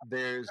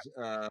 This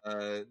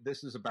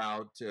is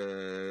about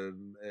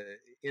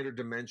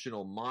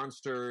interdimensional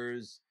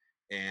monsters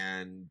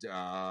and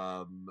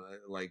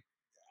like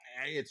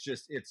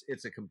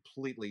it's a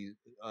completely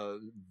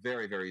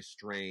very, very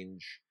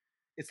strange.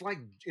 It's like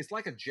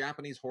a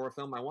Japanese horror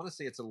film. I want to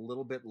say it's a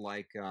little bit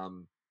like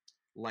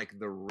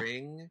The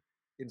Ring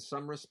in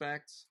some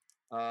respects.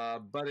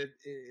 But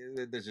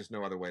there's just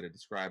no other way to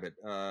describe it.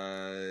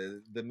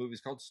 The movie's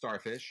called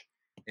Starfish,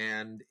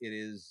 and it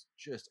is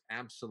just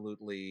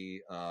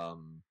absolutely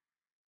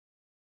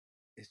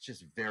it's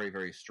just very,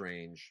 very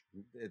strange.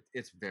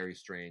 It's very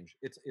strange.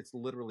 It's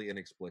literally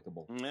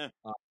inexplicable. Yeah.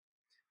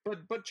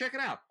 But check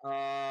it out.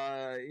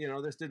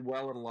 This did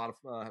well at a lot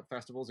of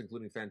festivals,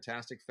 including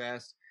Fantastic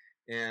Fest,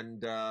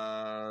 and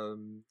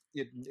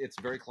it's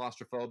very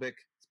claustrophobic.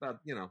 It's about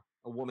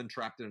a woman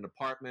trapped in an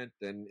apartment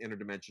and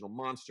interdimensional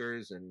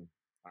monsters, and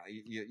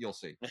you'll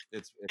see.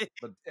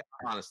 But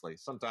honestly,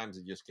 sometimes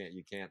you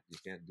can't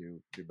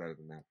do better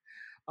than that.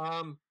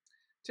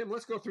 Tim,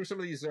 let's go through some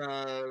of these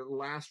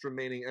last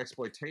remaining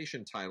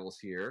exploitation titles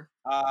here.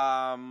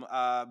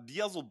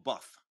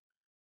 Beelzebub.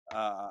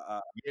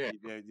 Yeah.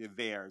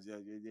 There.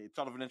 It's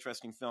sort of an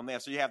interesting film there.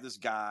 So you have this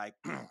guy.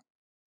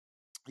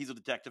 He's a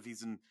detective.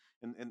 He's in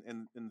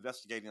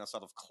investigating a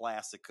sort of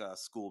classic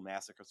school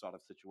massacre sort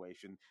of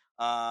situation.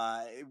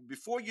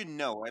 Before you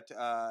know it,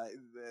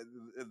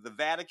 the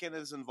Vatican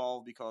is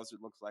involved because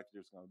it looks like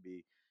there's going to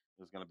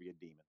be a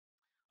demon.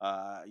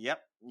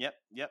 Yep.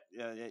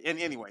 And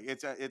anyway,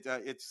 it's an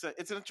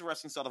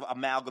interesting sort of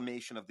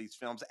amalgamation of these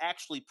films.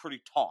 Actually,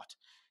 pretty taut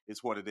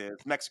is what it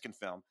is. Mexican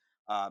film.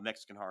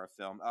 Mexican horror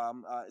film.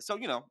 So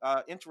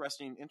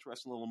interesting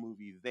little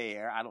movie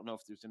there. I don't know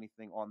if there's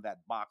anything on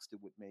that box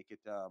that would make it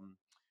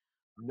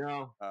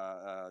No,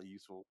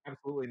 useful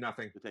absolutely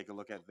nothing. to take a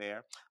look at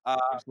there. Uh,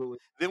 Absolutely.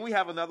 then we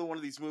have another one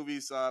of these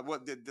movies.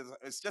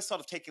 It's just sort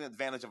of taking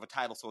advantage of a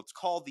title, so it's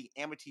called The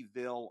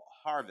Amityville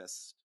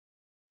Harvest.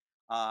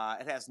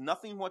 It has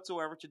nothing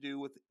whatsoever to do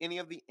with any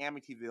of the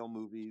Amityville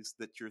movies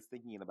that you're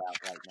thinking about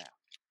right now.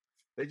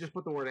 They just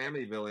put the word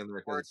Amityville in there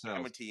because Word it sells.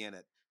 Amity in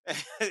it.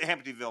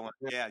 Amityville,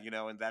 yeah,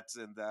 and that's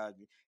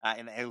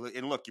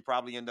and look, you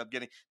probably end up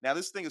getting now.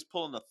 This thing is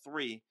pulling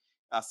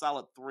a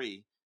solid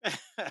 3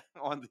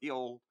 on the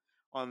old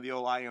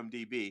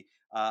IMDb.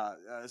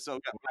 So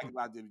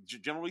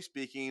generally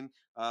speaking,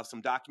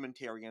 some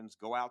documentarians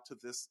go out to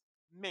this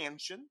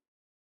mansion.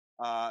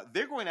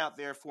 They're going out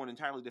there for an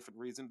entirely different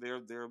reason.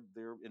 They're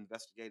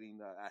investigating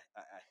a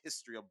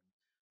history of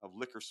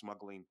liquor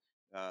smuggling.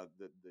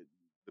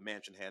 The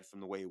mansion had from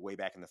the way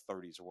back in the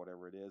 30s or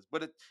whatever it is.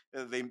 But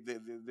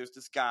there's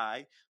this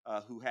guy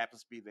who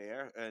happens to be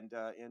there, and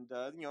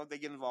they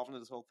get involved in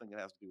this whole thing that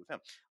has to do with him.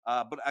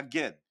 But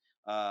again,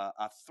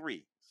 a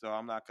 3. So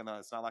I'm not gonna.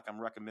 It's not like I'm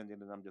recommending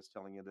it. I'm just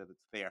telling you that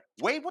it's there.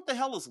 Wade, what the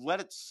hell is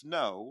Let It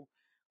Snow?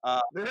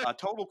 A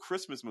total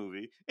Christmas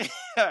movie,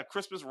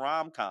 Christmas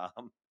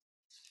rom-com.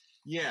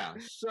 Yeah.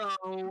 So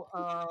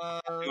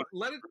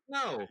let it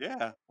know.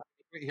 Yeah.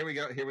 Here we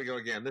go. Here we go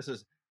again. This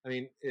is. I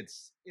mean,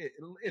 it's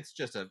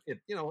just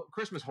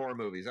Christmas horror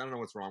movies. I don't know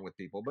what's wrong with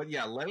people, but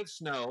yeah, let it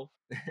snow.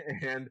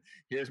 And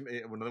here's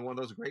another one of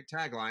those great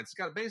taglines. It's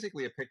got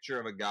basically a picture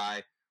of a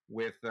guy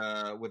with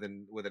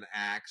an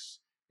axe,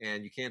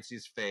 and you can't see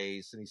his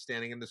face, and he's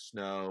standing in the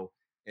snow,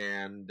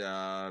 and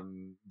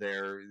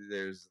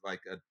there's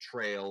like a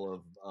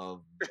trail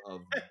of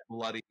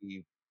bloody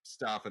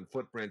stuff and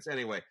footprints.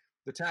 Anyway,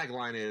 the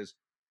tagline is,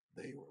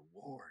 "They were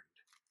warned."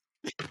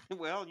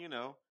 Well,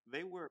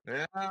 they were.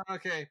 Yeah,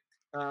 okay.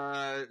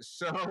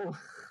 So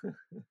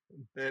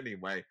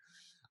anyway,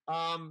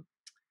 um,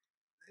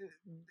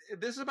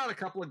 this is about a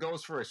couple of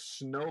goes for a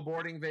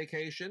snowboarding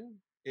vacation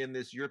in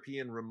this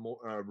European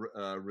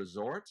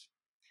resort.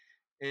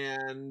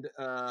 And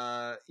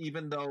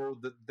even though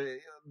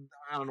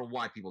I don't know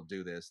why people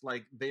do this.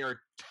 Like, they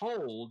are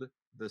told,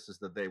 this is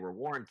the "they were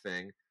warned"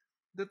 thing,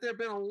 that there have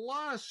been a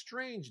lot of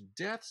strange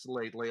deaths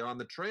lately on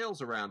the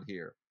trails around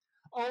here.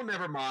 Oh,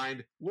 never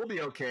mind. We'll be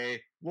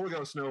okay. We'll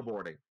go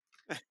snowboarding.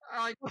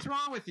 Like, what's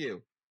wrong with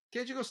you?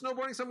 Can't you go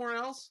snowboarding somewhere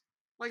else?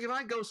 Like, if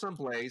I go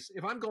someplace,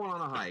 if I'm going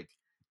on a hike,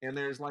 and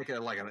there's like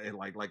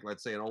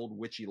let's say an old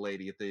witchy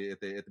lady at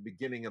the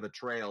beginning of the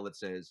trail that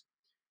says,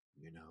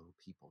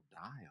 people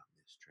die on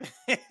this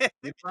trail.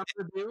 You know what I'm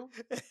gonna do?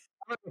 I'm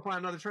gonna find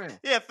another trail.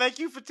 Yeah, thank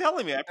you for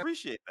telling me. I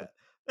appreciate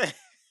that.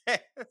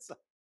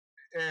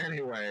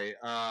 Anyway,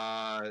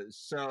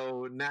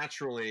 so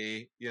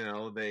naturally,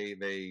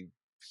 they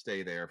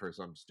stay there for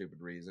some stupid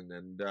reason,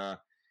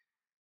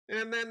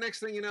 and then next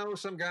thing you know,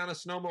 some guy on a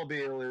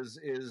snowmobile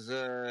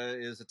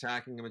is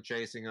attacking them and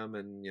chasing them,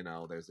 and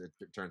it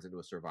turns into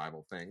a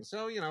survival thing.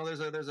 So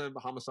there's a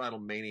homicidal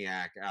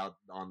maniac out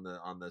on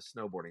the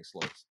snowboarding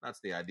slopes. That's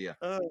the idea.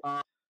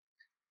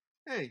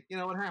 Hey,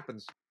 what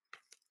happens?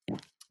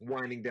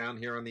 Winding down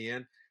here on the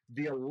end,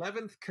 the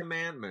 11th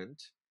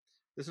commandment.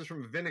 This is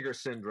from Vinegar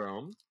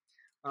Syndrome.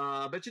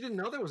 Bet you didn't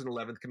know there was an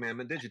 11th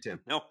commandment, did you, Tim?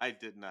 No, I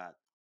did not.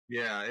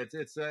 Yeah,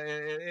 there's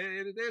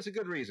a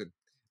good reason.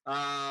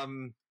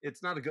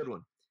 It's not a good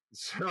one.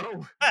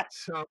 So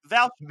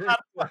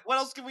what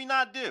else can we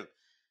not do?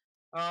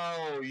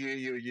 Oh,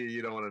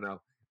 you don't want to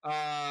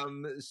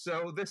know.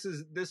 So this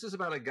is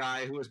about a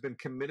guy who has been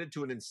committed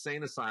to an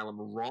insane asylum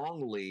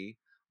wrongly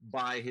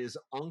by his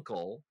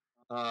uncle,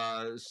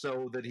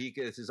 so that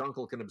his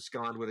uncle can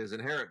abscond with his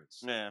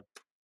inheritance. Yeah.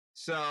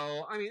 So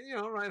I mean,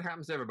 right, it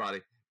happens to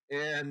everybody.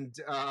 And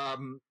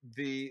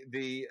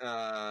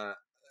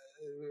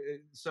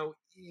so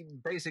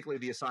basically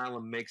the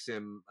asylum makes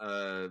him.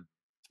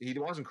 He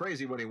wasn't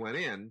crazy when he went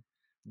in,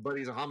 but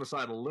he's a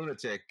homicidal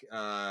lunatic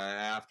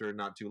after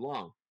not too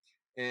long.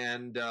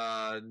 And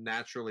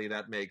naturally,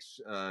 that makes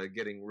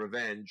getting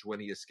revenge when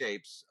he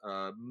escapes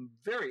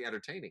very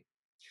entertaining.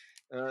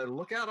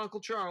 Look out, Uncle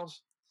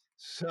Charles.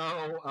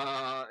 So,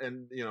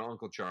 and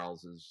Uncle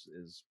Charles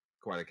is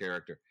quite a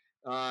character.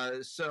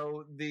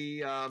 So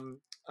the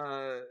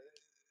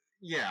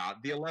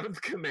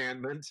 11th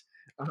commandment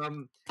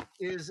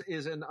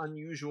is an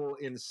unusual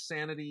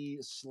insanity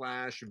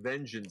 /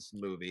 vengeance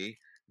movie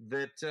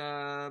that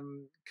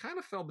kind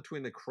of fell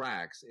between the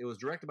cracks. It was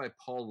directed by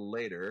Paul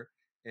Lader,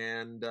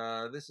 and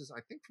this is,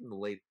 I think, from the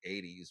late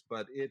 80s,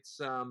 but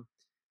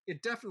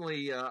it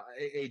definitely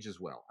ages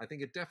well. I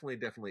think it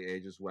definitely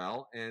ages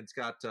well, and it's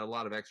got a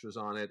lot of extras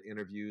on it,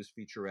 interviews,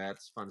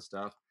 featurettes, fun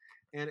stuff,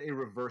 and a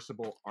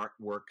reversible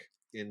artwork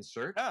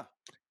insert. Ah.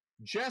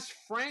 Jess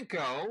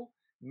Franco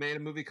made a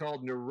movie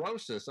called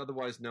Neurosis,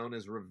 otherwise known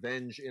as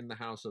Revenge in the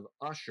House of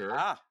Usher,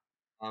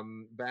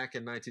 back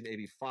in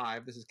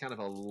 1985. This is kind of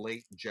a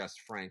late Jess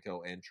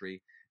Franco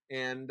entry,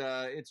 and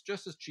it's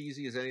just as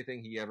cheesy as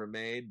anything he ever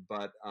made,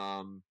 but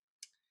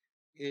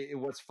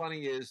what's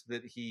funny is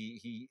that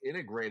he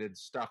integrated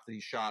stuff that he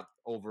shot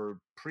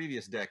over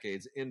previous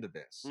decades into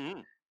this.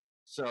 Mm-hmm.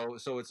 So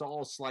it's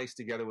all sliced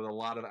together with a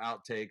lot of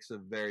outtakes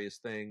of various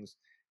things,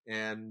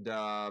 and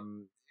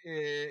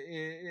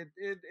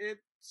it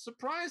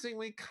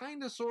surprisingly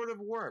kind of sort of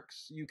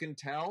works. You can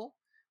tell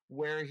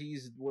where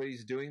he's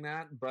doing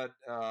that, but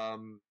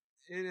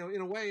in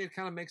a way, it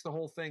kind of makes the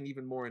whole thing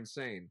even more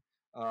insane.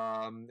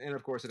 And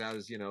of course, it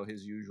has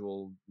his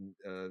usual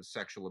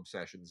sexual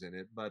obsessions in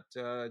it, but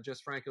Jess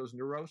Franco's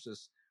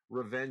Neurosis,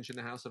 Revenge in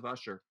the House of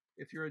Usher.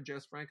 If you're a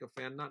Jess Franco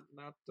fan, not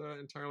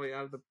entirely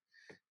out of the,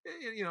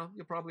 you'll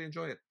probably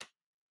enjoy it.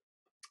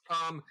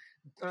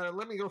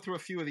 Let me go through a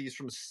few of these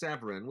from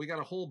Severin. We got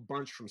a whole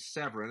bunch from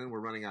Severin, and we're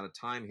running out of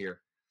time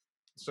here.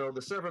 So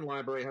the Severin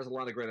Library has a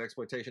lot of great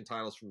exploitation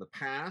titles from the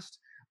past,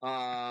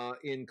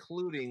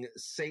 including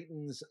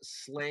Satan's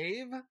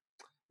Slave,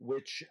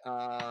 which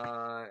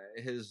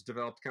has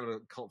developed kind of a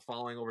cult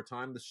following over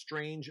time. The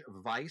Strange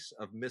Vice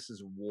of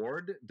Mrs.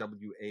 Ward,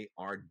 Wardh.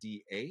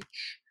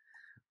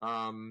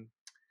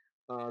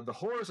 The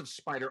Horrors of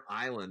Spider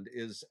Island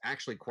is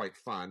actually quite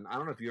fun. I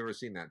don't know if you've ever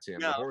seen that, Tim.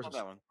 No, The Horrors I of saw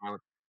that one. Spider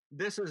Island.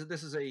 This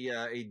is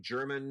a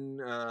German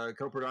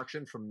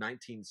co-production from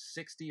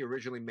 1960,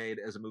 originally made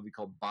as a movie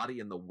called Body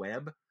in the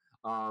Web.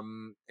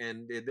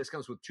 This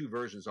comes with two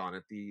versions on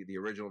it: the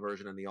original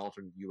version and the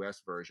alternate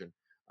U.S. version,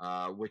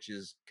 which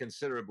is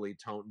considerably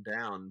toned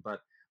down.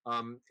 But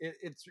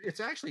it's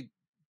actually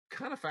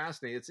kind of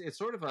fascinating. It's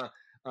sort of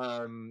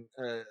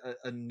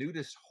a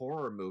nudist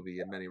horror movie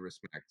in many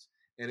respects,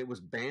 and it was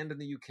banned in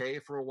the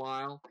UK for a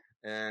while.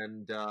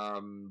 And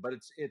but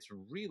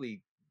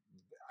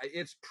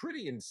it's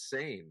pretty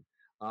insane.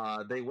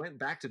 They went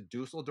back to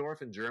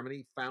Dusseldorf in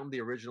Germany, found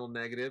the original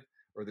negative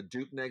or the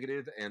dupe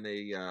negative, and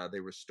they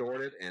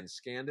restored it and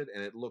scanned it,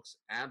 and it looks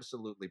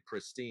absolutely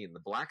pristine. The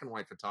black and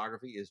white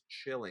photography is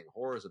chilling.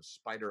 Horrors of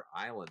Spider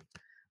Island,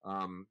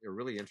 a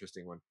really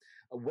interesting one.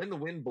 When the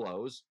Wind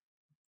Blows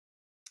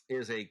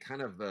is a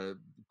kind of a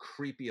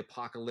creepy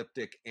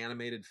apocalyptic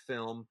animated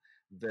film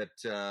that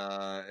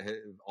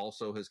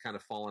also has kind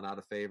of fallen out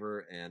of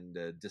favor and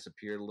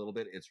disappeared a little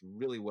bit. It's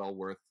really well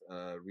worth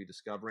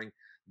rediscovering.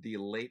 The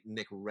late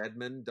Nick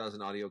Redman does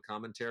an audio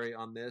commentary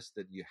on this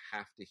that you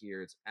have to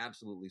hear. It's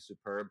absolutely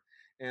superb.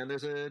 And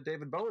there's a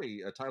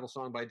title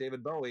song by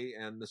David Bowie,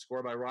 and the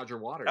score by Roger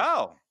Waters.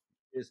 Oh,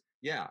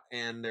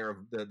 and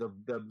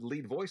the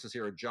lead voices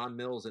here are John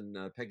Mills and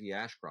Peggy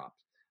Ashcroft.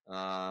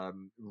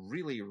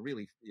 Really,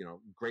 really,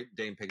 great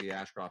Dame Peggy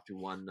Ashcroft, who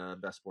won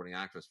Best Supporting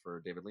Actress for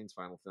David Lean's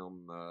final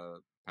film,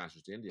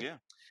 Passage to India. Yeah.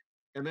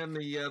 And then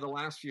the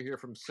last few here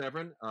from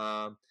Severin,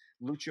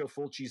 Lucio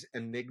Fulci's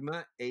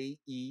Enigma,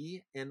 Aenigma,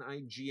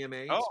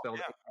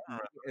 spelled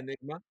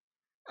Enigma.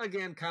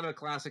 Again, kind of a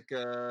classic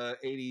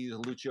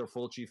 80s Lucio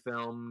Fulci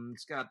film.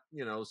 It's got,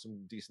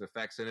 some decent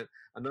effects in it.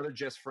 Another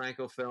Jess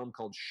Franco film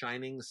called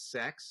Shining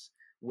Sex,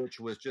 which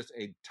was just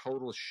a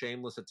total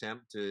shameless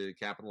attempt to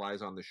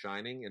capitalize on The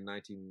Shining in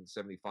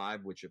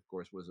 1975, which of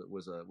course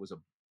was a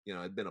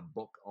had been a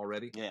book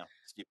already. Yeah.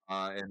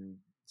 And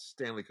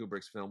Stanley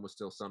Kubrick's film was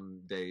still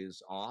some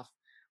days off,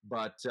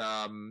 but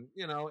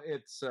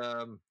it's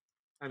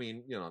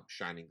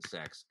Shining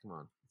Sex. Come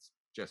on, it's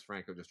Jess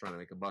Franco just trying to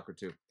make a buck or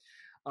two.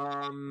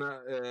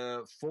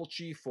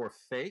 Fulci for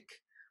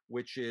Fake,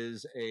 which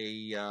is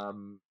a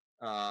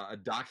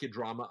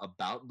docudrama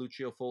about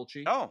Lucio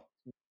Fulci. Oh.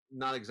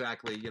 Not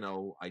exactly,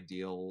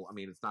 ideal. I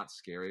mean, it's not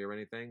scary or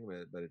anything,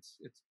 but it's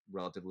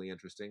relatively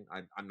interesting.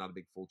 I'm not a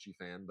big Fulci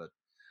fan, but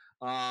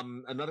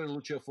another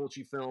Lucio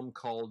Fulci film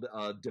called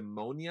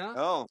Demonia.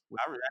 Oh,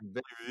 I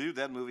reviewed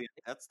that movie.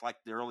 That's like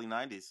the early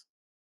 90s.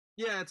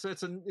 Yeah, it's a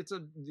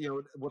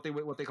what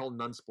they call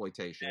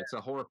nunsploitation. Yeah. It's a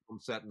horror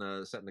film set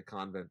in a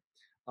convent.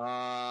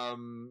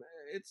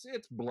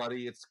 It's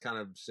bloody, it's kind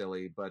of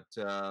silly, but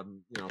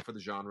for the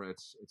genre,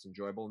 it's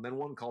enjoyable. And then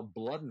one called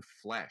Blood and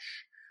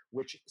Flesh,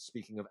 which,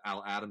 speaking of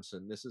Al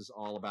Adamson, this is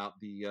all about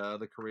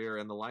the career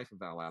and the life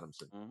of Al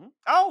Adamson. Mm-hmm.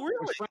 Oh,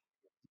 really?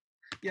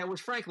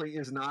 Which frankly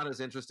is not as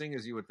interesting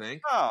as you would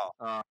think. Oh,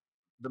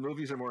 the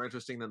movies are more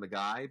interesting than the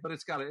guy, but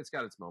it's got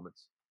its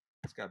moments.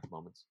 It's got its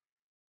moments.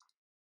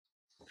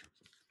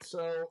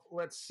 So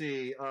let's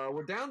see.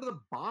 We're down to the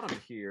bottom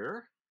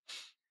here.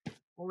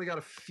 Only got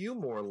a few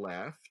more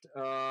left.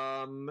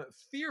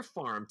 Fear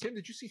Farm. Tim,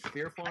 did you see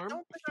Fear Farm? I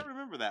don't think I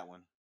remember that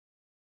one.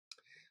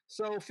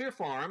 So Fear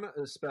Farm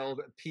is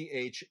spelled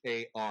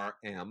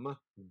P-H-A-R-M.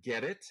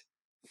 Get it?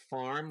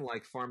 Farm,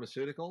 like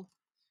pharmaceutical.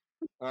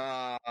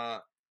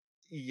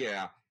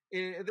 Yeah.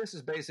 This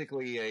is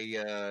basically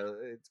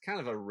it's kind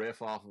of a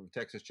riff off of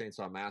Texas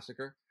Chainsaw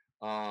Massacre.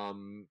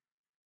 And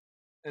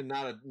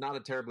not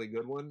a terribly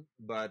good one,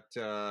 but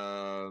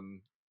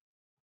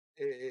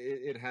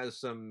it has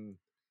some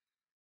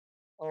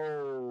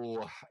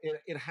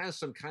it has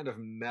some kind of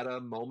meta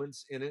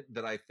moments in it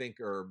that I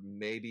think are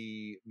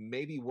maybe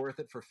worth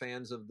it for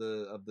fans of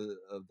the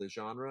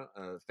genre,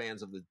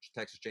 fans of the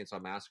Texas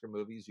Chainsaw Massacre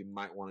movies. You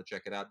might want to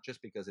check it out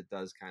just because it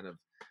does kind of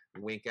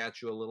wink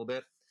at you a little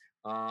bit.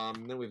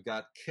 Then we've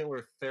got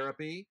Killer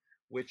Therapy,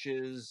 which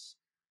is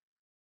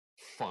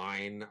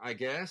fine, I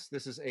guess.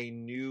 This is a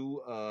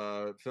new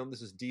film.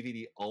 This is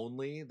DVD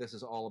only. This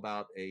is all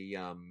about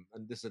and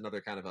this is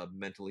another kind of a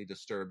mentally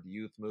disturbed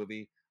youth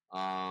movie,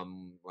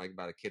 like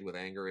about a kid with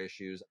anger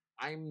issues.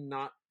 I'm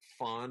not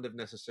fond of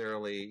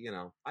necessarily,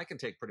 I can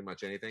take pretty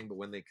much anything, but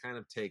when they kind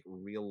of take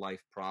real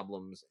life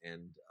problems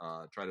and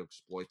try to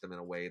exploit them in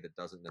a way that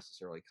doesn't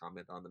necessarily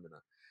comment on them in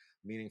a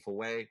meaningful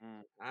way,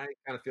 I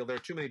kind of feel there are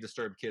too many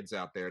disturbed kids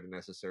out there to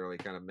necessarily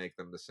kind of make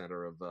them the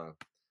center of a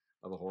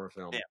horror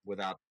film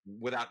without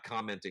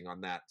commenting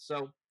on that.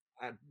 So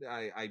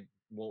I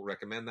won't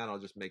recommend that. I'll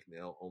just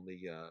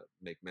only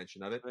make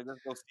mention of it. Let's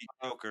go see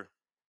Joker.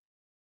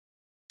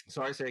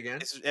 Sorry, say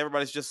again.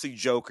 Everybody's just see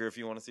Joker if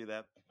you want to see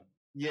that.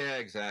 Yeah,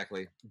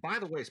 exactly. By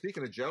the way,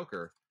 speaking of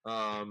Joker,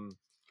 the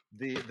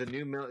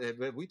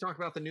new we talked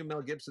about the new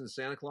Mel Gibson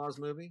Santa Claus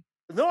movie.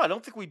 No, I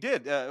don't think we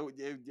did.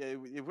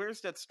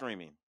 Where's that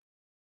streaming?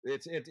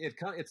 It's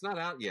not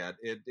out yet.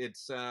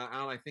 It's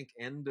out, I think,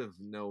 end of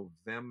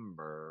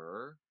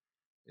November.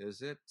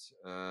 Is it?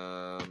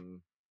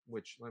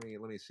 Which let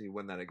me see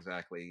when that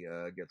exactly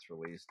gets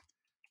released.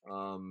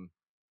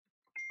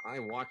 I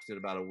watched it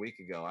about a week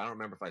ago. I don't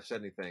remember if I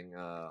said anything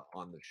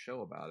on the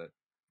show about it.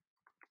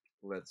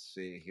 Let's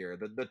see here.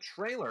 The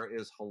trailer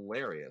is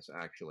hilarious.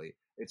 Actually,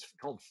 it's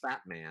called Fat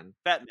Man.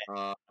 Fat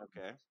Man.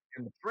 Okay.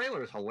 And the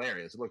trailer is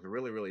hilarious. It looks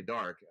really, really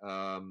dark.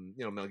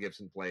 Mel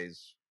Gibson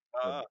plays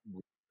a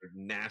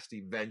nasty,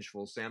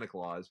 vengeful Santa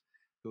Claus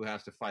who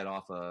has to fight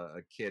off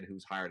a kid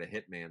who's hired a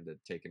hitman to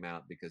take him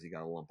out because he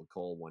got a lump of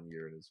coal one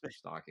year in his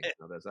stocking.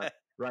 That's that,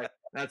 right?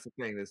 That's the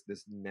thing.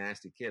 This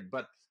nasty kid.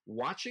 But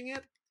watching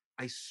it,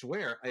 I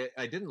swear,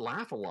 I didn't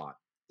laugh a lot.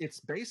 It's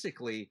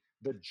basically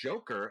the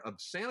Joker of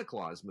Santa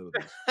Claus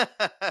movies.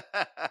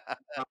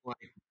 I'm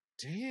like,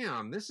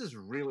 damn, this is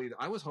really.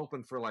 I was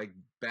hoping for like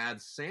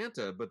Bad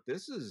Santa, but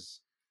this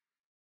is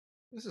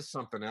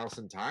something else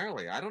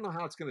entirely. I don't know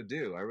how it's going to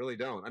do. I really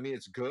don't. I mean,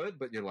 it's good,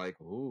 but you're like,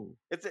 ooh.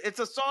 It's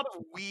a sort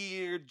of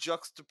weird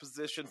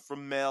juxtaposition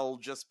from Mel,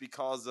 just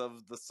because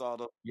of the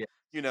sort of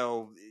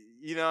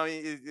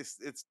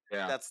it's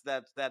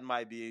that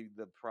might be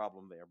the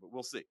problem there, but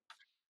we'll see.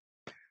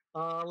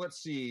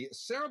 Let's see.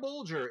 Sarah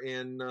Bolger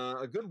in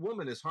A Good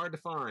Woman is Hard to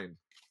Find.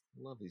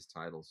 I love these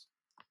titles.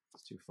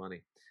 It's too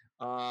funny.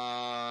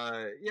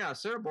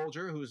 Sarah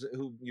Bolger,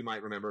 who you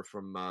might remember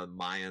from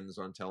Mayans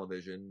on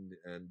television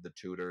and The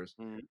Tudors.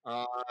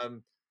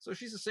 So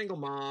she's a single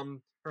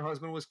mom. Her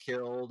husband was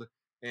killed,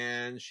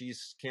 and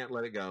she's can't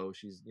let it go.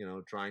 She's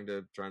trying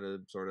to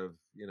sort of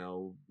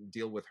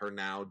deal with her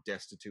now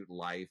destitute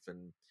life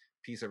and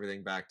piece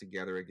everything back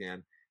together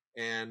again.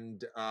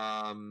 And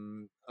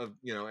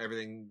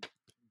everything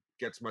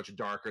gets much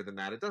darker than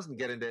that. It doesn't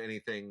get into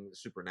anything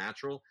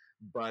supernatural,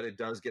 but it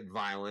does get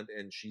violent,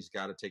 and she's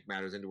got to take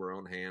matters into her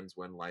own hands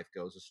when life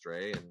goes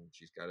astray, and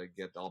she's got to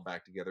get all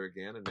back together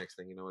again. And next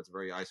thing you know, it's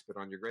very I spit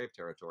on your grave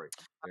territory.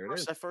 There it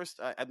is.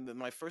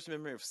 My first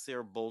memory of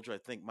Sarah Bolger, I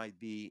think, might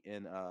be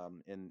in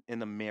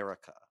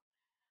America.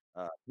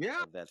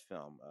 That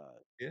film.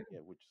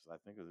 Which I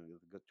think was a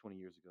good 20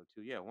 years ago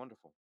too. Yeah,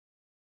 wonderful.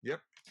 Yep.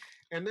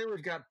 And then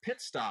we've got Pit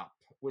Stop,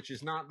 which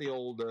is not the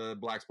old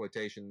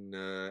blaxploitation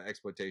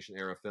exploitation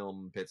era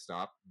film Pit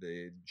Stop.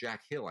 The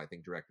Jack Hill, I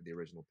think, directed the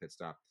original Pit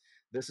Stop.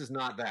 This is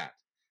not that.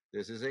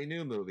 This is a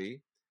new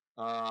movie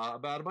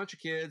about a bunch of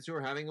kids who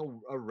are having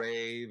a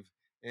rave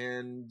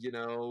and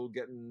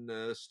getting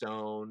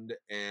stoned,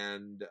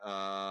 and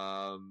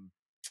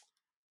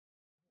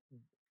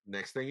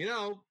next thing you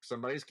know,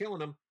 somebody's killing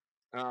them.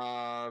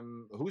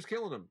 Who's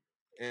killing them?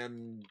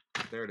 And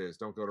there it is.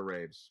 Don't go to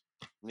raves.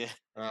 Yeah.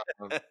 I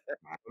don't know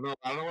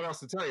what else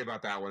to tell you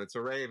about that one. It's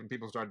a rave and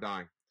people start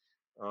dying.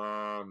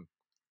 And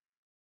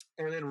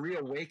then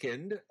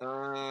Reawakened,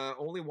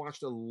 only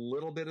watched a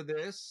little bit of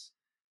this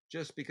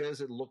just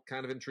because it looked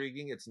kind of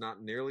intriguing. It's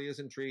not nearly as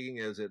intriguing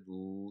as it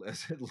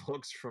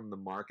looks from the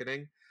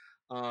marketing.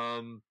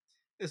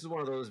 This is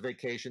one of those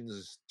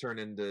vacations turn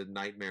into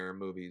nightmare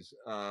movies.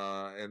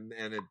 And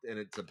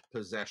it's a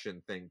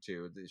possession thing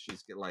too.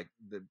 She's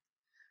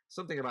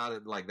something about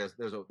it, like there's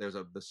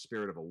the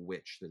spirit of a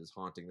witch that is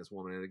haunting this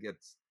woman, and it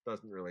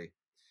doesn't really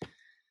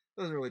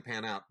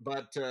pan out.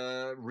 But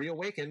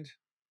Reawakened,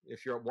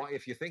 if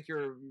you think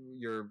your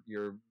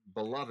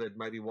beloved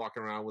might be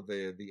walking around with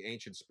the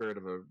ancient spirit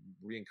of a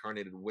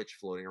reincarnated witch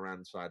floating around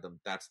inside them,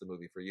 that's the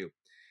movie for you.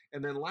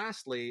 And then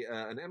lastly,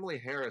 an Emily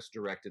Harris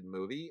directed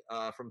movie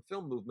from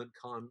Film Movement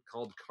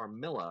called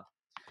Carmilla,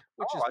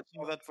 which I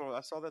saw that for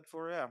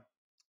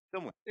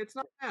It's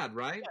not bad,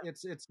 right? Yeah.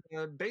 It's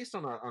based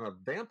on a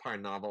vampire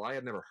novel I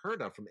had never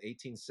heard of from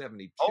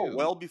 1872. Oh,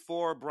 well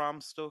before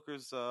Bram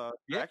Stoker's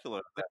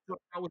Dracula. That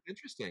was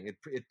interesting. It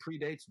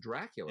predates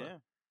Dracula. Yeah.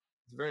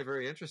 It's very,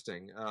 very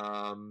interesting.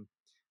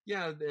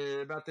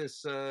 About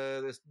this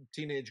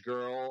teenage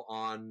girl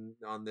on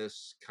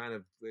this kind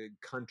of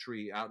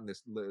country out in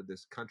this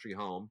country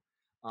home,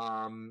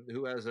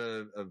 who has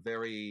a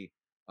very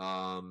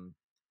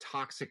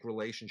toxic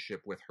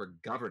relationship with her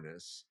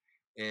governess.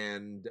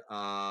 And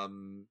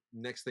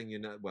next thing you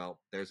know, well,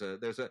 there's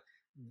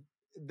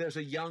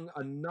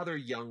another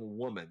young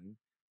woman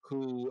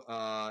who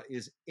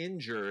is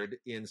injured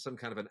in some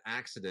kind of an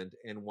accident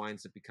and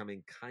winds up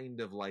becoming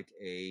kind of like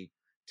a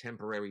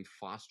temporary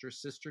foster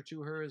sister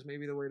to her, is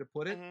maybe the way to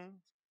put it.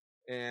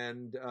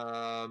 And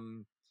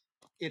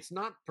it's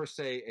not per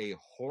se a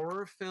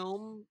horror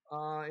film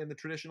in the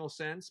traditional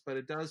sense, but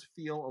it does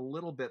feel a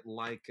little bit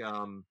like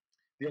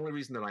the only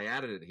reason that I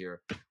added it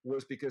here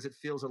was because it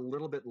feels a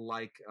little bit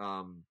like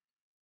an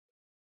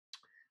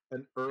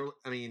early,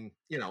 I mean,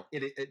 you know,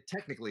 it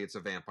technically it's a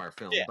vampire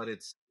film, but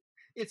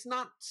it's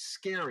not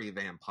scary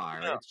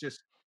vampire. No. It's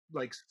just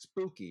like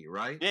spooky,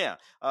 right? Yeah.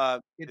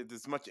 It's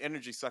as much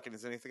energy sucking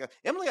as anything else.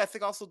 Emily, I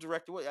think, also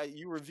directed.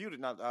 You reviewed it,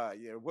 not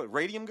what?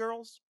 Radium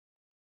Girls.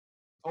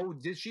 Oh,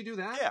 did she do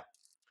that? Yeah.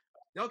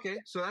 Okay,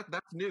 so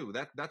that's new.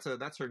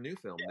 That's her new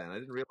film. Then I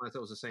didn't realize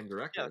that was the same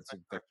director. It's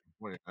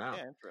pointing out.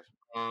 Yeah,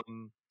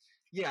 interesting.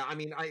 Yeah, I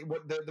mean,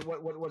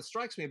 what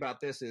strikes me about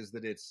this is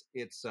that it's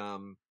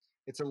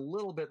a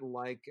little bit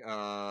like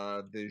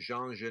the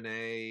Jean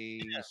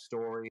Genet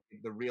story,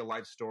 the real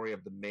life story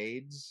of the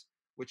maids,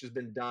 which has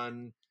been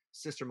done.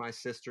 Sister My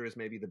Sister is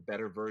maybe the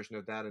better version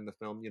of that in the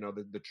film. You know,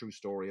 the true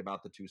story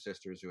about the two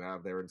sisters who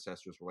have their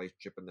incestuous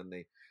relationship, and then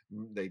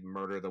they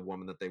murder the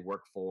woman that they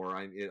work for.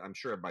 I'm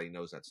sure everybody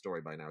knows that story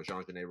by now.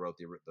 Jean Genet wrote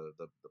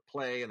the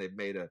play, and they've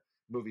made a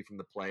movie from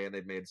the play, and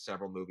they've made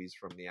several movies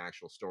from the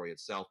actual story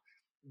itself.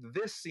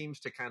 This seems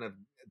to kind of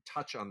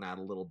touch on that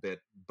a little bit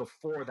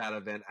before that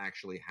event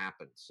actually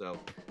happened. So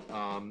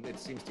it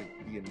seems to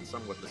be in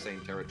somewhat the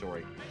same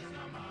territory.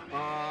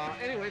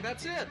 Anyway,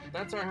 that's it.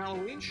 That's our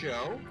Halloween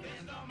show.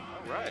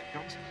 All right.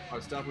 Our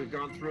stuff, we've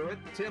gone through it.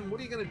 Tim, what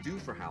are you going to do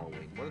for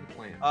Halloween? What are the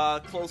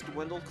plans? Close the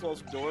windows,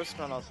 close the doors,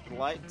 turn off the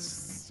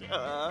lights.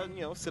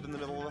 You know, sit in the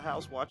middle of the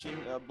house watching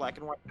black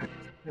and white.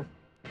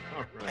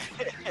 All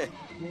right.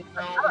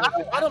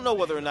 I don't know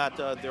whether or not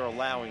they're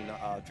allowing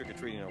trick or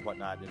treating or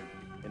whatnot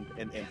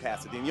in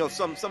Pasadena. You know,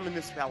 some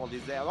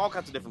municipalities, they have all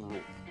kinds of different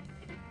rules.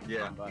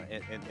 Yeah.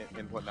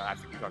 And whatnot. I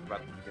think we talked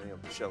about it at the beginning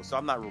of the show, so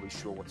I'm not really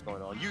sure what's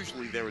going on.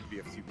 Usually there would be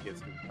a few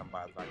kids who would come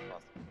by as I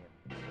cross the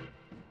camp.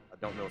 I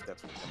don't know if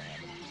that's what's going to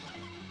happen.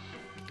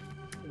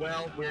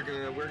 Well,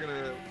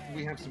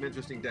 we have some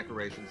interesting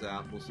decorations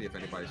out. We'll see if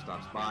anybody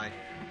stops by.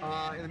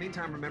 In the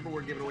meantime, remember,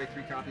 we're giving away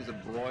 3 copies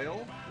of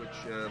Broil,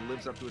 which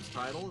lives up to its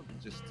title.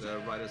 Just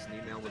write us an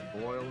email with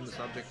Broil in the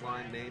subject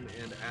line, name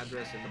and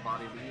address in the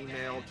body of the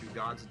email to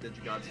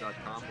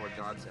gods@digigods.com or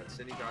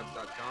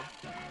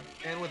gods@cinegods.com.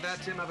 And with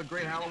that, Tim, have a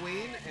great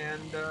Halloween,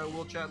 and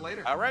we'll chat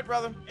later. All right,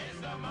 brother. It's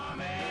the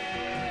mommy.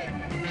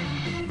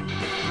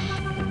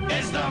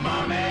 It's the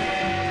mommy.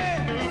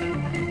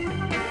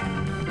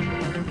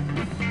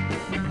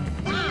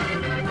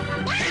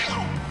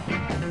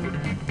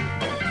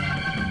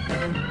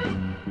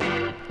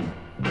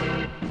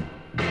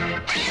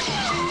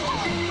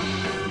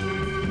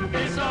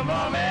 It's the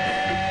mommy.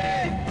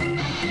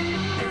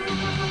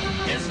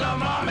 It's the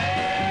mommy.